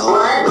cattle.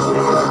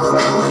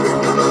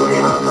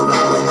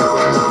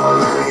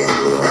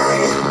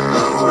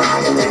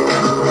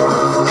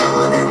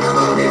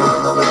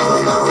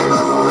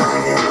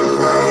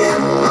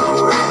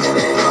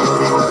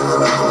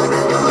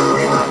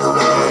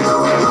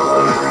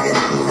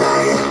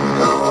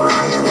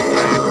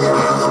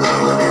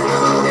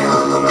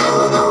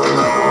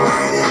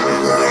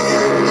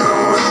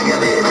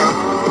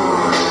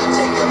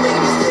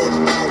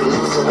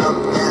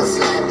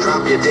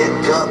 Drop your dick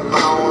up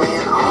on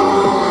it,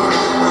 on.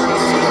 I'm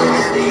feeling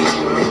that heat,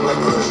 make my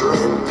push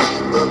red. On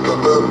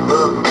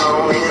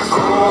it,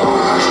 on.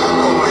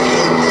 Put my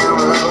head down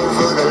low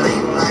for the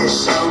late night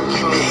show.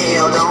 Give me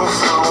hell, don't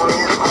phone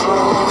it,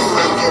 on.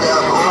 Fuck it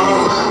up,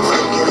 on.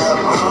 Fuck it up,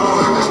 on.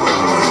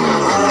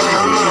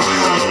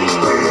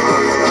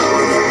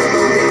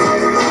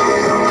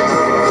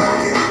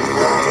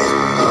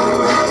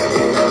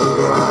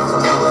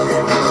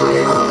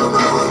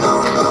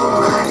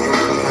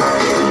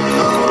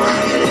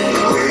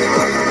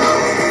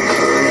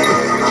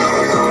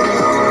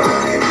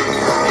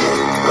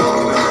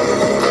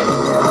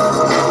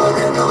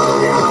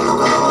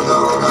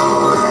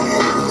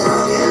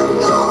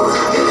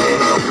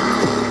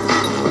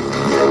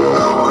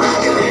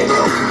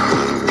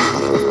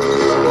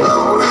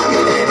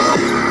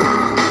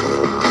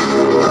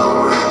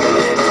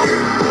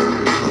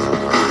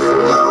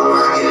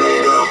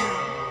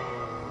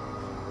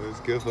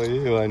 Good for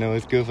you. I know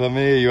it's good for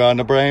me. You're on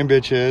the brain,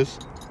 bitches.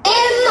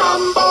 Il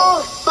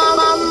mambo,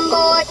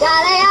 mambo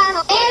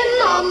italiano. Il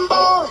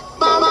mambo,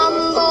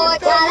 mambo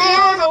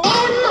italiano.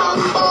 Il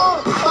mambo,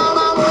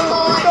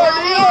 mambo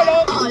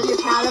italiano. All you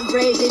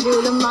calabrese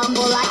do the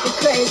mambo like a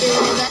crazy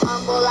one.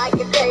 Mambo like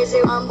a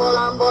crazy, mambo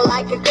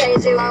like a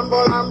crazy,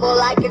 mambo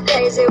like a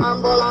crazy,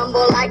 mambo like a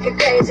crazy, mambo like a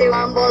crazy,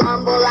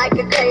 mambo like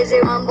a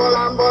crazy,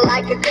 mambo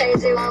like a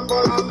crazy,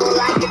 mambo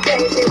like a crazy, mambo like a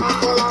crazy,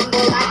 mambo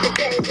like a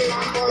crazy,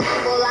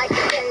 mambo like a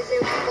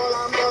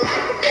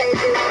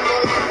crazy, mambo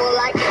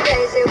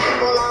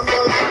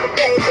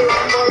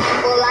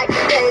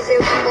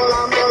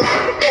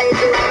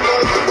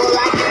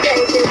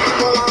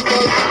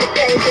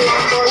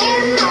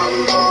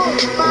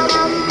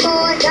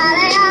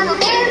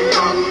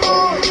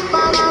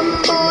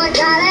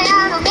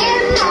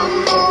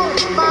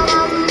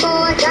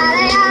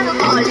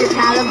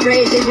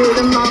do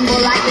the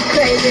mumble like a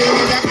crazy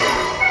with a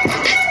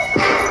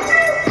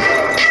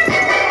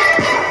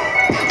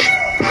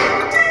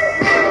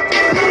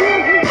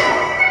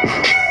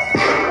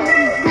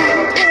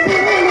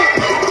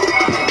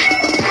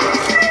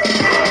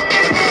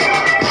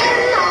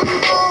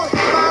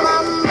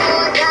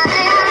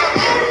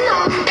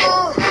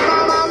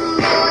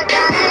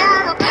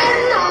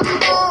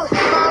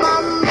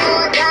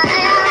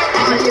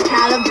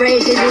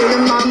crazy, do the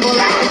mumble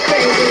like a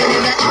crazy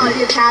with it. All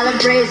you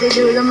calabrese,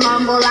 do the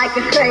mumble like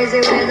a crazy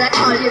with it.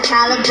 All you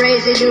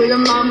calabrese, do the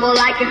mumble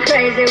like a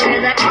crazy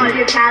with it. All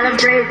you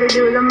calabrese,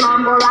 do the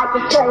mumble like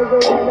a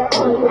crazy with it.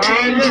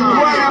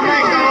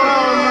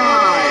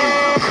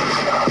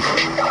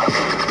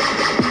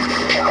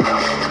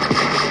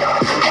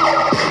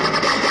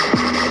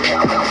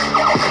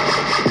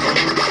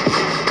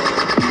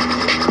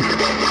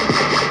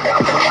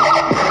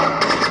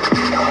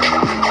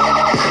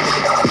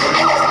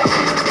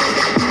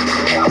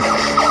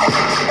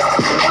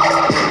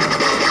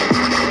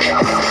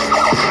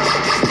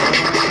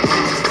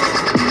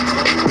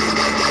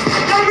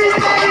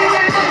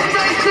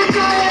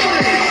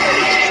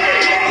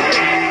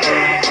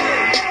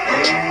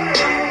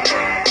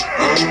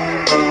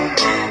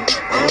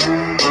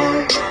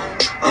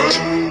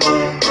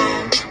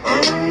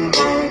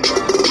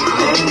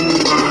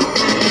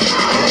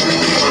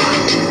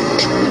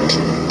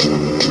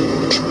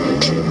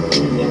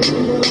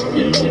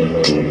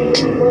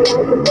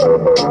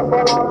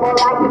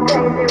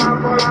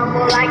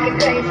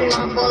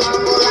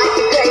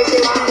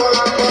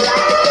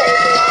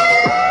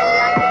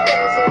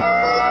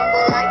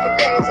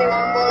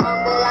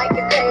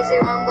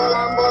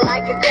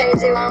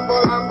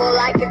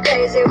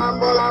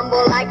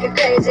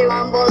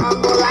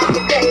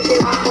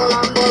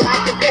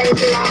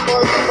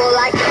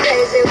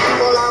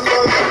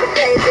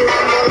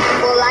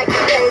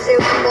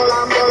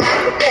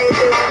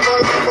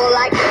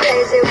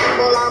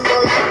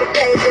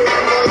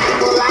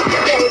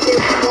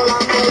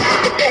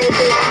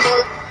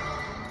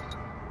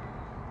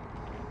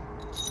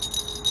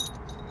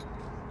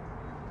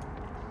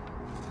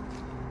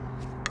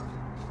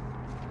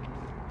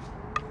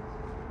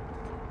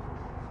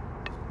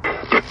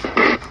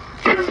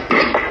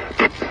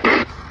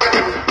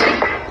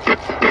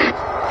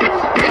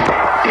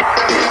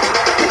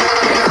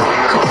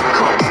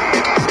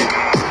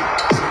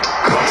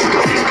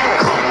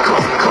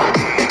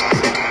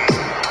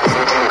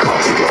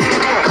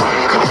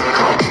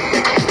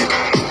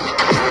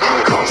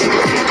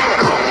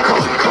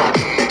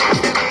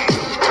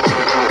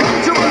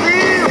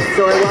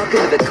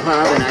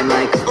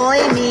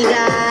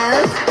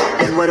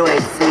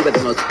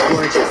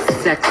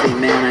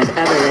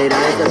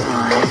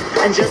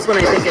 I just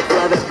wanna make a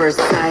little noise.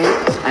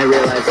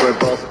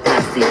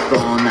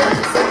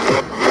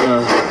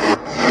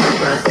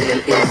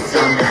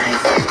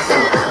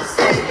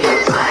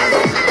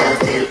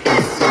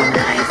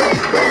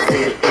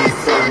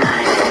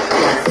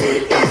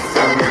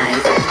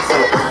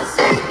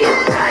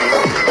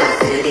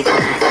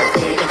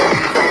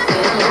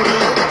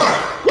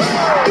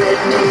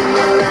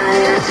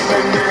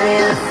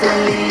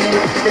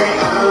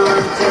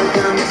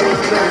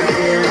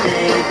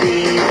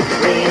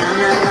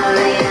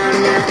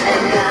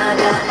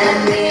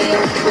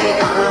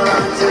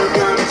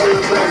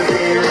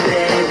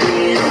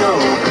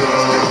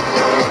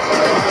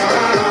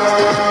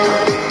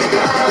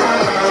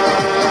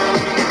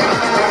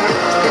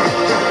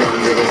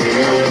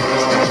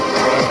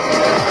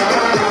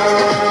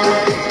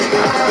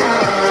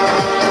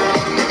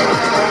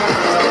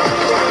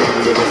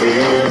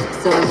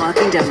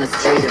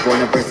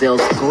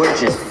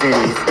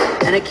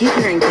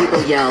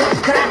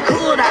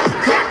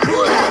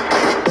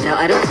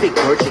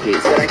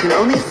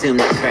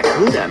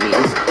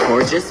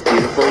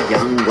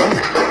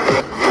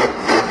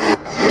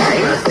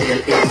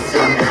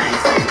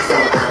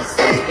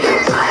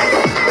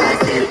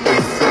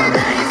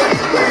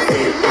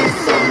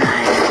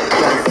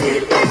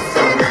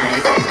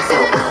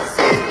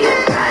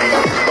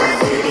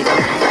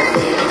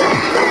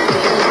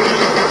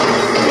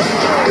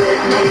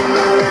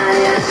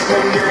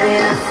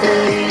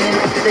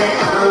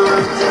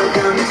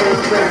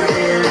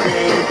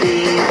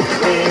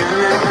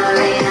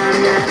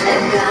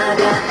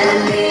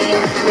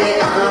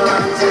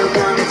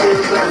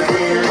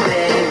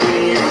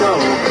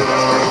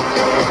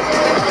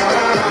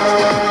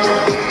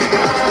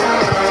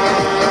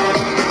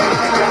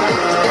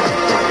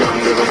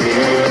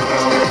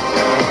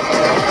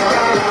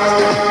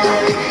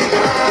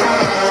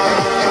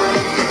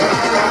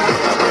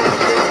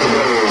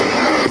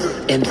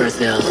 In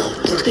Brazil,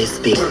 they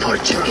speak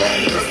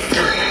Portuguese,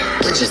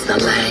 which is the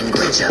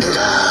language of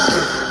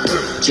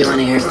love. Do you want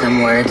to hear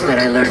some words that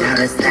I learned how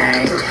to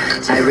say?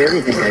 I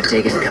really think I've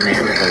taken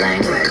command of the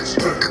language.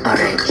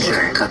 Alright,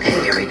 sure. Okay,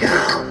 here we go.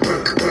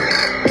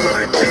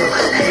 Porto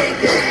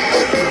Alegre.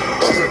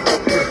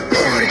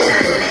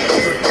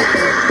 Fortaleza.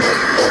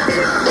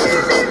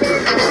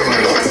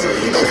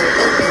 Curitiba.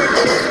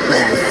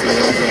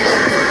 Brasilia.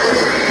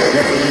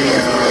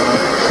 Rio.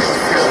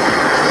 Sao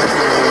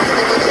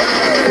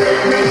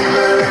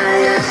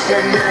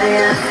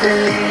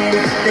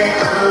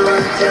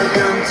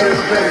to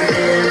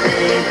Brazil,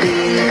 baby.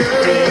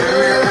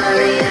 Rihanna,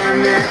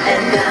 Ariana,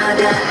 and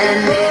Gaga, and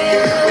me.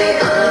 We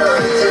all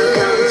want to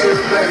come to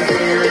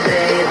Brazil,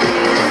 baby.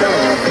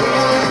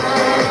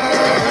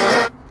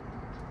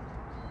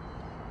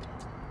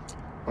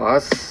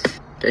 Boss,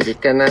 ¿qué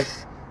ganas?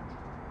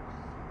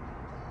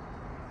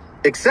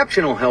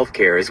 Exceptional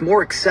healthcare is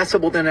more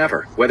accessible than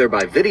ever, whether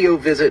by video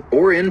visit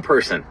or in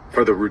person,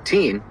 for the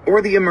routine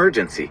or the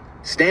emergency.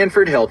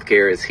 Stanford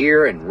Healthcare is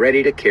here and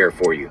ready to care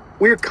for you.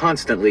 We're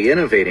constantly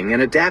innovating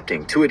and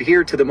adapting to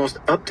adhere to the most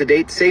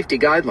up-to-date safety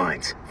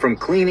guidelines. From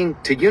cleaning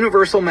to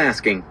universal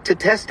masking to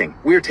testing,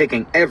 we're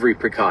taking every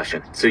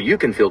precaution so you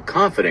can feel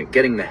confident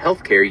getting the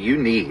healthcare you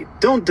need.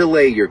 Don't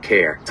delay your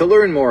care. To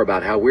learn more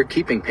about how we're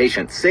keeping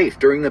patients safe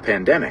during the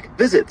pandemic,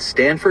 visit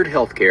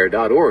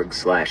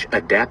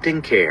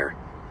stanfordhealthcare.org/adaptingcare.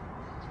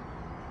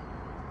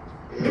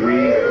 3,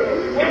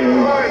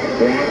 2, 1.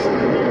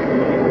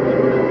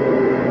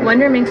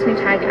 Wonder makes me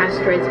tag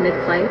asteroids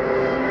mid-flight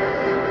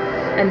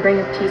and bring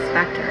a piece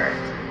back to Earth.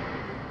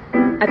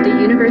 At the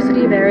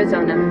University of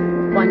Arizona,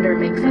 wonder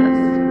makes us.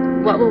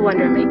 What will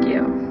wonder make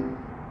you?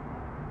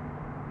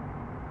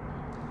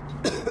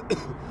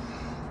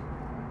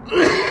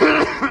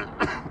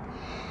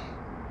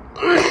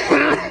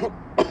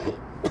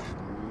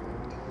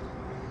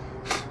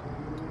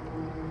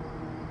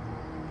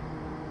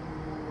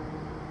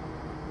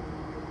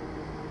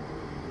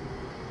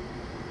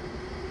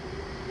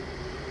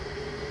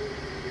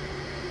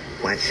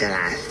 What shall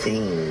I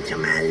sing to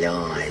my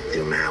Lord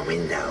through my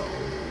window?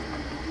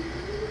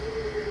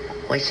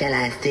 What shall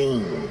I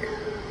sing,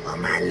 for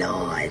my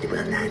Lord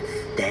will not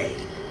stay?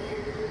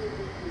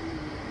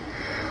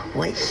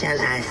 What shall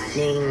I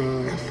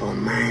sing, for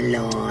my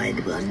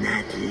Lord will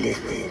not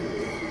listen?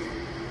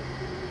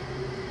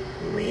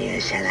 Where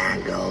shall I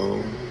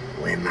go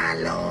when my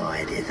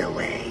Lord is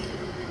away?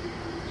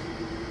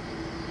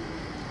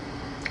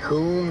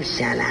 Whom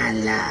shall I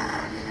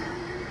love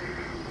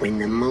when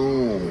the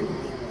moon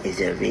is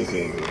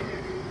arisen?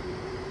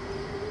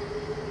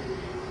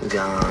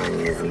 Gone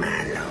is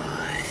my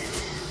Lord,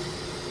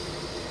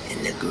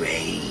 and the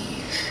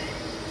grave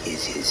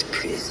is his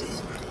prison.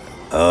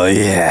 Oh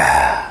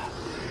yeah.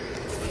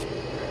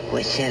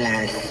 What shall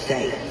I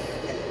say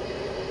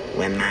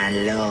when my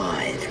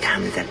Lord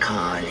comes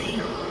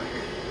a-calling?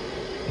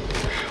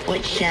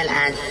 What shall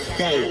I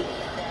say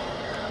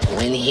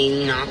when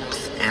he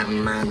knocks at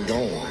my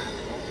door?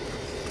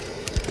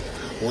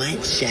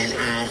 What shall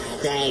I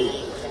say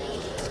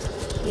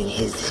when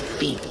his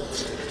feet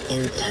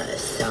enter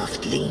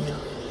softly,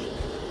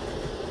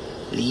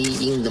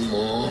 leaving the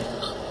mark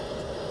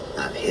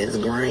of his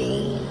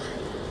grave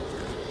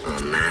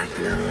on my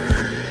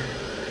floor?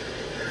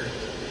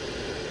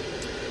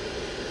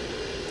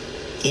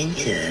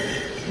 Enter,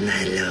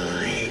 my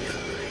Lord.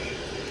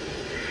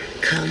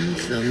 Come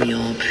from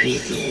your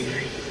prison.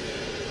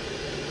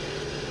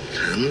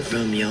 Come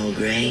from your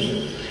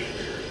grave.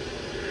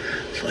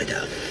 For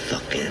the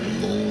fucking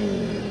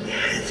moon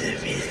has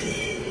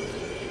arisen.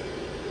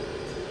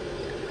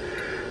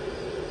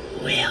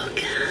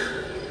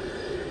 Welcome,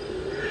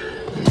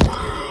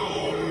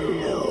 my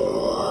Lord.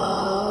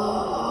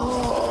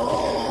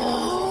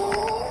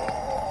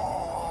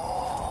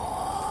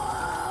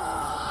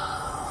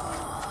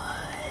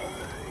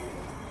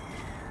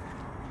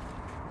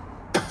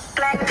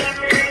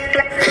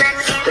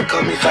 They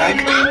call me fag.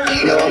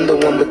 No, I'm the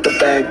one with the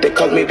bag. They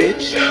call me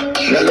bitch.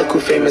 Now look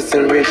who famous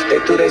and rich. They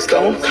threw they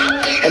stones,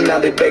 and now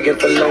they begging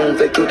for loans.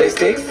 They threw they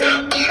sticks,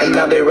 and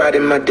now they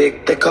riding my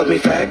dick. They call me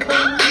fag.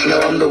 No,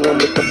 I'm the one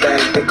with the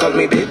bag. They call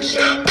me bitch.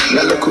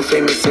 Now look who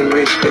famous and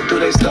rich. They threw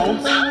they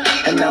stones,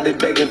 and now they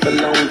begging for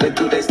loans. They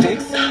threw they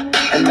sticks,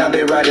 and now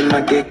they riding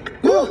my dick.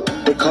 Woo!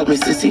 They call me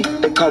sissy,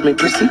 they call me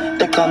prissy,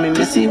 they call me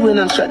missy when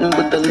I'm strutting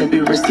with the limpy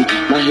wristy.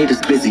 My haters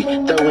busy,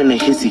 throwing a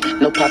hissy,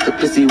 no pot to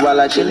pissy while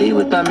I chilly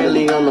with my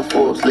millie on the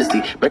Forbes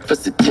listy.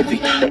 Breakfast at Tiffy,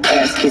 they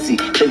ass kissy,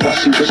 they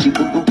washy wishy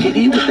boo boo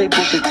kitty with they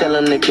bullshit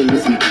telling they can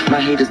miss me. My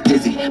haters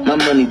dizzy, my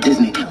money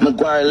Disney,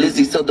 McGuire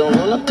Lizzie, so don't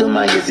roll up to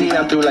my hizzy,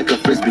 I'm through like a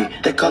frisbee.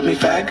 They call me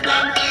fag,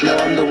 no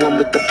I'm the one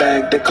with the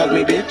bag. They call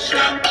me bitch,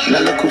 now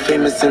look who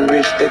famous and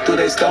rich. They threw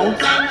they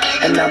stones,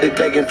 and now they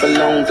begging for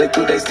loans. They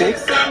threw they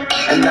sticks,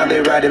 and now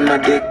they riding my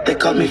dick. They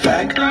call me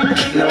fag,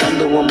 now I'm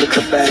the one with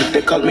the bag.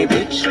 They call me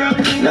bitch,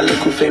 now look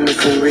who famous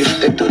and rich.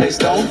 They threw they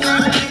stones,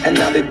 and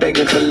now they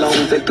begging for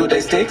loans. They threw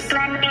they sticks,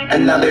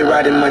 and now they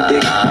riding my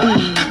dick.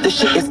 This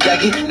shit is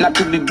gaggy, not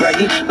to be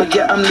braggy, but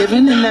yeah, I'm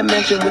living in that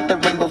mansion with the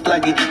rainbow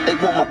flaggy. They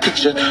want my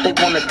picture, they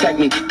wanna tag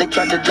me, they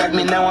tried to drag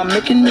me, now I'm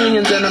making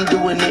millions and I'm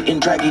doing it in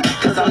draggy.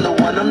 Cause I'm the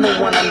one, I'm the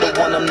one, I'm the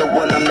one, I'm the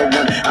one, I'm the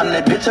one. I'm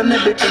that bitch, I'm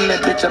that bitch, I'm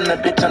that bitch, I'm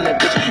that bitch, I'm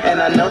that bitch.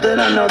 And I know that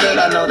I know that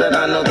I know that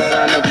I know that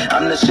I know.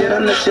 I'm the shit,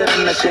 I'm the shit,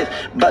 I'm the shit.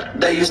 But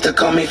they used to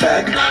call me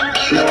fag.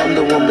 Now I'm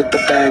the one with the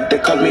bag. They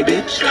call me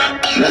bitch.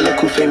 Now look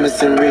who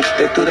famous and rich.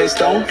 They threw they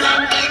stones,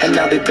 and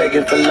now they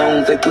begging for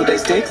loans. They threw they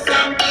sticks,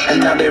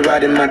 and now they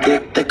riding my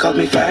dick. They call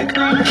me fag.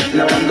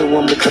 Now I'm the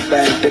one with the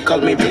bag. They call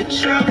me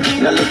bitch.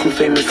 Now look who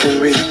famous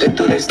and rich. They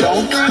threw they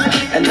stones,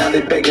 and now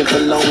they begging for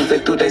loans. They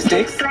threw they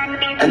sticks,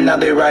 and now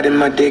they riding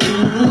my dick.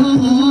 Ooh,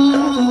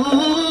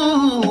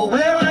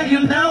 where are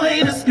you now? Hey,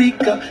 to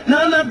speak up.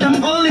 None of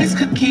them bullies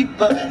could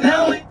keep up.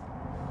 Now we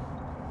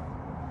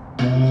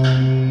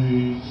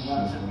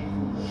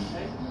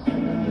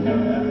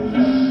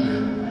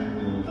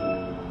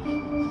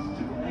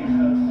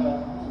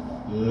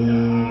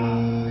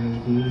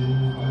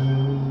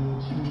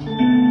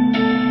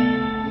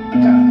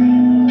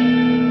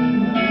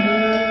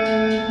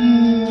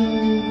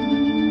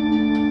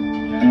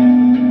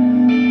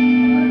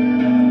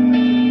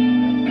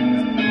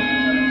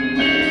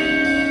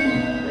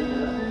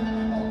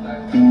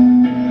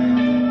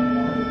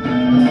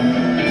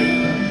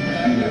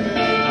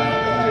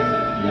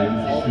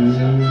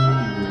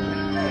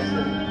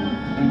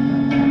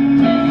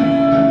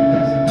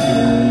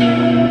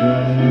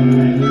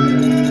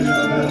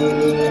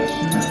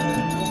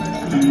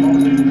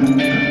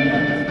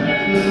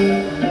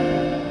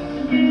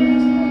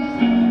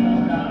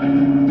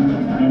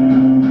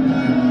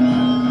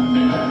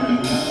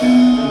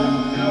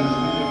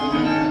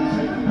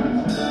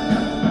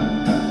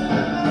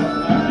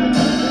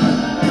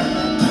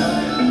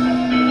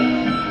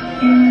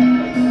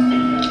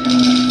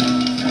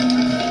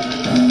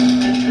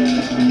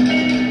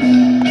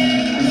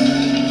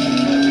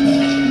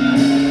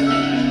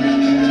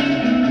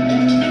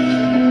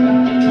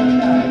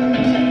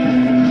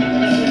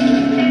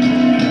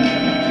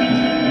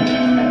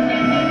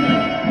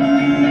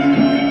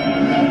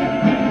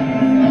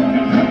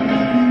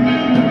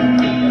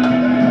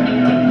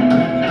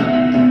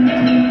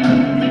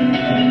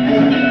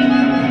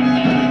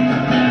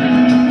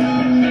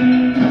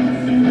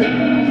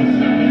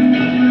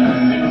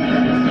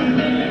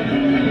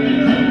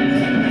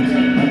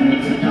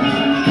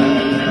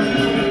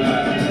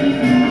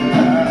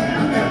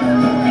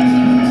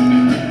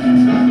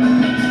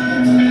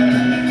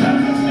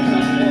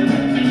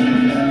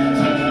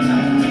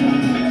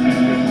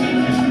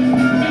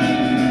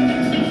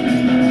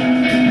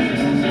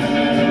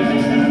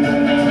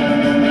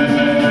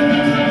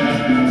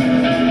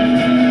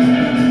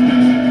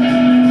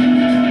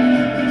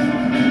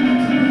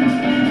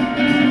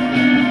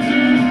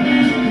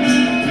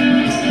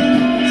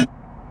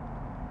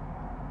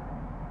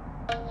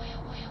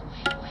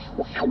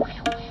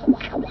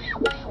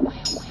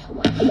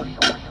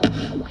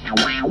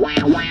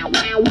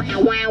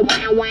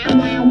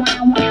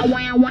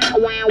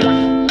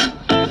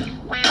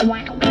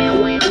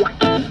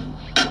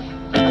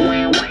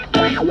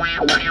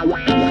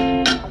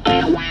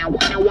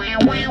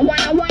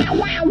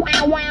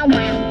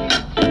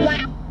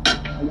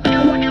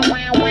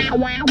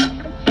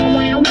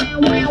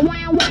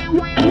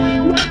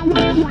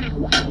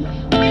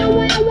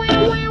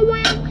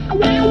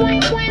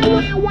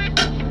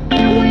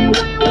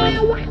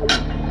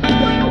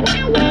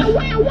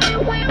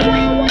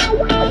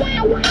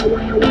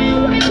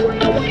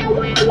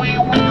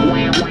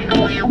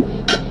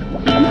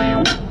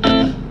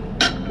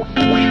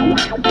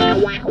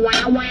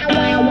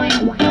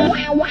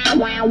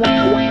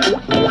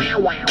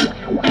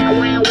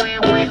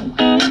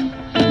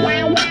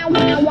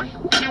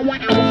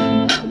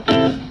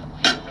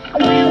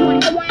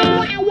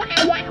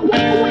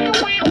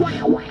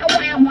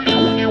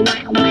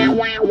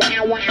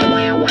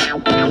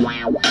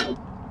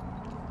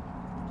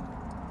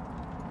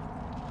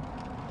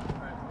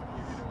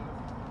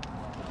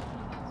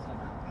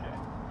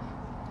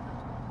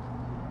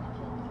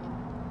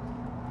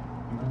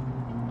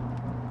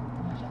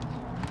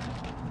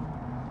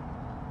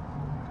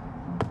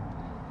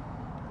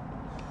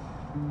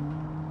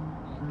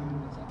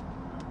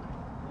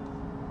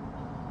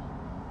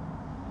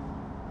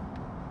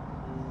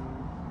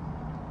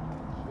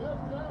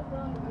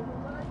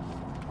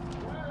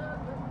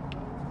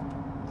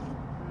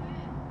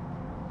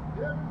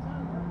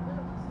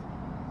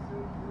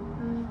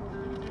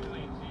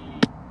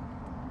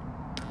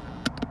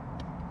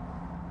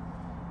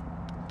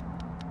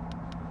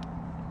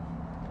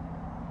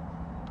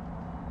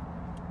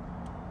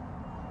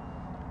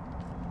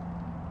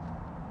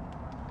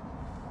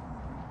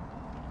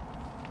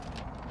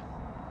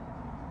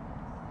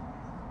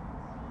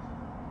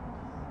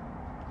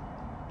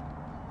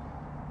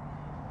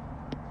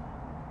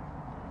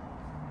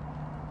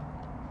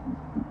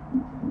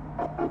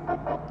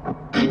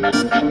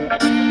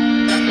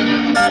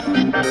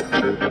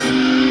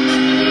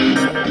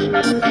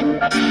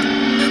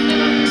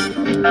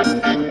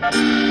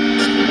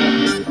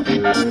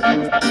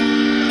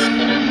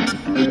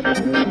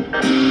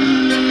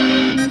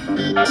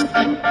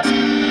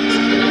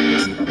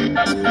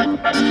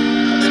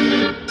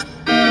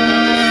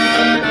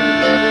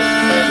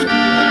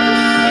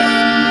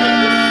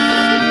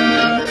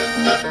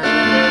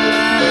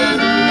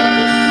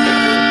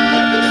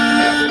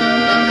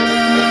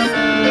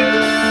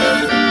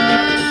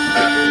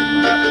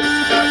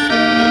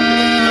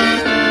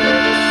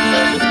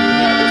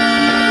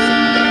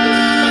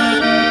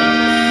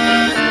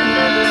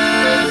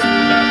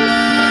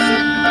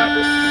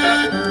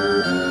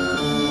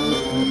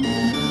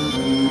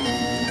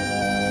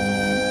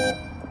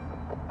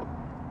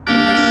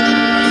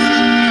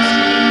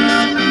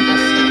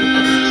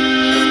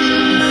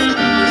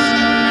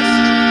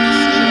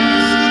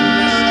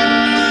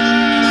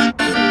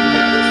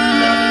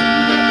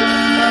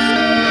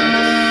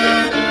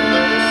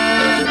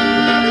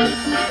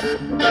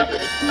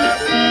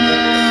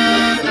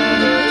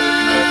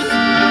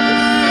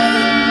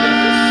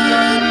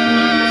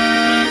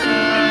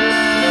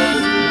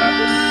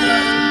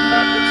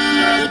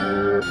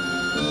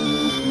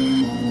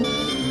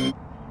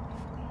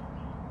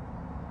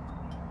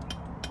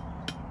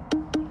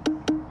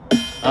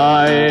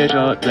I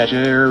should let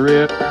you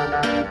rip,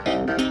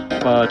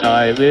 but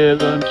I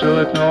didn't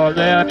to ignore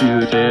that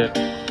you did.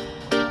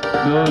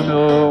 No,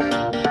 no.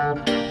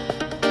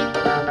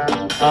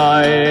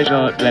 I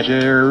should let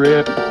you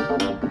rip,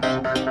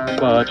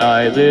 but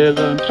I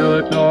didn't to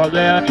ignore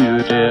that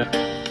you did.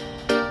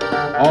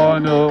 Oh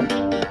no.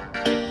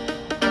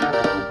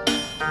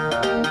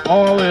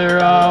 All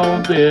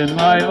around in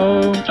my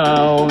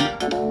hometown,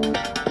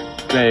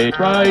 they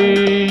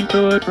trying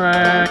to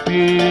track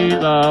me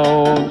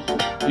down.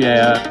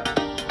 Yeah,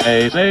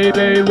 they say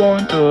they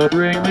want to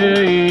bring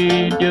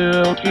me in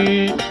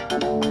guilty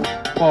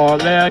for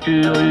their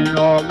killing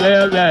of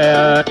their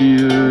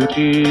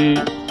deputy,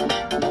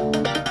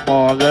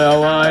 for their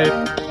life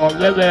of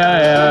their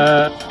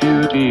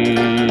deputy.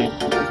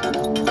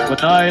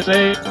 But I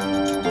say,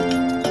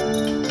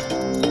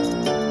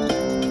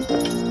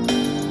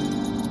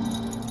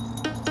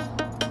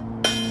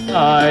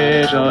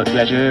 I should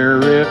let you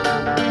rip,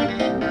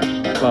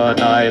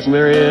 but I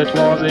swear it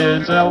was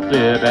in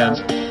self-defense.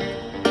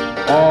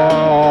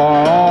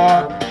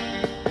 Or,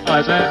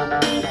 I said,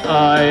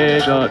 I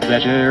should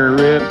let you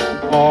rip,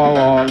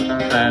 or,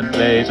 and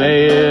they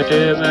say it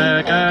is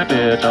a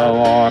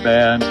capital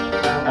offense.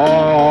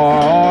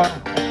 Or,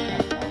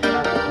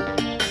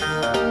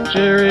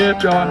 Sheriff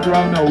John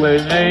Brown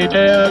always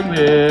hated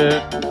me,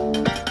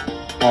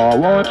 for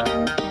what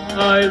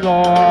I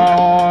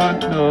don't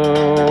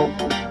know.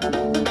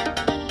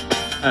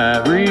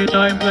 Every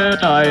time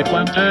that I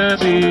plant a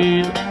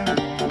seed,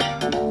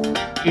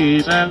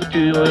 he says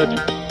kill it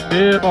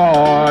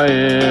before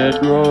it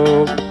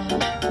grows.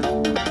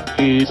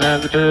 He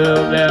says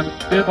kill them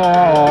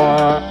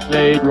before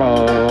they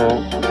grow.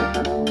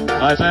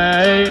 I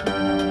say,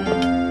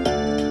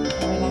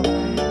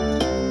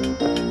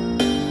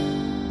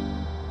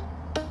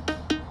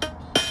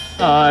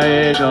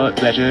 I should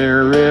let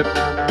you rip,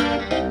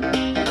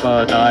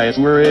 but I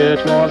swear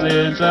it was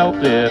in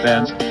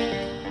self-defense.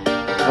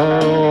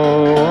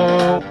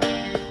 Oh,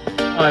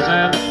 I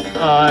said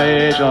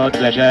I should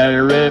let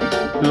you rip,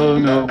 no,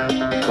 no,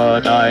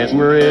 but I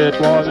swear it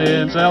was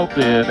in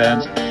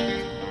self-defense.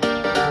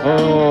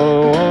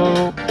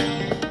 Oh,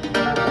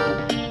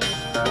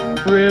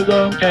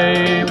 rhythm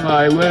came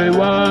my way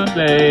one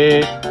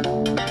day,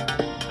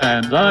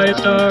 and I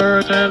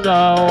started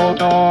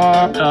out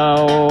of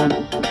town.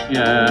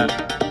 Yeah,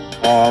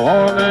 all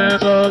of a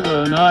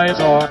sudden I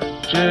saw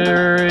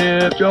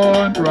Sheriff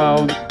John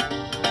Brown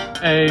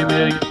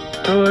aiming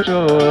to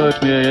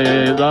shoot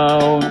me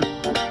down,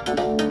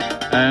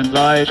 and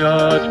I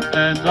shot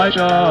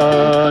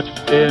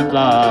him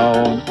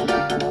down,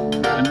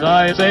 and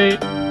I say,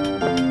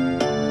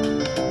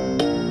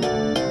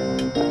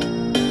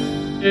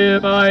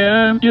 if I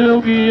am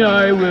guilty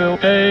I will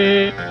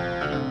pay.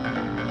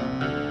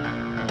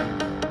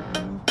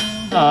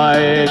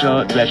 I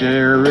should let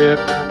you rip,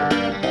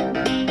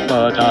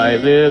 but I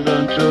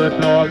didn't should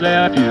ignore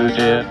that you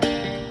did.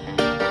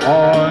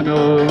 Oh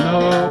no,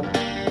 no,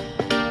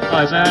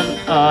 I said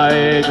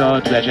I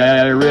should let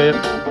you rip,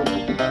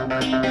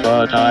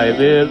 but I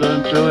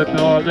didn't should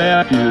ignore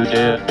that you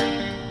did.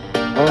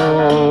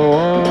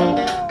 Oh,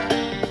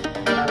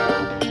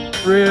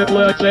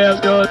 Riblets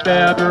has got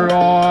pepper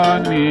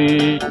on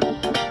me,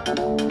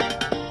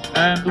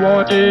 and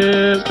what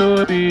is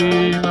to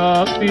be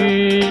must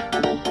be.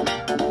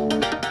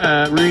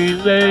 Every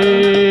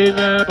day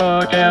the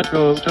bucket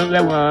goes to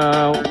the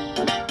well.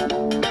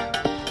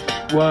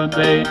 One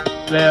day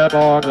their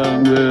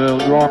bottom will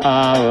drop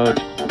out.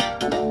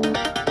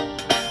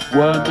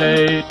 One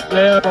day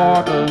their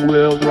bottom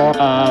will drop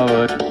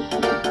out.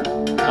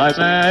 I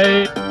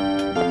say,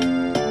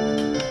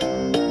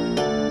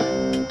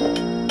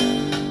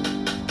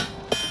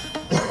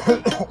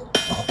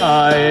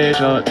 I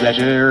should let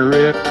you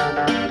rip,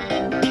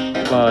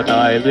 but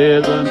I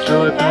didn't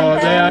should know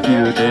that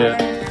you did.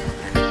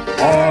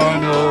 Oh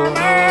no,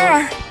 no.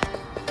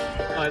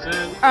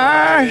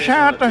 I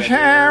shot the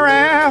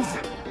sheriff,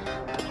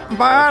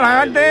 but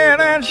I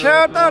didn't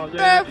shoot the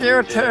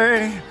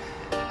deputy.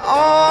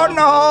 Oh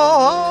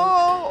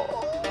no.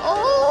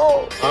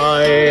 Oh.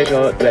 I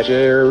should let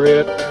you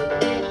rip,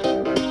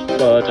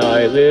 but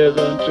I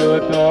didn't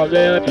shoot the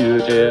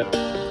deputy.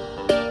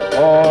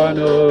 Oh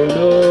no,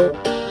 no.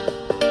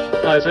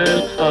 I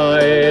said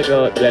I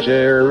should let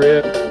you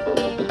rip,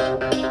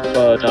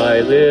 but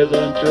I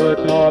didn't should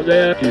ignore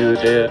that you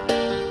did.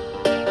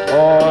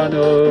 Oh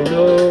no,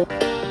 no.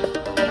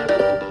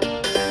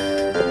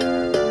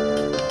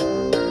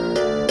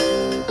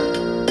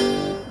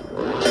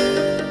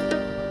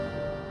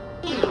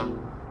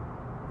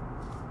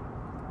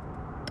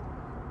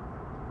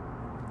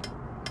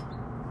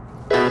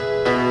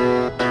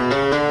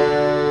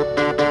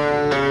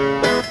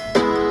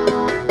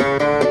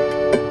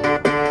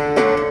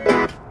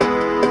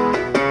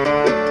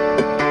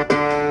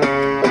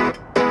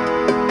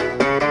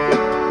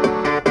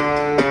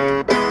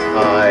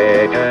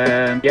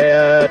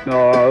 Get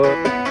no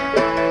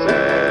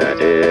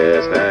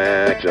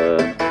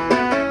satisfaction.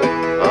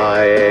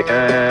 I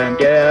can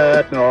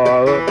get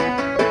no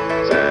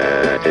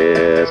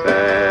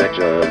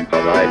satisfaction,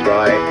 'cause I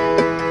try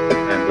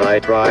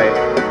try,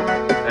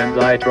 and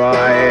I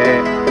try,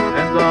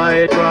 and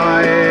I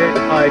try.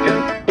 I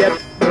can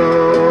get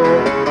no.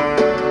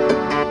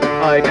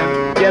 I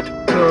can get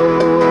no.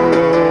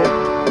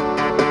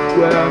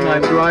 When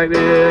I'm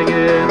driving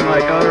in my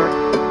car,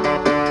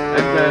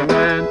 and then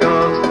man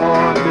comes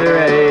on the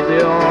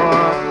radio,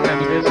 and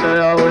he's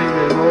telling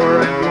me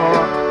more and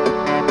more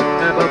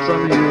about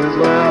some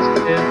useless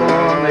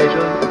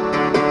information,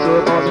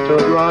 supposed to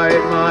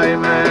drive my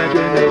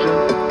imagination.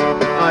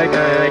 I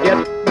can get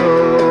no.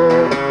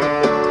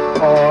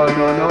 Oh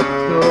no no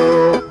no.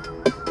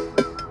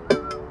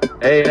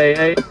 Hey hey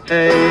hey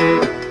hey.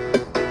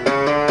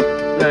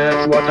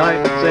 That's what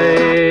I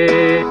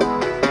say.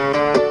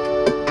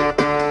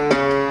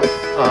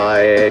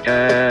 I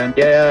can't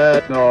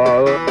get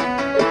no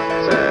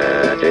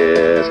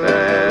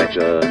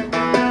satisfaction.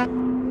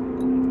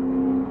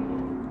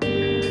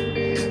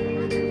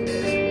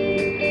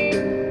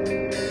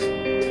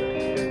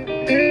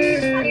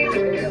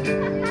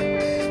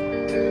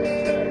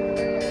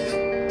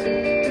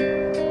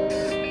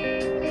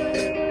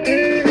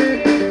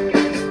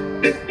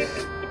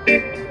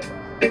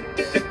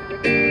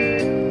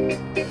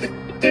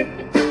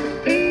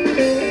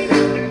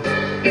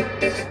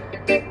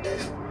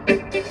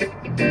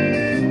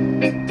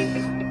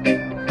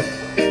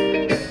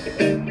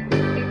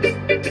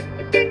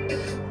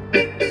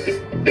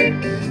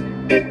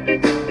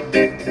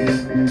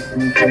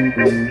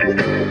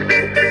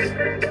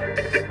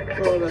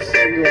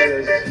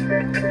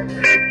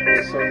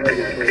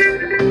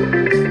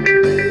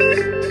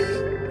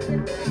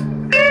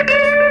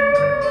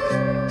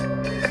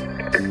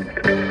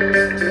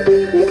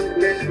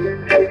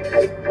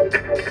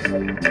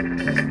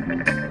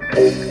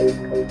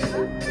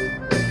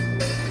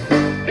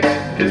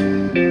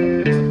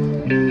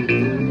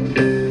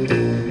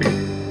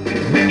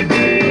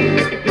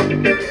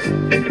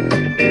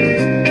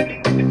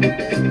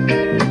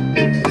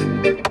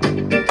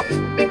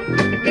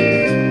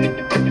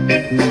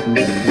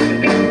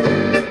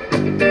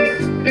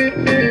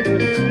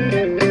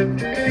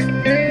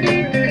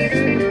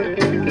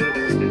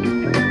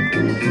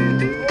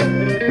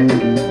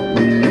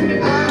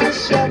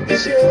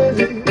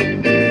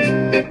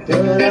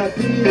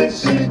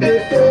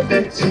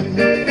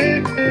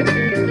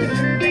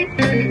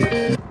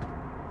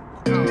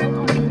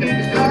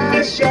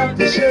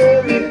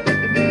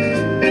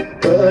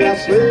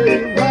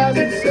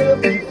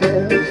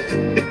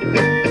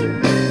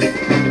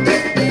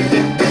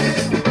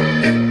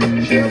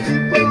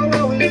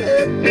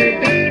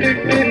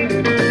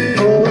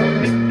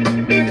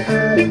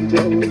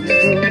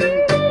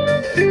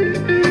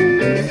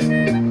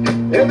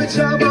 Every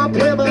time I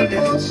play my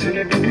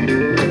portion,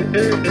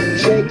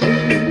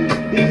 shaking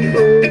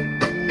before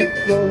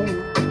it grows.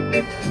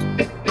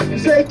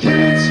 Say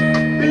kids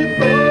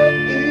before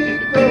it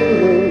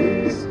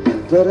grows.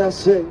 But I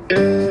say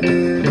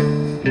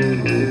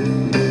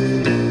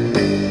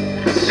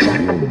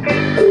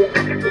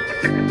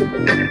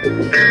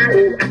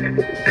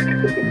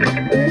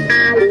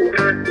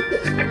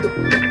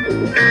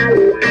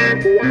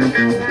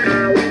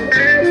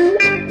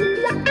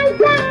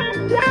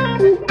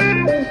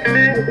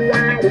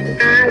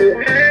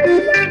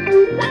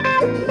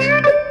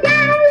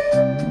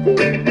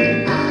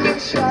I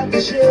tried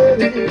to share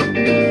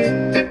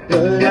it,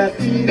 but I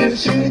feel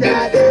should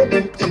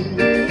identity.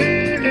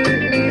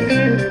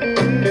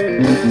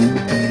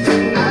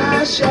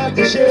 I tried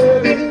to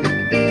share it,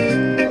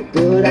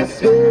 but I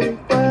swear it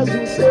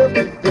wasn't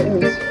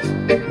self-defense.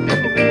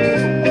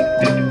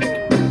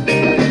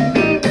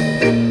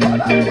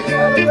 But I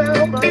fell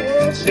around my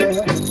own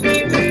shell.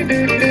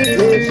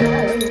 They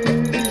tried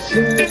to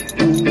shut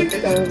me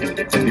down.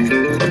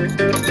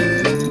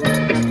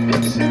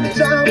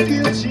 Sometimes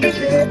guilty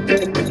can't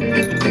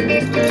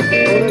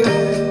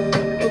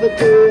for the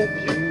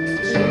deputy,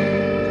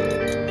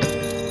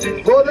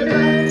 for the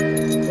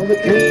night of the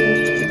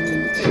deputy.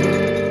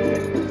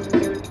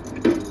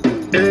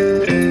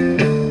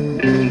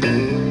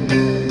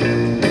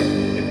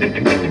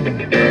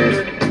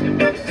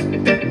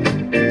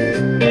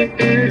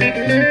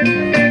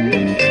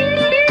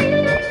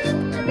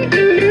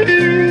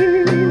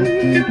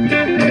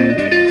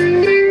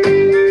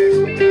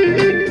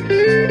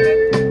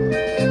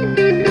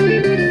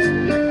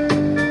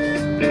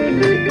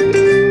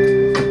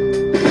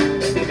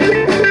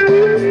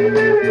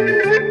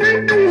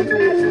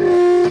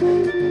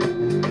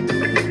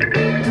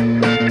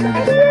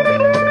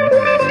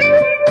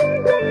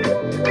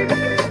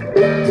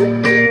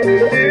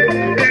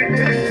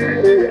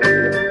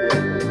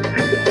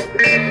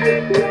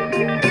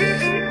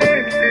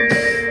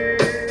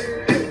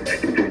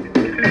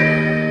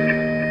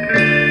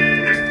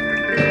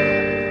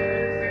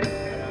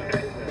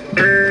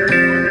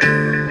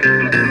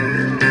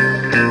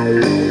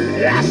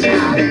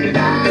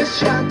 I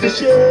shot the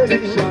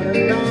sheriff, shot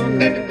him down,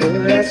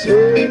 but I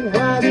swear it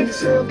wasn't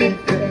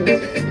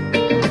self-defense.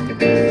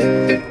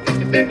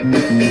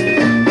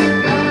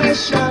 I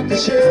shot the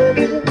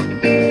sheriff,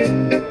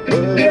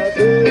 but I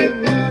swear it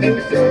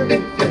wasn't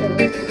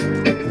self-defense.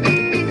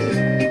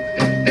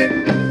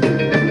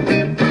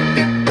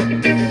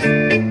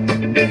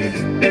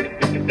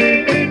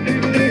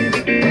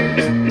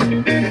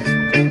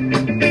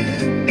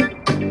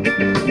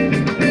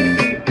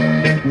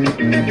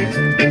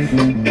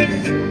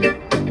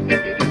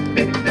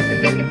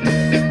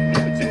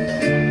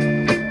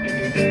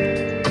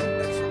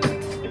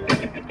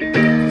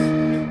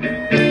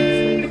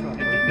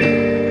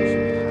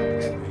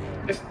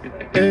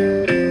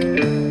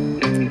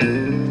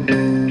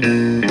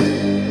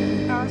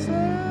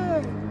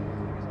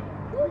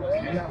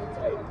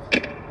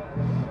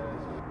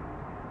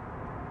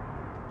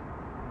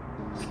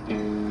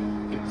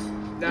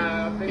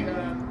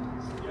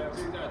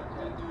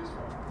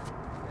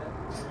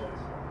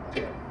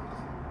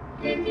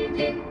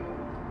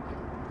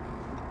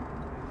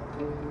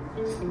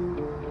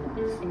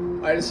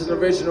 Alright, this is an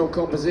original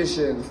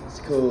composition.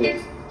 It's called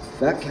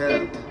Fat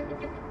Camp.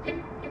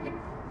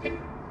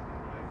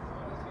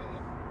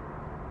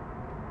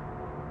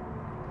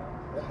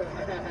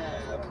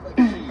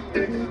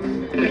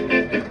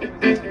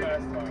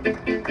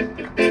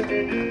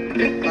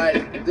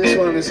 Alright, this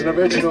one is an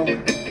original.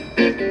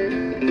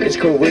 It's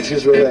called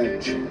Witch's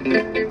Revenge.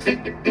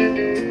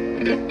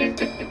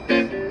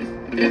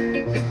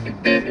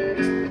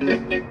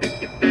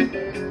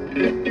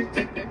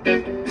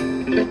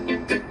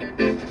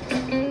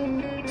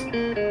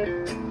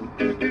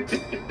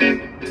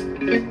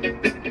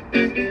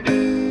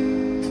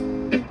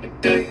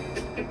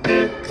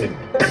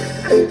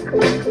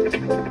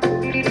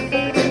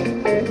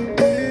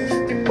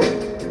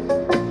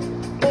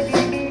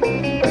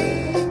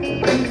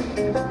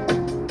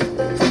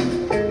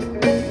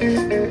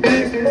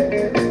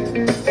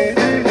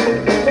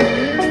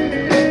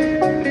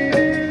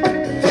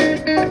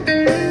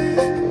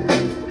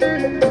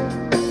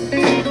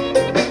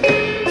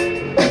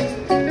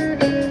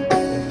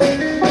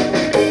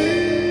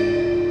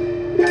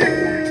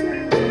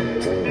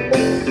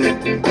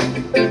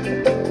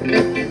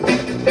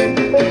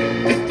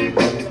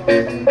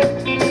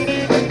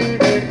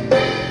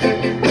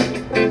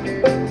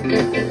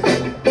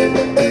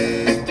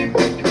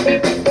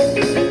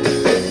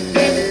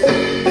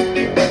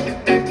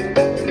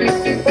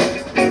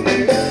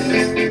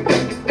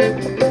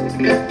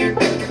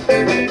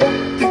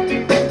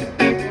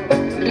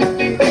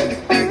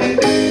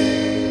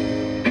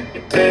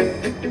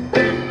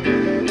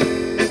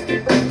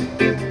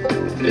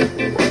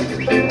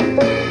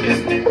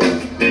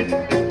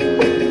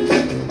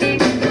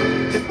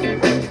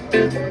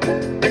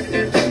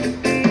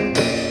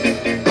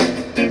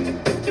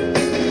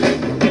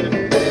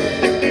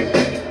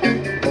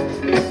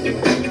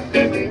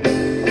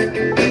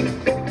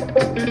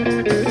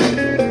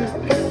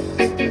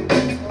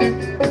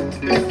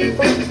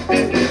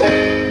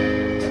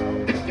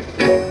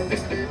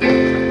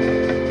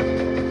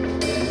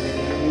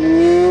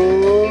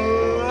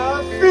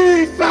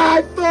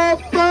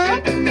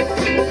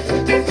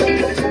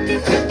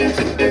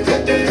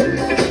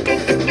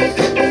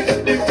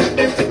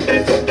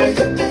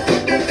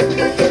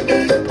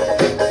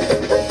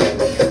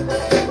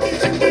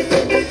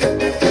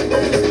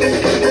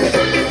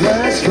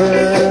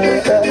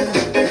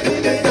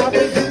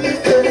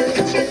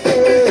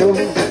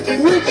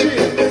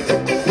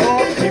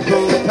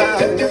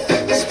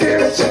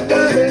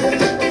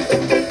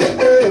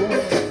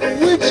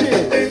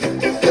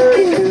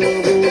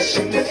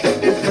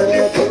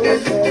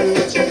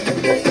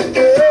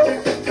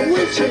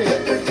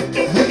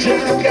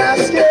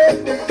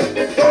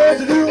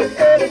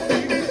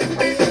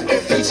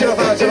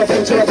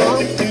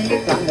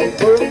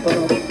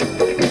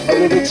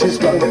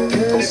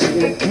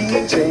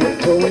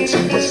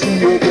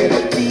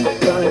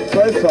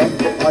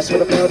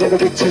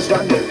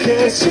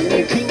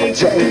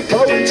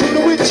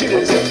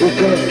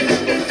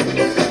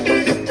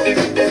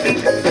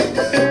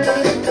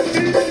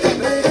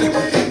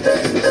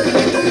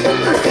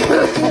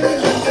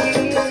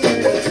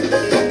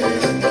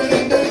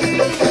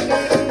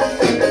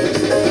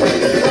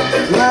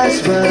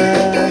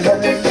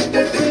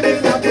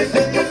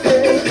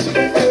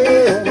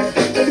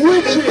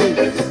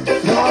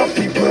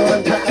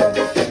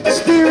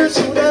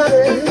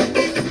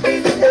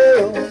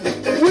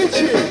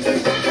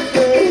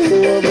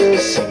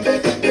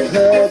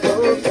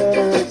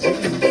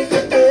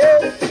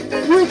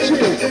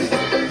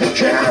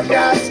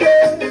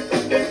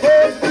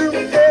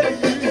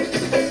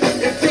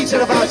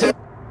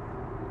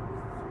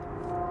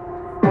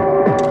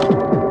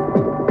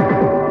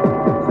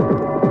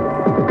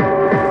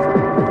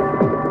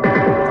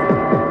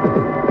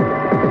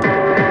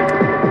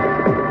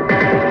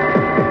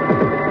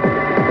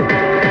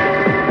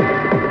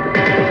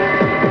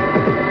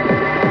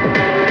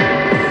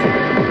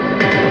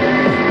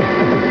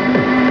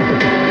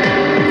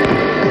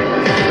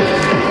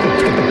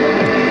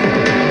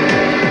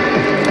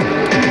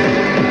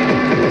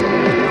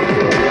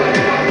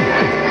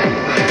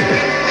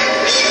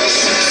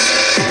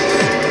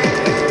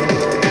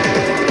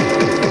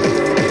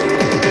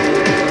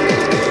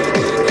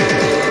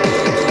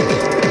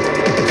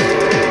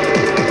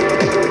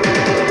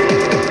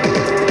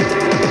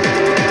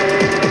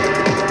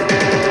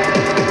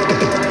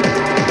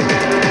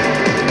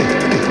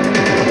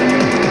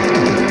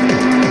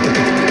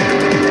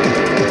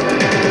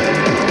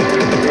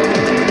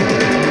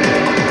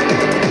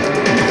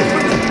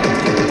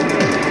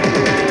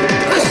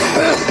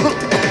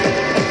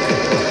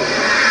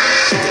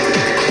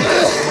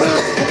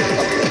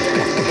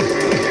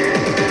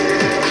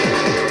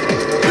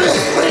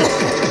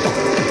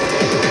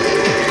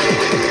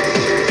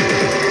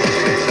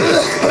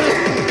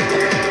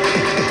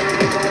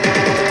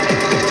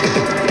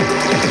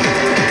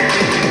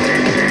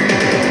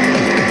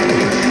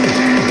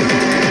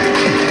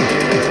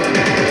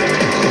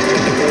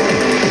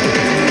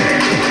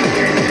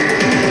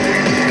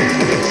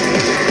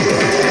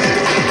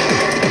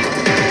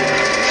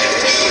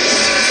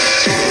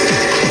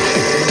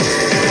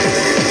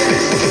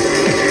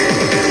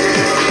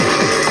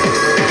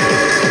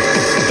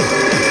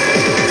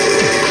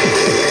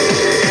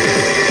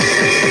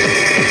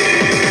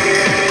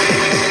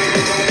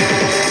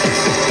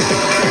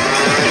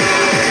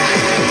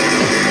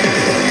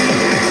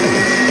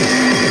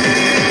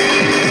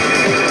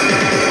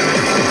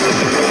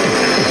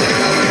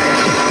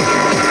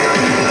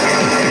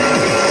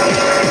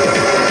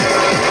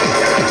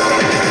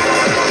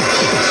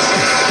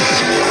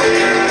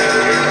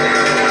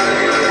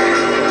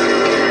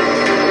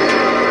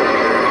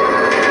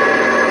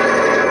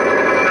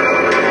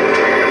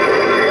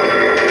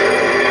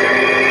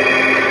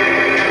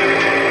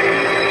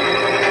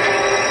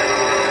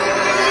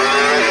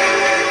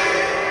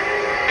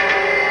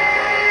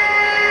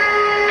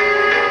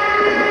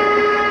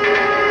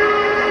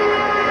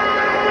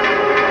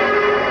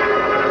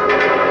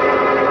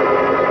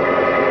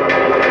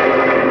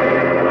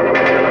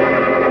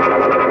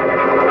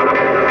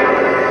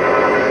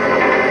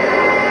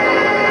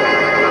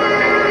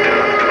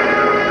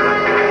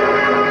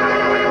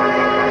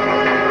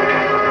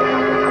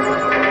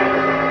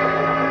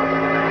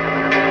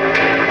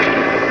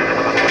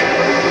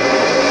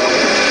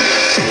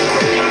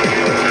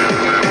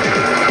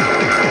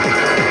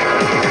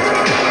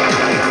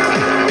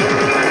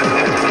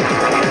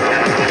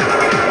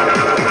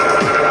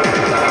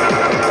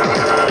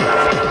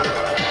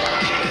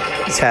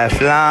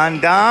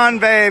 Teflon Don,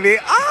 baby.